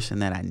the person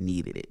that I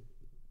needed it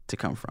to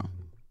come from.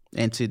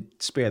 And to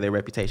spare their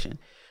reputation,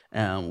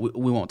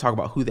 we won't talk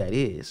about who that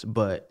is,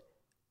 but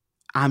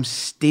I'm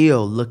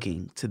still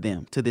looking to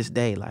them to this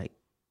day like,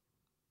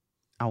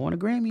 I want a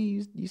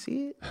Grammy. You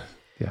see it?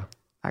 Yeah.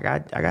 I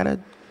got a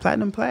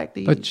platinum plaque.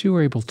 But you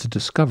were able to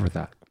discover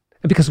that.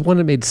 And because when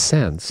it made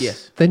sense,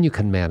 yes, then you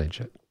can manage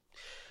it.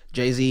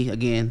 Jay-Z,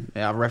 again,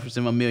 I've referenced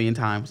him a million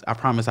times. I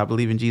promise I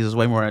believe in Jesus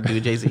way more than I do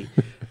Jay-Z.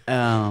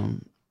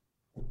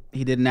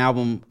 He did an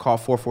album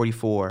called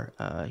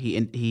 444.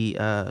 He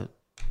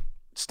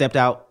stepped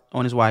out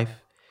on his wife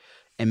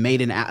and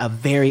made a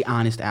very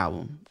honest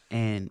album.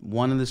 And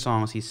one of the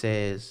songs he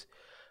says,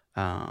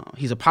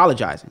 he's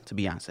apologizing to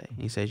Beyonce.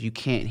 He says, you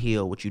can't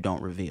heal what you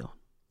don't reveal.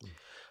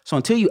 So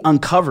until you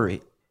uncover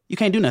it, you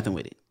can't do nothing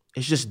with it.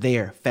 It's just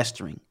there,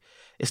 festering.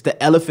 It's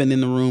the elephant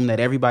in the room that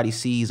everybody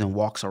sees and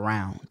walks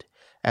around,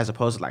 as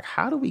opposed to like,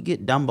 how do we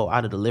get Dumbo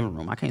out of the living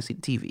room? I can't see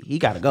the TV. He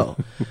got to go.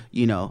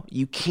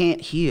 You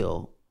can't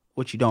heal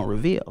what you don't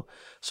reveal.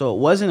 So it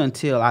wasn't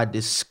until I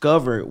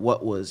discovered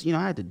what was, I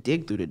had to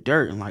dig through the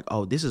dirt and like,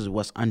 oh, this is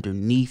what's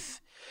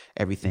underneath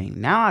everything.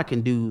 Now I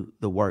can do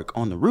the work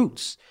on the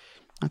roots.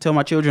 I tell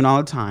my children all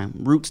the time,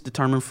 roots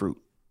determine fruit.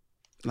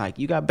 Like,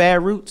 you got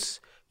bad roots,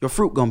 your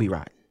fruit gonna be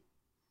rotten.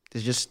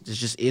 This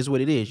just is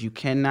what it is. You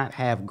cannot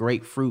have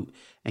great fruit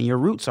and your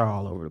roots are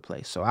all over the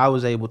place. So I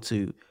was able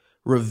to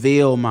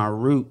reveal my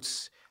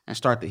roots and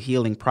start the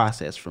healing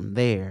process from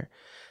there.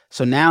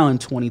 So now in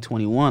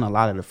 2021, a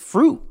lot of the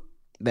fruit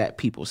that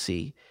people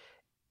see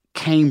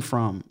came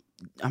from,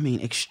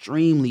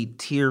 extremely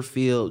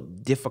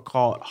tear-filled,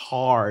 difficult,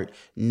 hard,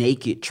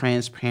 naked,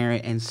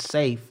 transparent, and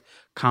safe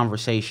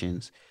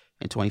conversations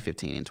in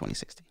 2015 and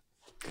 2016.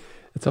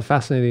 It's a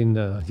fascinating,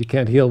 you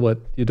can't heal what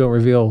you don't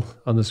reveal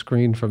on the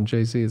screen from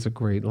Jay-Z is a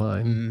great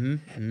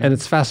line. And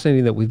it's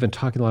fascinating that we've been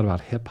talking a lot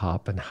about hip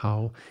hop and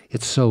how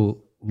it's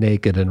so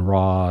naked and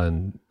raw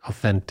and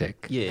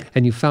authentic. Yeah.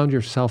 And you found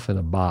yourself in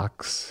a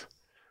box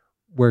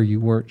where you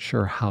weren't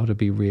sure how to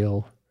be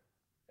real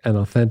and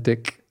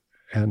authentic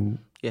and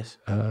yes,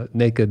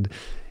 naked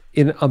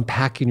in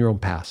unpacking your own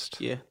past.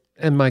 Yeah.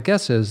 And my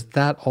guess is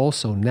that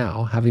also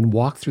now, having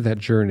walked through that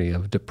journey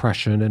of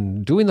depression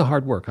and doing the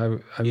hard work, I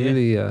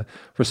really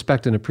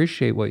respect and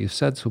appreciate what you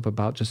said, Swoop,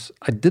 about just,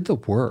 I did the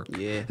work.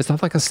 Yeah. It's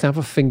not like a snap of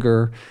a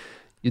finger.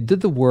 You did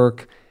the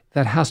work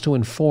that has to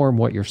inform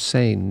what you're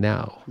saying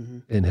now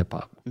in hip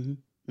hop.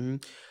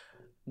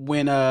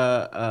 When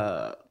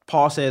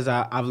Paul says,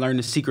 I've learned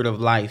the secret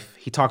of life.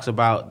 He talks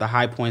about the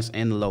high points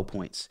and the low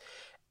points.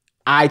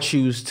 I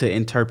choose to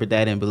interpret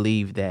that and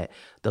believe that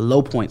the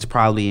low points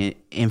probably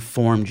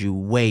informed you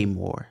way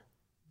more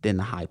than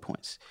the high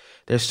points.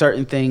 There's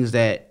certain things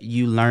that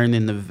you learn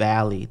in the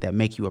valley that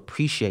make you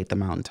appreciate the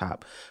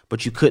mountaintop,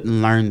 but you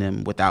couldn't learn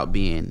them without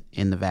being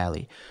in the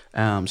valley.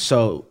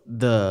 So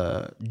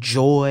the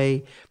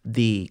joy,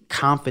 the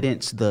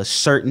confidence, the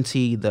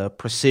certainty, the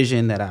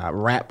precision that I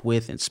rap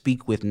with and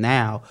speak with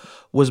now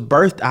was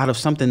birthed out of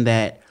something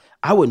that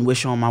I wouldn't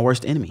wish on my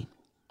worst enemy.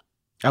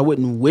 I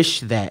wouldn't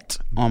wish that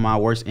on my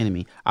worst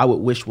enemy. I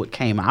would wish what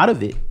came out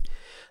of it,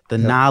 the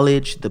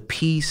knowledge, the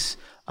peace,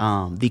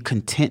 the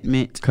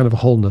contentment, kind of a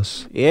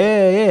wholeness.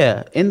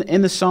 Yeah.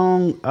 In the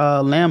song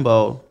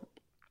Lambo,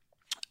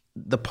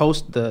 the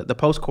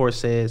post chorus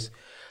says,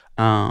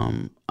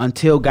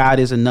 "Until God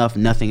is enough,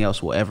 nothing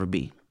else will ever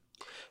be."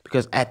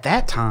 Because at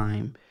that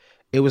time,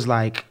 it was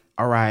like,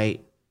 all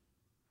right,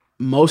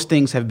 most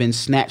things have been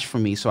snatched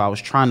from me, so I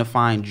was trying to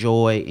find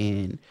joy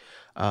in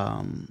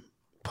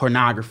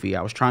pornography.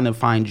 I was trying to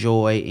find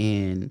joy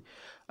in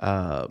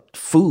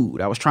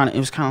food. It was kind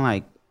of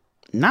like,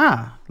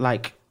 nah,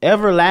 like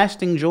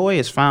everlasting joy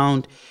is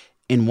found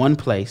in one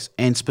place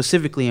and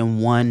specifically in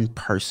one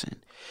person.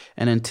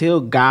 And until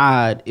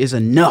God is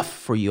enough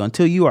for you,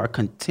 until you are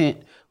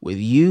content with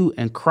you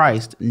and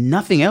Christ,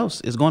 nothing else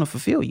is going to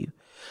fulfill you.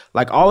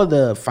 Like all of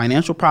the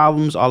financial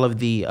problems, all of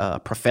the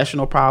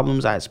professional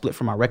problems, I had split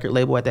from my record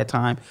label at that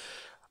time,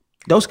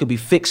 those could be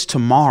fixed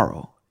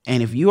tomorrow.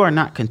 And if you are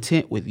not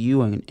content with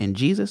you and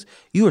Jesus,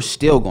 you are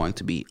still going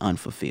to be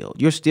unfulfilled.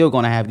 You're still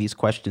going to have these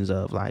questions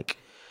of like,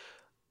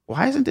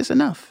 why isn't this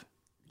enough?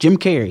 Jim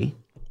Carrey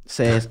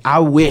says, I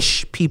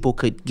wish people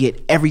could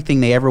get everything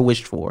they ever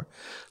wished for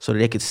so that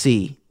they could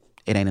see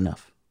it ain't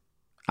enough.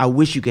 I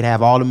wish you could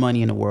have all the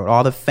money in the world,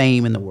 all the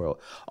fame in the world,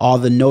 all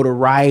the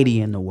notoriety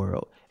in the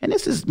world. And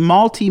this is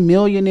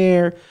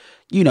multi-millionaire,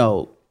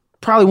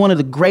 probably one of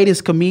the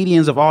greatest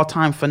comedians of all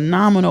time,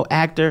 phenomenal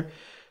actor,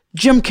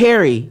 Jim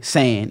Carrey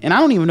saying, and I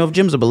don't even know if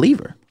Jim's a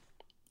believer,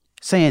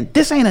 saying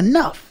this ain't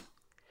enough.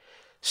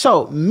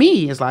 So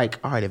me is like,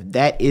 all right, if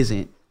that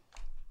isn't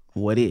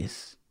what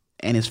is,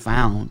 and is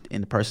found in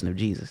the person of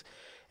Jesus,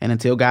 and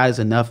until God is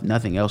enough,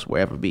 nothing else will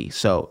ever be.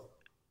 So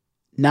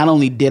not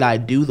only did I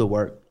do the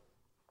work,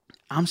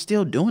 I'm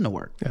still doing the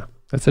work. Yeah,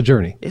 that's a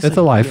journey. It's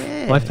a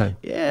lifetime.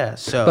 Yeah.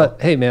 So,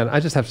 but hey, man, I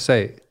just have to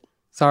say,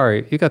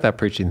 sorry, you got that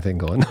preaching thing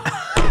going.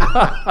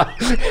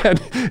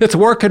 And it's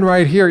working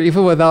right here,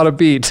 even without a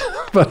beat.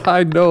 But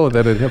I know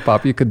that in hip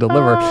hop you can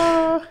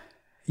deliver.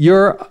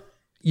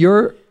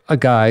 You're a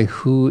guy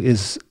who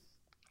is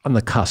on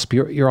the cusp.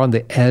 You're on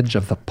the edge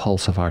of the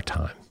pulse of our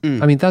time.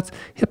 I mean, that's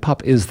hip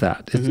hop is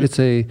that. It's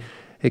a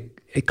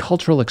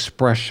cultural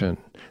expression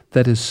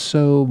that is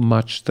so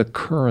much the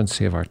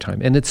currency of our time,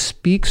 and it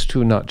speaks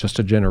to not just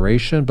a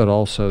generation but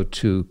also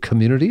to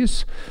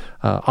communities,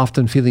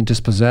 often feeling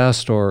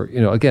dispossessed or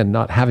again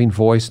not having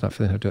voice, not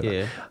feeling how to do it.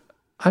 Yeah.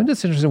 I'm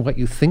just interested in what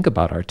you think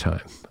about our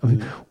time. I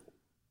mean,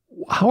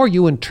 how are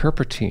you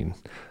interpreting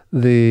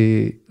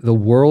the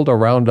world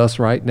around us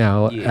right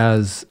now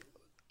as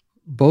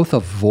both a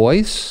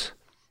voice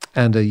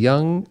and a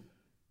young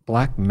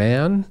Black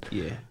man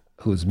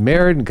who's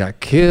married and got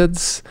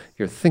kids?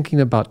 You're thinking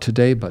about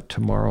today, but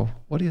tomorrow.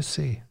 What do you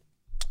see?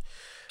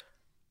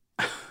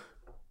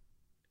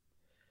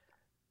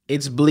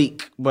 It's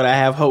bleak, but I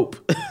have hope.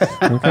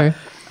 Okay.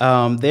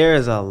 There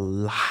is a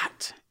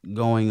lot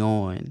going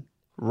on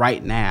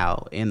right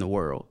now in the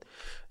world.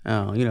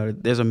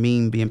 There's a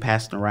meme being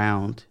passed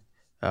around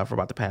for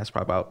about the past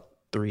probably about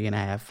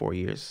 3.5, 4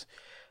 years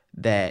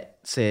that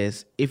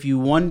says, if you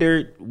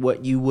wondered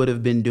what you would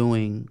have been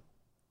doing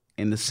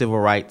in the civil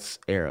rights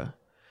era,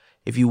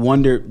 if you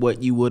wondered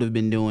what you would have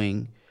been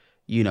doing,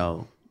 in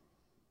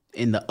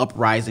the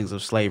uprisings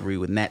of slavery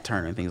with Nat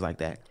Turner and things like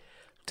that,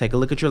 take a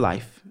look at your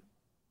life,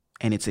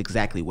 and it's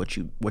exactly what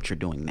you're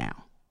doing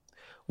now.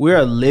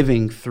 We're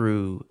living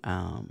through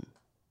a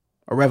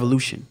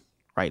revolution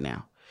right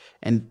now,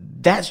 and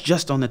that's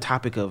just on the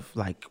topic of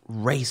like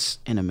race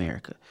in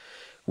America.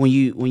 When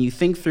you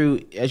think through,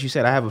 as you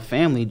said, I have a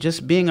family,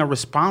 just being a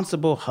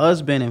responsible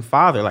husband and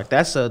father, like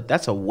that's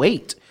a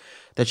weight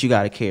that you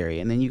got to carry.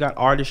 And then you got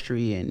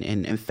artistry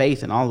and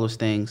faith and all those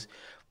things.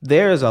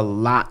 There's a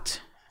lot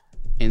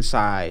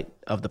inside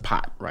of the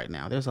pot right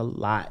now. There's a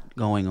lot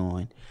going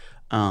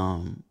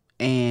on.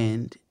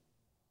 And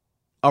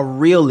a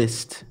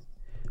realist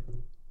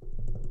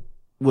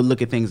would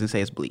look at things and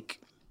say it's bleak.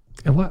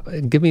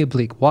 And give me a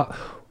bleak. Why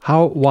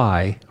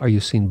are you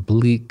seeing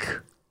bleak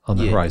on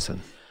the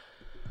horizon?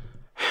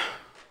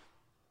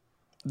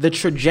 The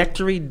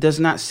trajectory does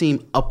not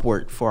seem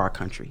upward for our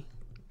country.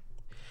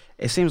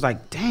 It seems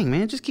like, dang,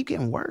 man, just keep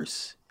getting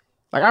worse.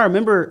 Like I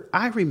remember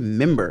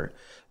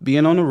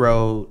being on the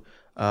road.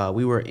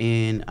 We were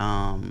in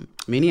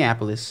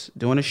Minneapolis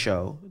doing a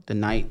show the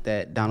night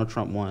that Donald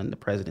Trump won the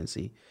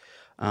presidency.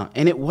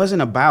 And it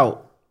wasn't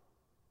about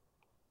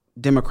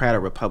Democrat or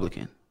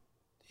Republican.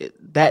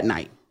 That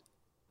night,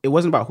 it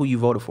wasn't about who you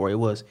voted for. It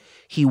was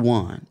he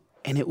won.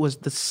 and it was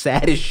the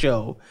saddest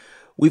show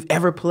we've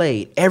ever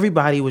played.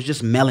 Everybody was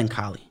just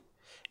melancholy.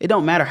 It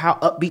don't matter how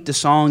upbeat the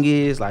song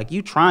is, like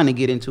you trying to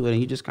get into it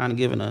and you just kind of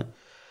giving a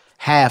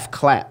half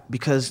clap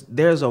because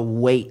there's a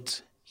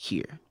weight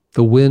here.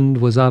 The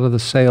wind was out of the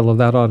sail of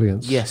that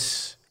audience.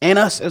 Yes. And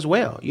us as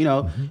well. You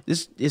know,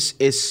 this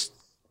is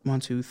 1,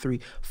 2, 3,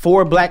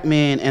 4 black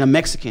men and a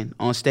Mexican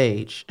on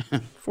stage.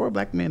 4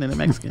 black men and a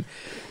Mexican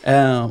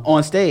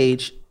on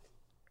stage.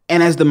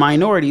 And as the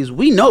minorities,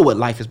 we know what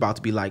life is about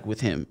to be like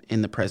with him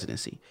in the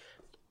presidency.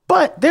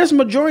 But there's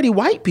majority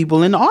white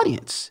people in the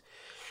audience.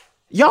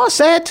 Y'all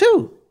sad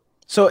too.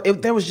 So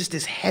if there was just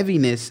this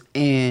heaviness,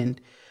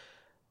 and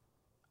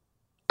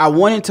I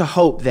wanted to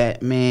hope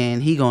that, man,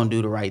 he gonna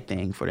do the right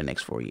thing for the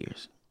next 4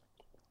 years.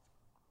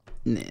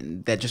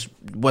 And that just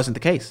wasn't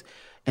the case.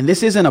 And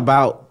this isn't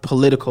about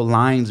political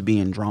lines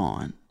being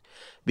drawn,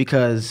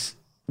 because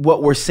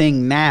what we're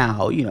seeing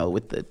now, you know,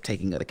 with the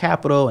taking of the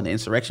Capitol and the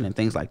insurrection and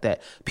things like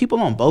that, people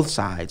on both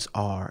sides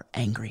are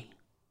angry.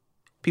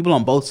 People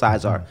on both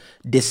sides are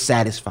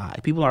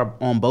dissatisfied. People are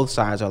on both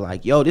sides are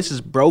like, yo, this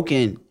is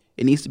broken.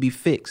 It needs to be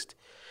fixed.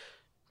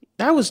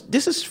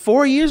 This is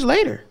 4 years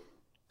later.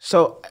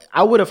 So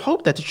I would have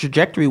hoped that the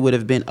trajectory would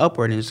have been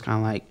upward, and it's kind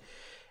of like,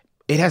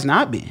 it has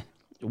not been.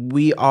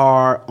 We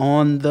are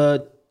on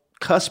the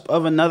cusp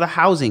of another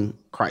housing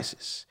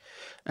crisis.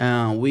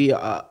 We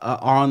are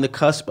on the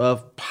cusp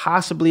of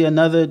possibly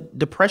another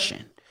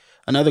depression,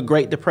 another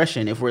Great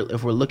Depression. If we're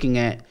looking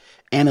at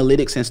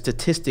analytics and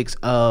statistics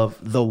of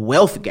the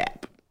wealth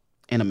gap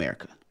in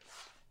America,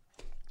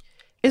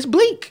 it's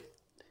bleak.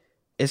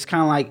 It's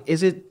kind of like,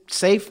 is it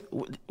safe?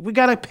 We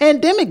got a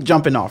pandemic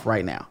jumping off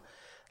right now.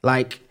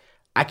 Like,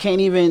 I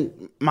can't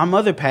even, my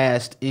mother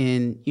passed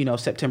in,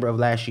 September of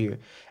last year.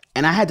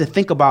 And I had to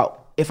think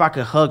about if I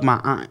could hug my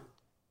aunt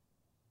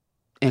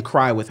and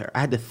cry with her. I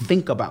had to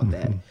think about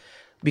that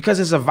because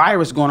it's a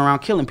virus going around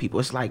killing people.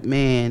 It's like,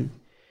 man,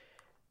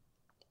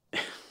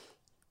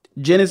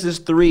 Genesis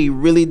 3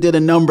 really did a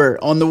number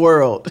on the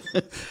world.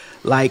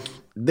 Like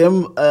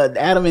them,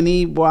 Adam and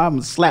Eve, boy, I'm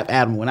gonna slap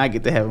Adam when I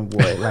get to heaven,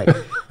 boy. Like,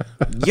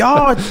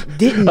 y'all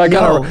didn't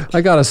know.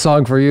 I got a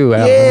song for you,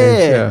 Adam.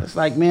 Yeah. It's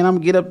like, man, I'm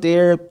gonna get up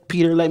there.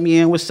 Peter, let me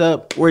in. What's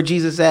up? Where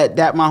Jesus at?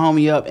 Dap my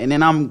homie up. And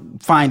then I'm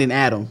finding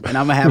Adam and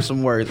I'm gonna have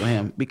some words with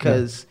him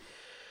because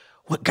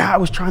what God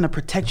was trying to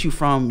protect you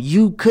from,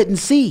 you couldn't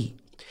see.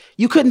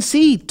 You couldn't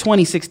see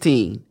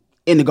 2016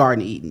 in the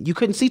Garden of Eden. You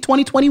couldn't see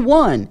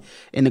 2021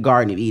 in the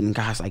Garden of Eden.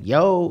 God's like,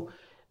 yo,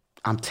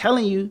 I'm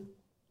telling you,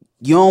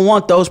 you don't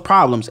want those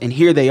problems. And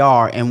here they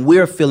are. And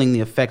we're feeling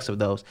the effects of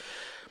those.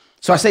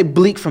 So I say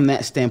bleak from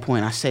that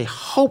standpoint. I say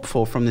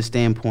hopeful from the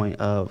standpoint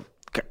of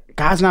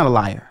God's not a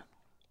liar.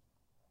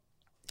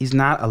 He's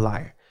not a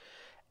liar.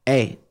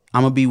 Hey,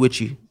 I'm going to be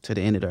with you to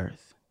the end of the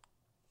earth.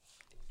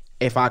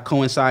 If I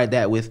coincide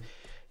that with,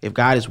 if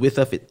God is with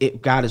us,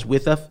 if God is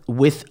with us,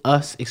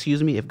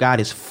 if God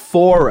is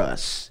for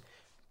us,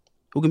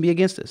 who can be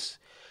against us?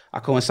 I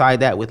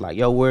coincide that with like,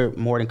 yo, we're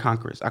more than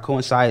conquerors. I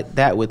coincide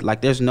that with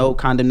like, there's no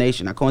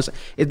condemnation.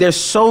 There's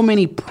so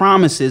many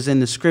promises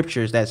in the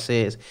scriptures that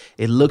says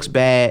it looks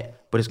bad,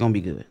 but it's going to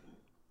be good.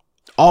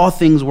 All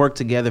things work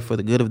together for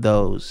the good of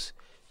those.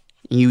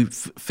 And you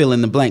fill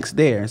in the blanks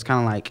there. It's kind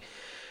of like,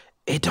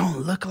 it don't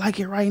look like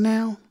it right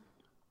now.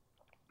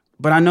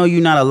 But I know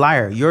you're not a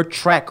liar. Your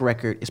track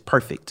record is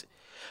perfect.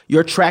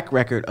 Your track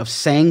record of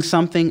saying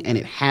something and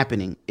it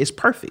happening is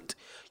perfect.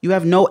 You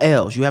have no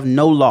L's. You have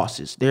no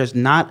losses. There's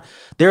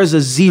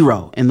a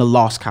 0 in the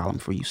loss column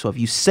for you. So if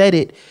you said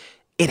it,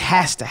 it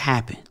has to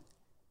happen.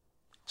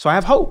 So I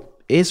have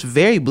hope. It's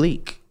very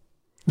bleak.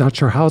 Not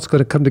sure how it's going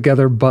to come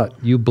together, but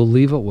you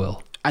believe it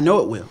will. I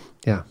know it will.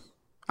 Yeah.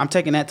 I'm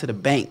taking that to the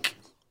bank.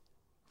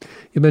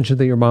 You mentioned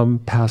that your mom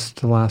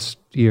passed last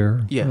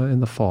year in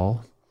the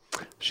fall.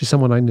 She's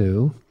someone I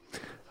knew.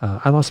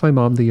 I lost my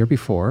mom the year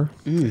before.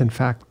 In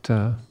fact,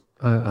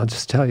 I'll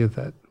just tell you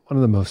that one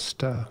of the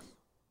most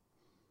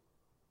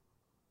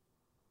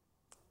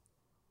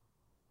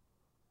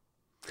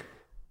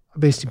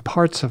amazing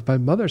parts of my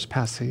mother's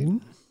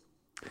passing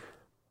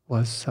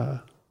was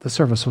the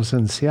service was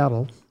in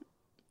Seattle,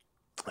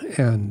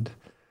 and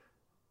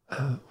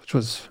which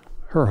was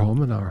her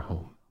home and our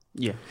home.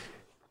 Yeah.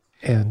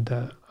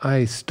 And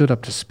I stood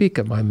up to speak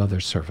at my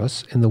mother's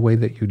service in the way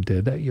that you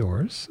did at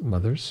yours,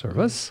 mother's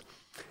service.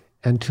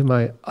 And to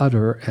my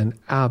utter and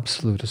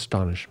absolute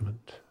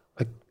astonishment,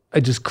 I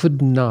just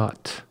could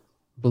not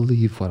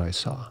believe what I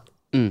saw.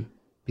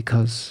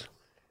 Because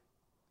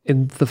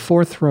in the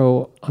 4th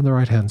row on the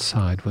right-hand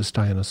side was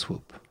Diana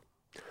Swoop,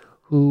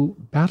 who,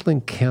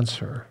 battling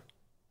cancer,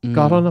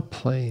 got on a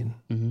plane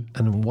and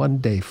in one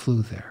day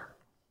flew there.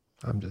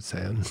 I'm just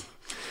saying.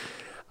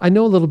 I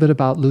know a little bit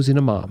about losing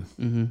a mom,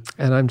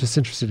 and I'm just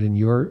interested in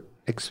your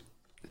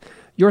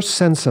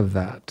sense of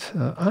that.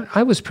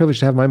 I was privileged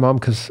to have my mom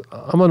because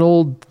I'm an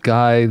old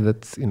guy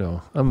that's,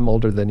 I'm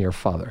older than your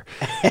father.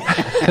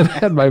 And I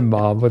had my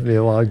mom with me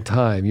a long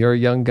time. You're a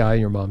young guy,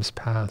 your mom's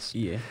passed.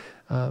 Yeah.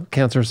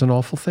 Cancer is an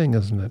awful thing,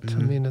 isn't it? I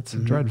mean, it's a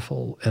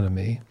dreadful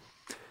enemy.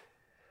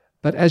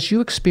 But as you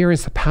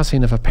experience the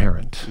passing of a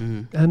parent,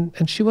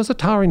 and she was a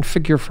towering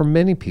figure for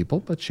many people,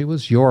 but she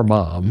was your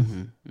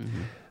mom.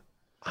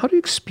 How do you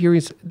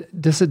experience,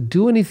 does it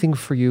do anything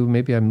for you,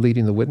 maybe I'm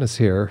leading the witness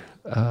here,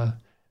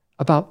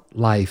 about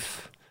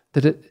life?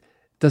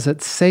 Does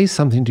it say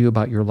something to you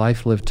about your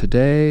life lived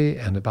today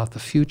and about the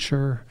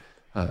future?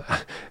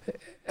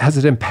 Has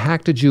it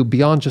impacted you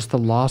beyond just the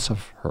loss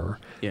of her?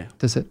 Yeah.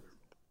 Does it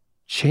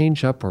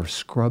change up or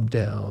scrub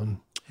down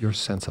your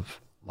sense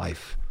of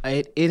life?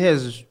 It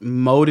has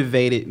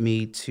motivated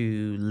me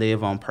to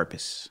live on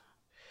purpose.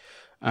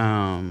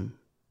 At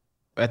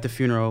the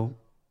funeral,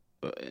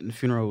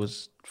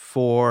 was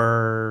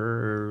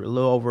a little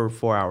over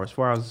 4 hours,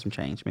 4 hours and some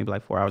change, maybe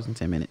like 4 hours and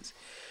 10 minutes.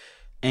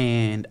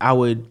 And I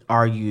would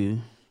argue,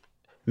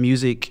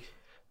 music,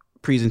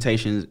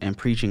 presentations, and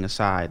preaching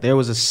aside, there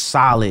was a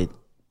solid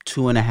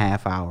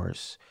 2.5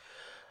 hours,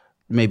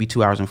 maybe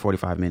 2 hours and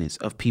 45 minutes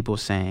of people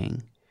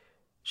saying,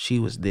 she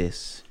was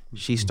this,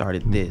 she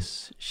started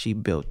this, she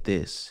built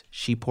this,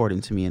 she poured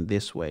into me in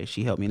this way,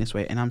 she helped me in this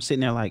way. And I'm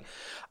sitting there like,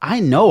 I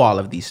know all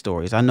of these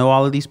stories. I know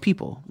all of these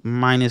people,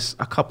 minus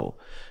a couple.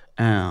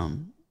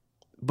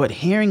 But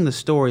hearing the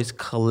stories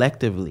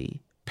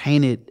collectively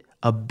painted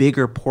a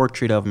bigger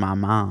portrait of my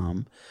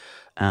mom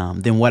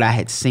than what I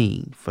had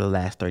seen for the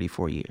last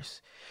 34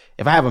 years.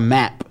 If I have a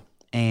map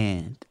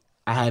and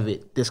I have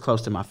it this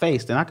close to my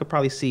face, then I could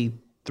probably see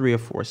 3 or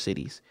 4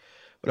 cities.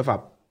 But if I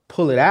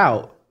pull it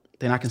out,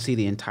 then I can see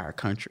the entire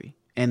country.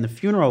 And the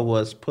funeral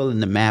was pulling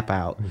the map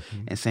out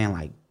and saying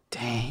like,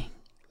 dang,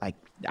 like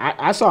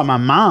I saw my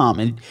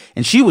mom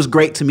and she was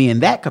great to me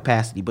in that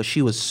capacity, but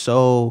she was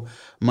so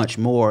much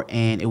more.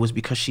 And it was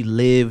because she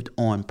lived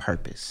on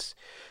purpose.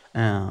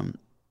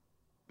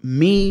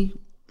 Me,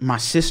 my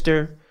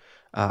sister,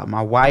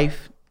 my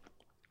wife,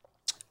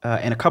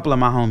 and a couple of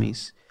my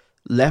homies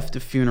left the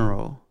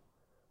funeral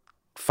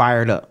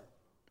fired up.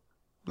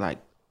 Like,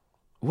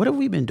 what have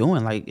we been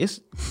doing? Like, it's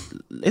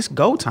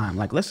go time.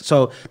 Like,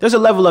 so there's a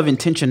level of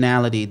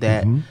intentionality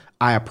that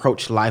I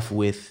approach life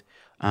with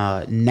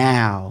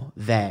now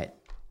that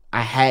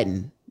I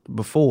hadn't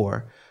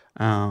before,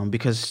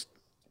 because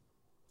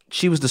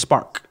she was the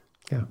spark.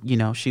 Yeah. You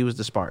know, she was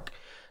the spark.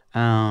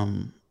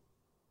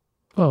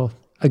 Well,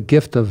 a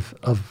gift of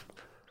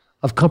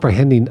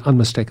comprehending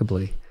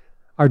unmistakably.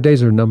 Our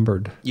days are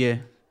numbered. Yeah.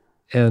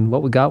 And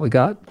what we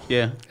got.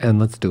 Yeah. And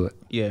let's do it.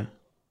 Yeah.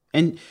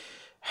 And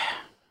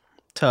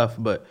tough,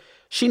 but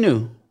she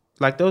knew.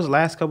 Like those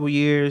last couple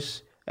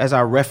years, as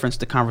I referenced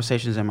the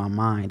conversations in my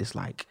mind, it's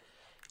like,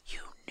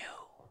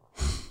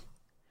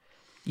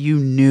 you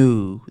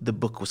knew the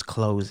book was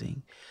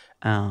closing.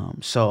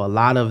 So a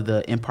lot of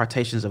the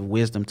impartations of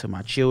wisdom to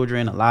my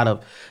children, a lot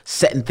of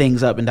setting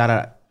things up and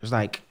it was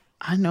like,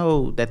 I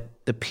know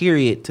that the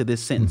period to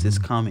this sentence is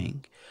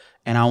coming,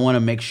 and I want to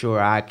make sure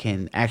I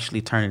can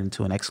actually turn it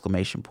into an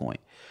exclamation point.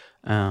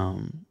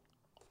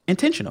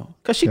 Intentional,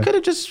 because she could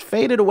have just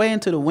faded away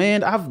into the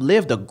wind. I've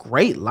lived a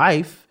great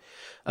life.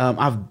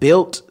 I've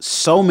built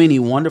so many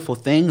wonderful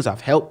things.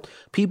 I've helped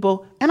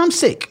people, and I'm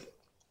sick.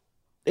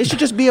 It should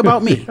just be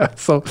about me.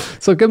 So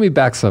give me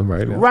back some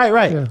right now.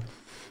 Right. Yeah.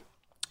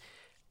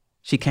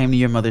 She came to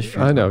your mother's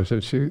funeral. I know.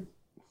 She.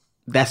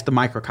 That's the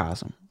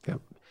microcosm. Yep.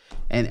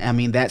 And I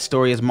mean, that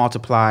story is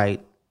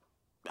multiplied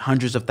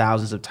hundreds of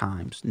thousands of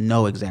times.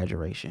 No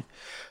exaggeration.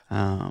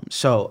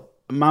 So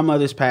my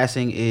mother's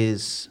passing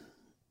is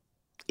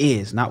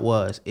a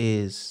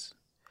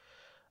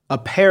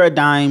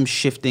paradigm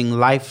shifting,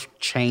 life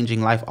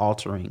changing, life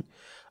altering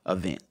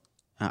event.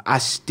 I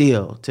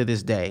still, to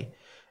this day,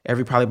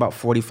 every probably about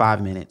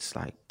 45 minutes,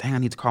 like, dang, I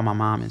need to call my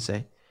mom and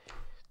say,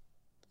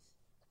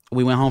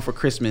 we went home for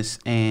Christmas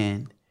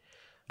and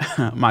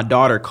my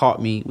daughter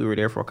caught me. We were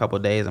there for a couple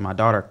of days, and my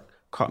daughter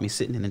caught me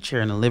sitting in a chair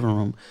in the living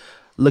room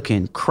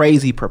looking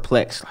crazy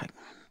perplexed, like,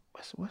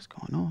 what's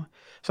going on?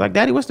 She's like,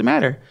 Daddy, what's the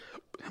matter?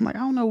 I'm like, I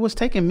don't know what's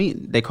taking me.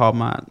 They called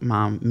my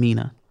mom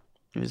Mina.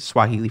 It was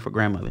Swahili for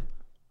grandmother.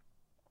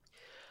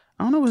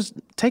 I don't know what's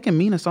taking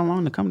Mina so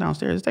long to come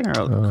downstairs. It's taking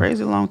her a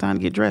crazy long time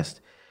to get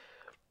dressed.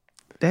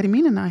 Daddy,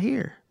 Mina not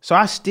here. So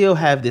I still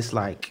have this,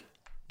 like,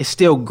 it's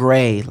still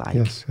gray,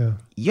 like,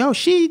 yo,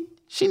 she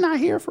not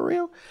here for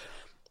real?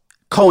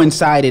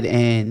 Coincided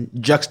and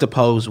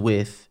juxtaposed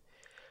with,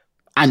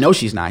 I know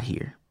she's not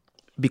here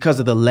because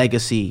of the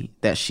legacy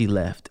that she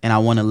left. And I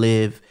want to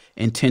live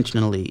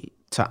intentionally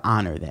to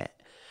honor that.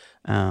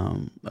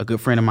 A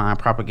good friend of mine,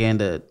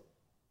 Propaganda,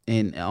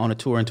 on a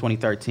tour in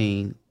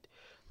 2013,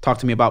 talked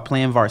to me about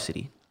playing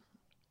varsity.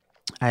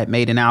 I had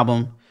made an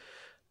album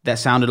that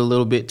sounded a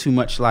little bit too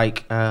much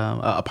like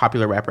a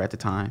popular rapper at the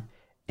time.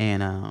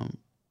 And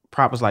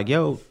Prop was like,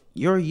 yo,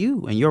 you're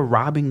you, and you're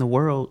robbing the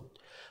world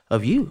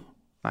of you.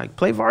 Like,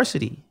 play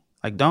varsity.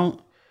 Like, don't.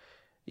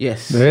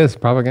 Yes. There is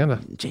Propaganda.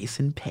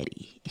 Jason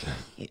Petty.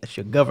 That's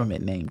your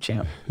government name,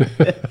 champ.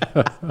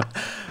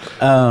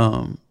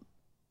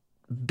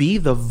 Be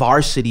the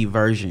varsity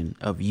version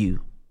of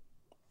you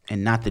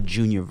and not the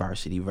junior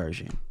varsity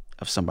version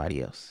of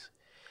somebody else.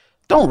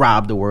 Don't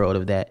rob the world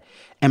of that.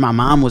 And my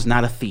mom was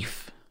not a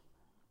thief.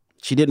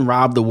 She didn't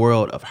rob the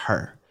world of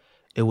her.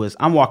 It was,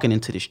 I'm walking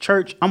into this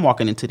church, I'm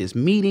walking into this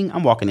meeting,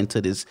 I'm walking into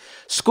this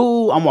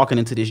school, I'm walking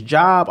into this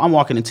job, I'm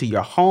walking into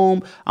your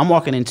home, I'm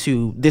walking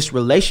into this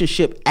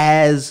relationship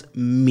as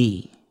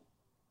me.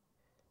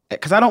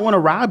 Because I don't want to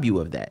rob you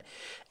of that.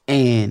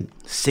 And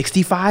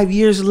 65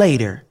 years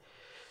later,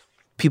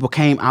 people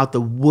came out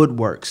the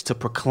woodworks to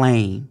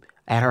proclaim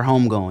at her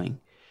homegoing,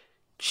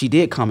 she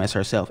did come as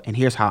herself, and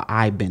here's how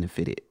I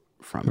benefited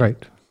from it.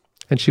 Right.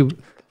 And she,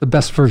 the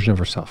best version of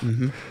herself.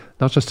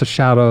 Not just a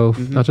shadow,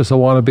 not just a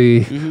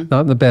wannabe, not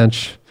on the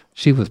bench.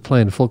 She was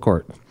playing full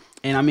court.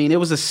 And I mean, it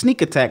was a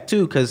sneak attack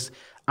too, because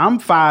I'm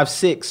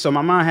 5'6", so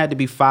my mom had to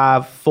be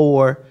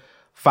 5'4",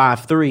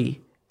 5'3",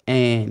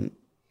 and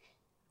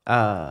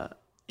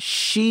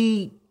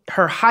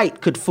her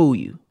height could fool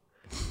you.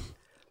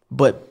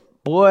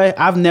 But boy,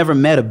 I've never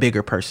met a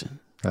bigger person.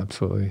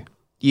 Absolutely.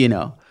 You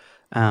know,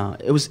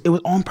 it was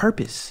on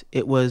purpose.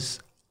 It was,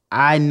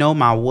 I know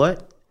my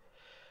what.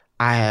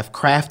 I have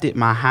crafted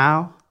my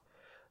how.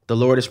 The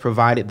Lord has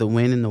provided the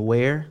when and the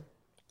where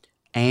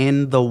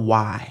and the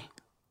why.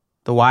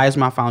 The why is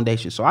my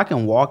foundation. So I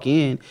can walk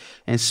in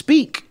and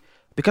speak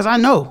because I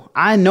know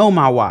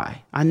my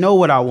why. I know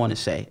what I want to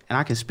say, and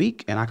I can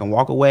speak and I can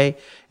walk away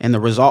and the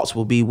results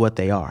will be what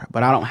they are.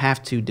 But I don't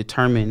have to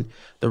determine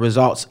the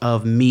results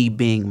of me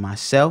being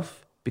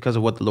myself because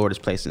of what the Lord has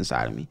placed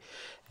inside of me.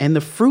 And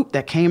the fruit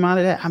that came out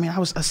of that, I mean, I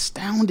was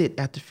astounded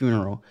at the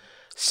funeral,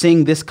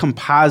 seeing this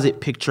composite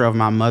picture of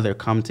my mother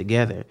come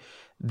together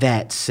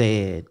that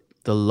said,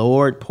 the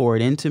Lord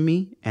poured into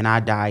me and I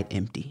died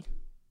empty.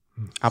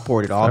 I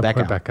poured it all back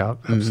out.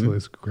 Absolutely.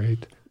 It's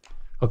great.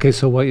 Okay,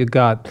 so what you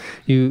got?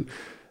 You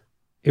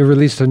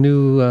released a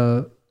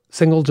new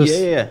single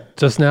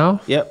just now?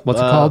 Yep. What's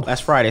it called?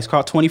 That's Friday. It's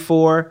called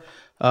 24,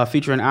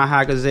 featuring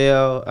Aha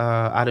Gazelle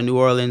out of New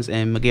Orleans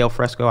and Miguel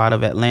Fresco out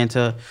of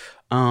Atlanta.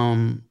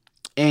 And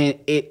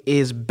it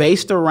is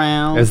based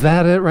around... Is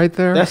that it right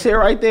there? That's it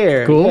right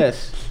there. Cool.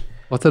 Yes.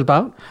 What's it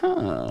about?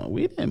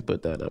 We didn't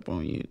put that up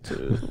on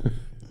YouTube.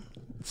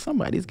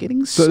 Somebody's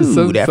getting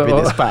sued after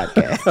this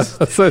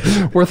podcast. So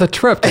worth a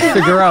trip to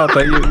figure out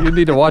that you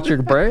need to watch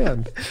your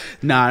brand.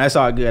 Nah, that's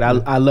all good.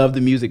 I love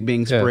the music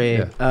being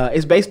spread. Yeah.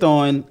 It's based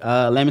on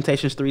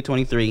Lamentations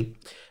 3:23.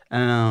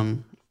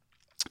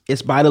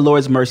 It's by the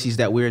Lord's mercies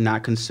that we're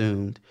not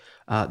consumed.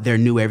 They're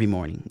new every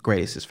morning.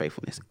 Great is his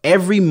faithfulness.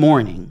 Every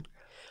morning,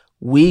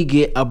 we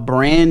get a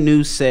brand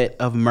new set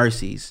of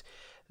mercies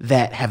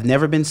that have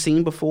never been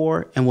seen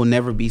before and will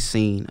never be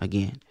seen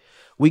again.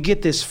 We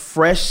get this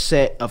fresh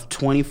set of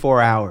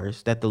 24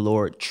 hours that the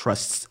Lord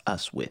trusts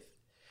us with.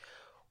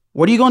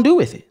 What are you going to do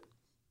with it?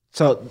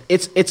 So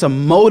it's a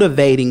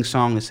motivating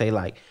song to say,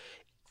 like,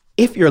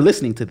 if you're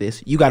listening to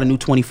this, you got a new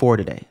 24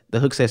 today. The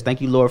hook says, thank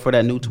you, Lord, for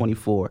that new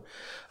 24.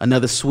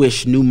 Another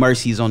swish, new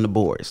mercies on the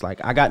board. It's like,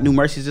 I got new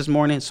mercies this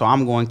morning, so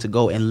I'm going to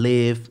go and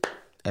live,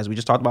 as we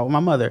just talked about with my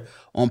mother,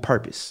 on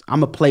purpose. I'm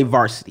going to play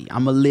varsity.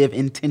 I'm going to live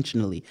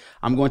intentionally.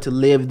 I'm going to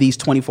live these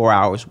 24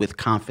 hours with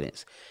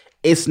confidence.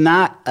 It's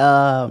not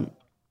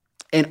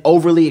an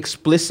overly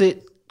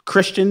explicit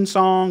Christian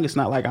song. It's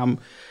not like I'm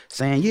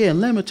saying,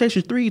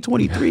 Lamentations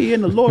 3:23,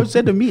 and the Lord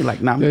said to me,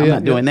 like, no, I'm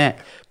not doing that.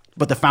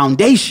 But the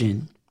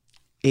foundation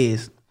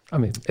is... I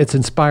mean, it's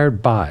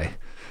inspired by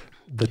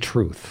the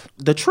truth.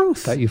 The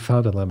truth. That you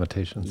found in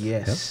Lamentations.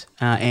 Yes.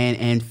 Yep.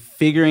 And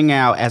figuring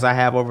out, as I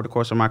have over the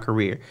course of my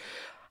career,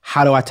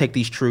 how do I take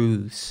these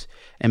truths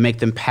and make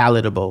them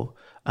palatable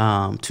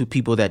to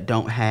people that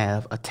don't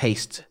have a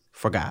taste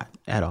for God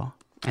at all?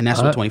 And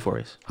that's what 24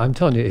 is. I'm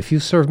telling you, if you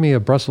serve me a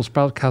Brussels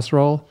sprout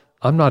casserole,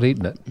 I'm not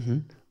eating it.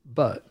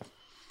 But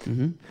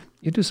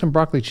you do some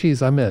broccoli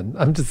cheese, I'm in.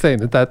 I'm just saying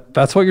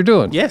that's what you're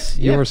doing. Yes.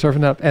 You are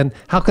serving up. And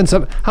how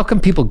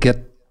can people get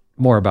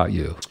more about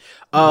you?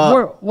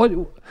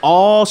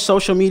 All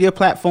social media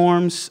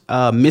platforms,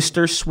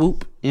 Mr.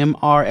 Swoop,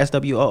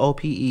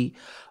 MrSwoope.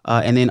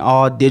 And then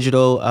all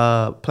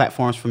digital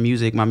platforms for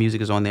music. My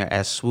music is on there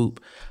as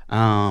Swoop.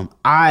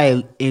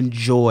 I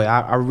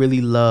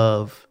really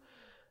love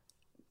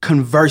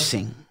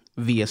conversing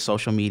via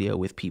social media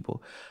with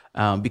people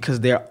because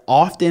they're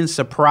often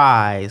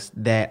surprised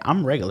that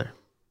I'm regular.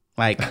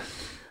 Like,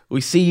 we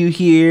see you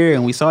here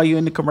and we saw you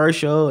in the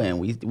commercial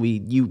and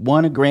you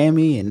won a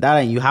Grammy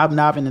and you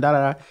hobnobbing and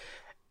da.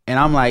 And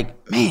I'm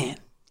like, man,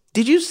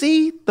 did you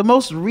see the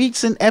most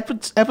recent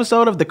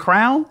episode of The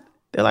Crown?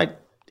 They're like,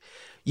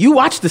 you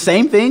watch the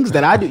same things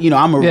that I do. You know,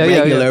 I'm a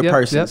regular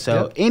person.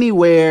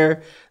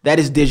 Anywhere that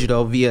is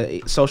digital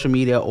via social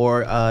media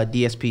or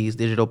DSPs,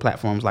 digital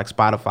platforms like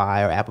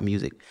Spotify or Apple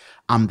Music,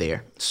 I'm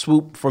there.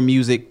 Swoop for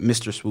music,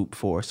 Mr. Swoop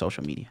for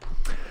social media.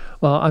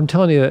 Well, I'm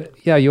telling you,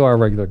 you are a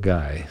regular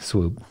guy,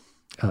 Swoop,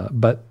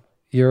 but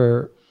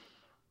you're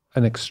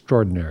an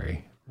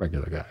extraordinary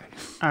regular guy.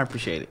 I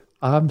appreciate it.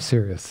 I'm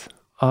serious.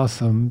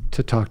 Awesome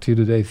to talk to you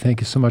today. Thank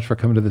you so much for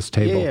coming to this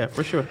table. Yeah,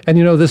 for sure. And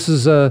you know, this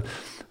is a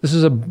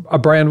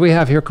brand we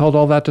have here called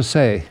All That to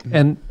Say.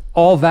 And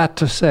all that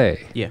to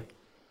say. Yeah.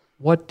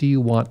 What do you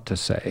want to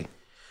say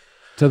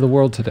to the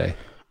world today?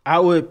 I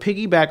would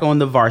piggyback on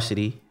the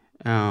varsity,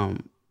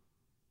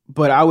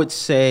 but I would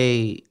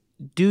say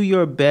do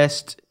your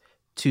best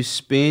to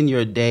spend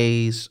your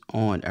days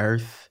on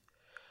earth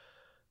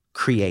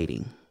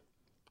creating.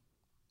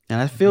 And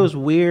that feels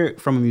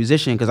weird from a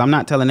musician because I'm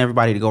not telling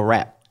everybody to go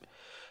rap.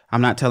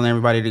 I'm not telling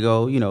everybody to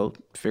go,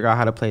 figure out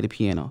how to play the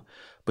piano.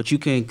 But you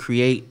can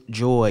create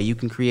joy. You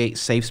can create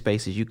safe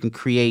spaces. You can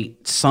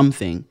create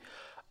something.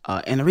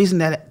 And the reason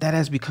that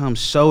has become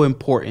so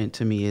important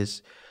to me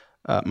is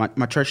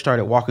my church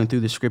started walking through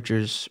the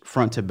scriptures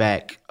front to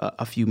back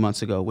a few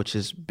months ago, which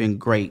has been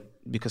great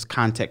because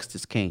context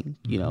is king.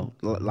 A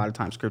lot of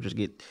times scriptures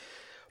get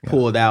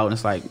pulled out and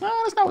it's like, no,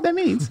 that's not what that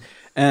means.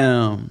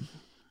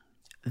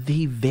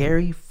 The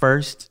very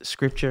first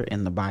scripture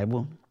in the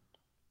Bible,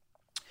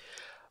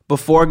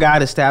 before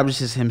God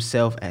establishes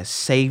himself as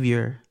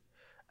Savior,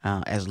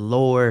 as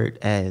Lord,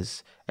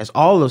 as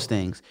all those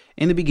things,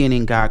 in the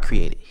beginning, God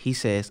created. He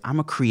says, I'm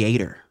a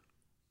creator.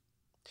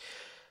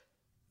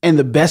 And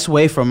the best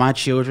way for my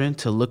children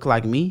to look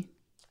like me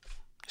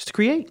is to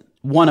create.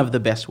 One of the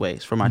best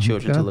ways for my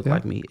children to look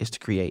like me is to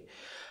create.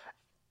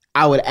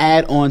 I would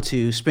add on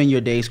to spend your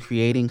days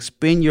creating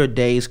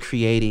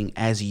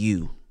as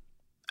you.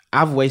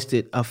 I've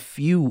wasted a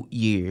few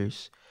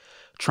years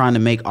trying to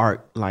make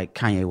art like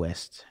Kanye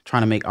West,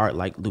 trying to make art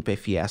like Lupe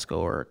Fiasco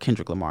or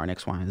Kendrick Lamar and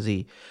X, Y, and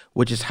Z,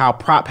 which is how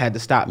Prop had to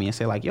stop me and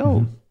say like,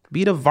 yo,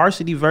 be the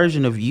varsity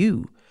version of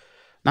you,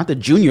 not the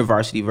junior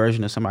varsity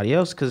version of somebody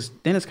else. Cause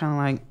then it's kind of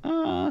like,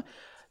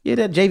 yeah,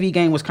 that JV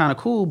game was kind of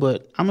cool,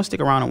 but I'm gonna stick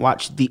around and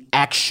watch the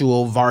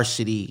actual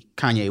varsity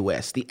Kanye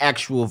West, the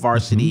actual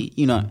varsity,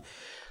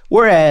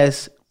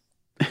 Whereas,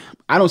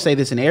 I don't say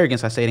this in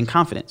arrogance, I say it in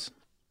confidence.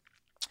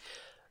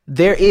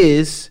 There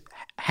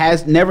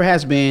never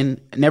has been,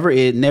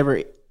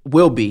 never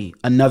will be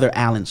another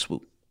Alan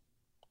Swoop.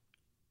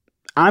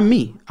 I'm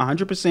me,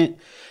 100%.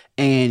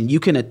 And you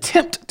can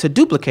attempt to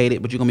duplicate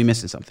it, but you're going to be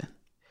missing something.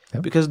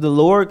 Yep. Because the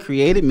Lord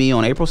created me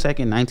on April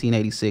 2nd,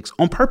 1986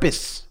 on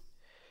purpose.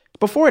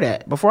 Before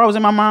I was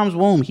in my mom's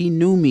womb, he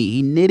knew me,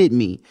 he knitted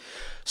me.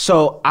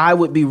 So I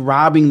would be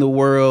robbing the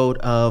world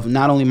of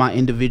not only my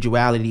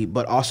individuality,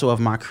 but also of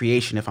my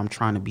creation if I'm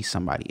trying to be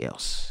somebody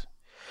else.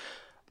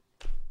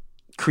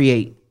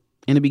 Create.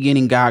 In the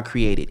beginning, God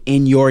created.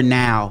 In your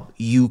now,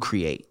 you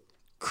create.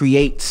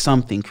 Create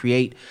something.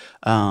 Create,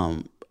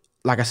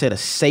 like I said, a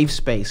safe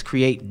space.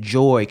 Create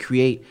joy.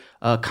 Create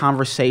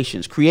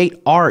conversations. Create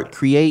art.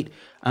 Create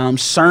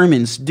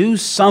sermons. Do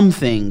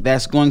something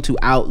that's going to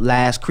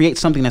outlast. Create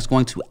something that's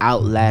going to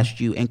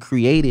outlast you and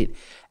create it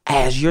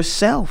as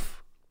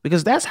yourself.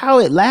 Because that's how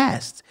it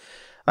lasts.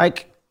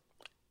 Like,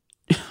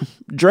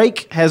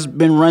 Drake has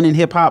been running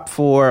hip hop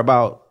for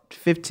about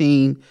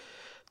 15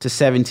 to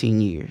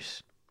 17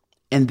 years.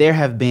 And there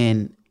have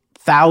been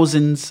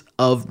thousands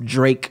of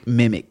Drake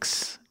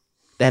mimics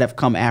that have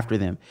come after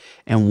them.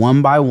 And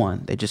one by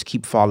one, they just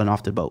keep falling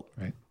off the boat.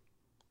 Right.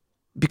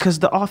 Because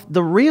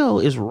the real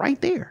is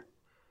right there.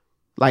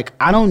 Like,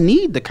 I don't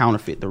need the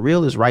counterfeit. The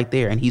real is right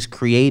there. And he's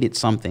created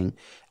something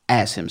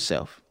as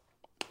himself.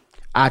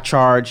 I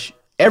charge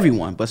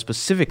everyone, but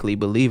specifically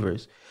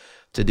believers,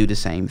 to do the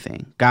same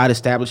thing. God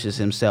establishes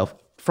himself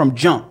from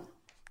jump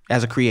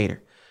as a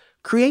creator.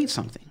 Create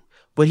something.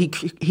 But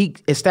he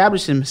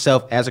established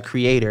himself as a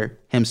creator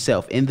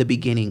himself. In the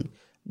beginning,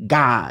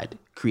 God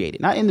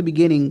created. Not in the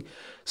beginning,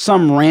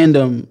 some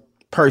random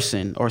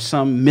person or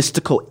some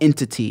mystical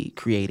entity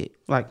created.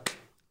 Like,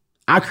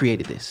 I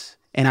created this,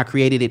 and I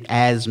created it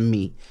as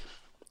me.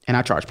 And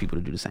I charge people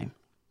to do the same.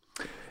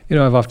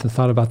 I've often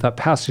thought about that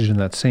passage in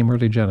that same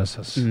early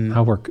Genesis,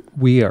 how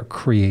we are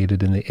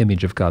created in the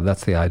image of God.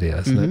 That's the idea,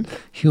 isn't it?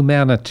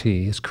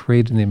 Humanity is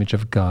created in the image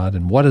of God,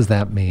 and what does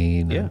that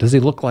mean? Yeah. And does he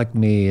look like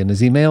me? And is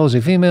he male? Is he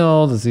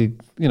female? Does he,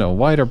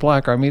 white or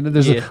black? I mean,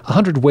 there's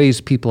 100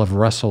 ways people have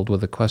wrestled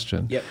with the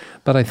question. Yep.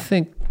 But I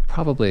think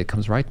probably it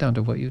comes right down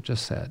to what you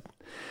just said.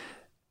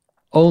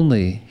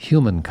 Only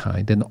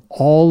humankind in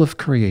all of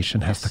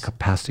creation has the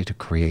capacity to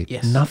create.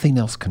 Yes. Nothing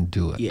else can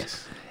do it.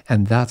 Yes.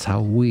 And that's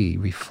how we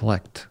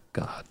reflect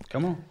God.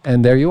 Come on.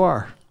 And there you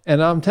are.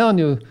 And I'm telling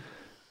you,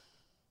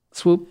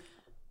 Swoop,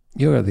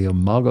 you are the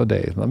Imago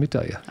Dei. Let me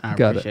tell you. I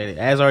appreciate it.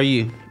 As are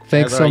you.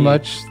 Thanks so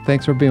much.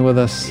 Thanks for being with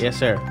us. Yes,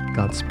 sir.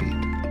 Godspeed.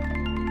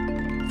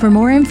 For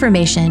more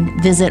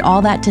information, visit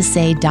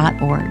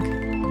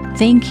allthattosay.org.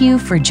 Thank you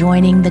for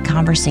joining the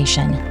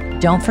conversation.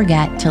 Don't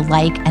forget to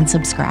like and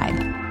subscribe.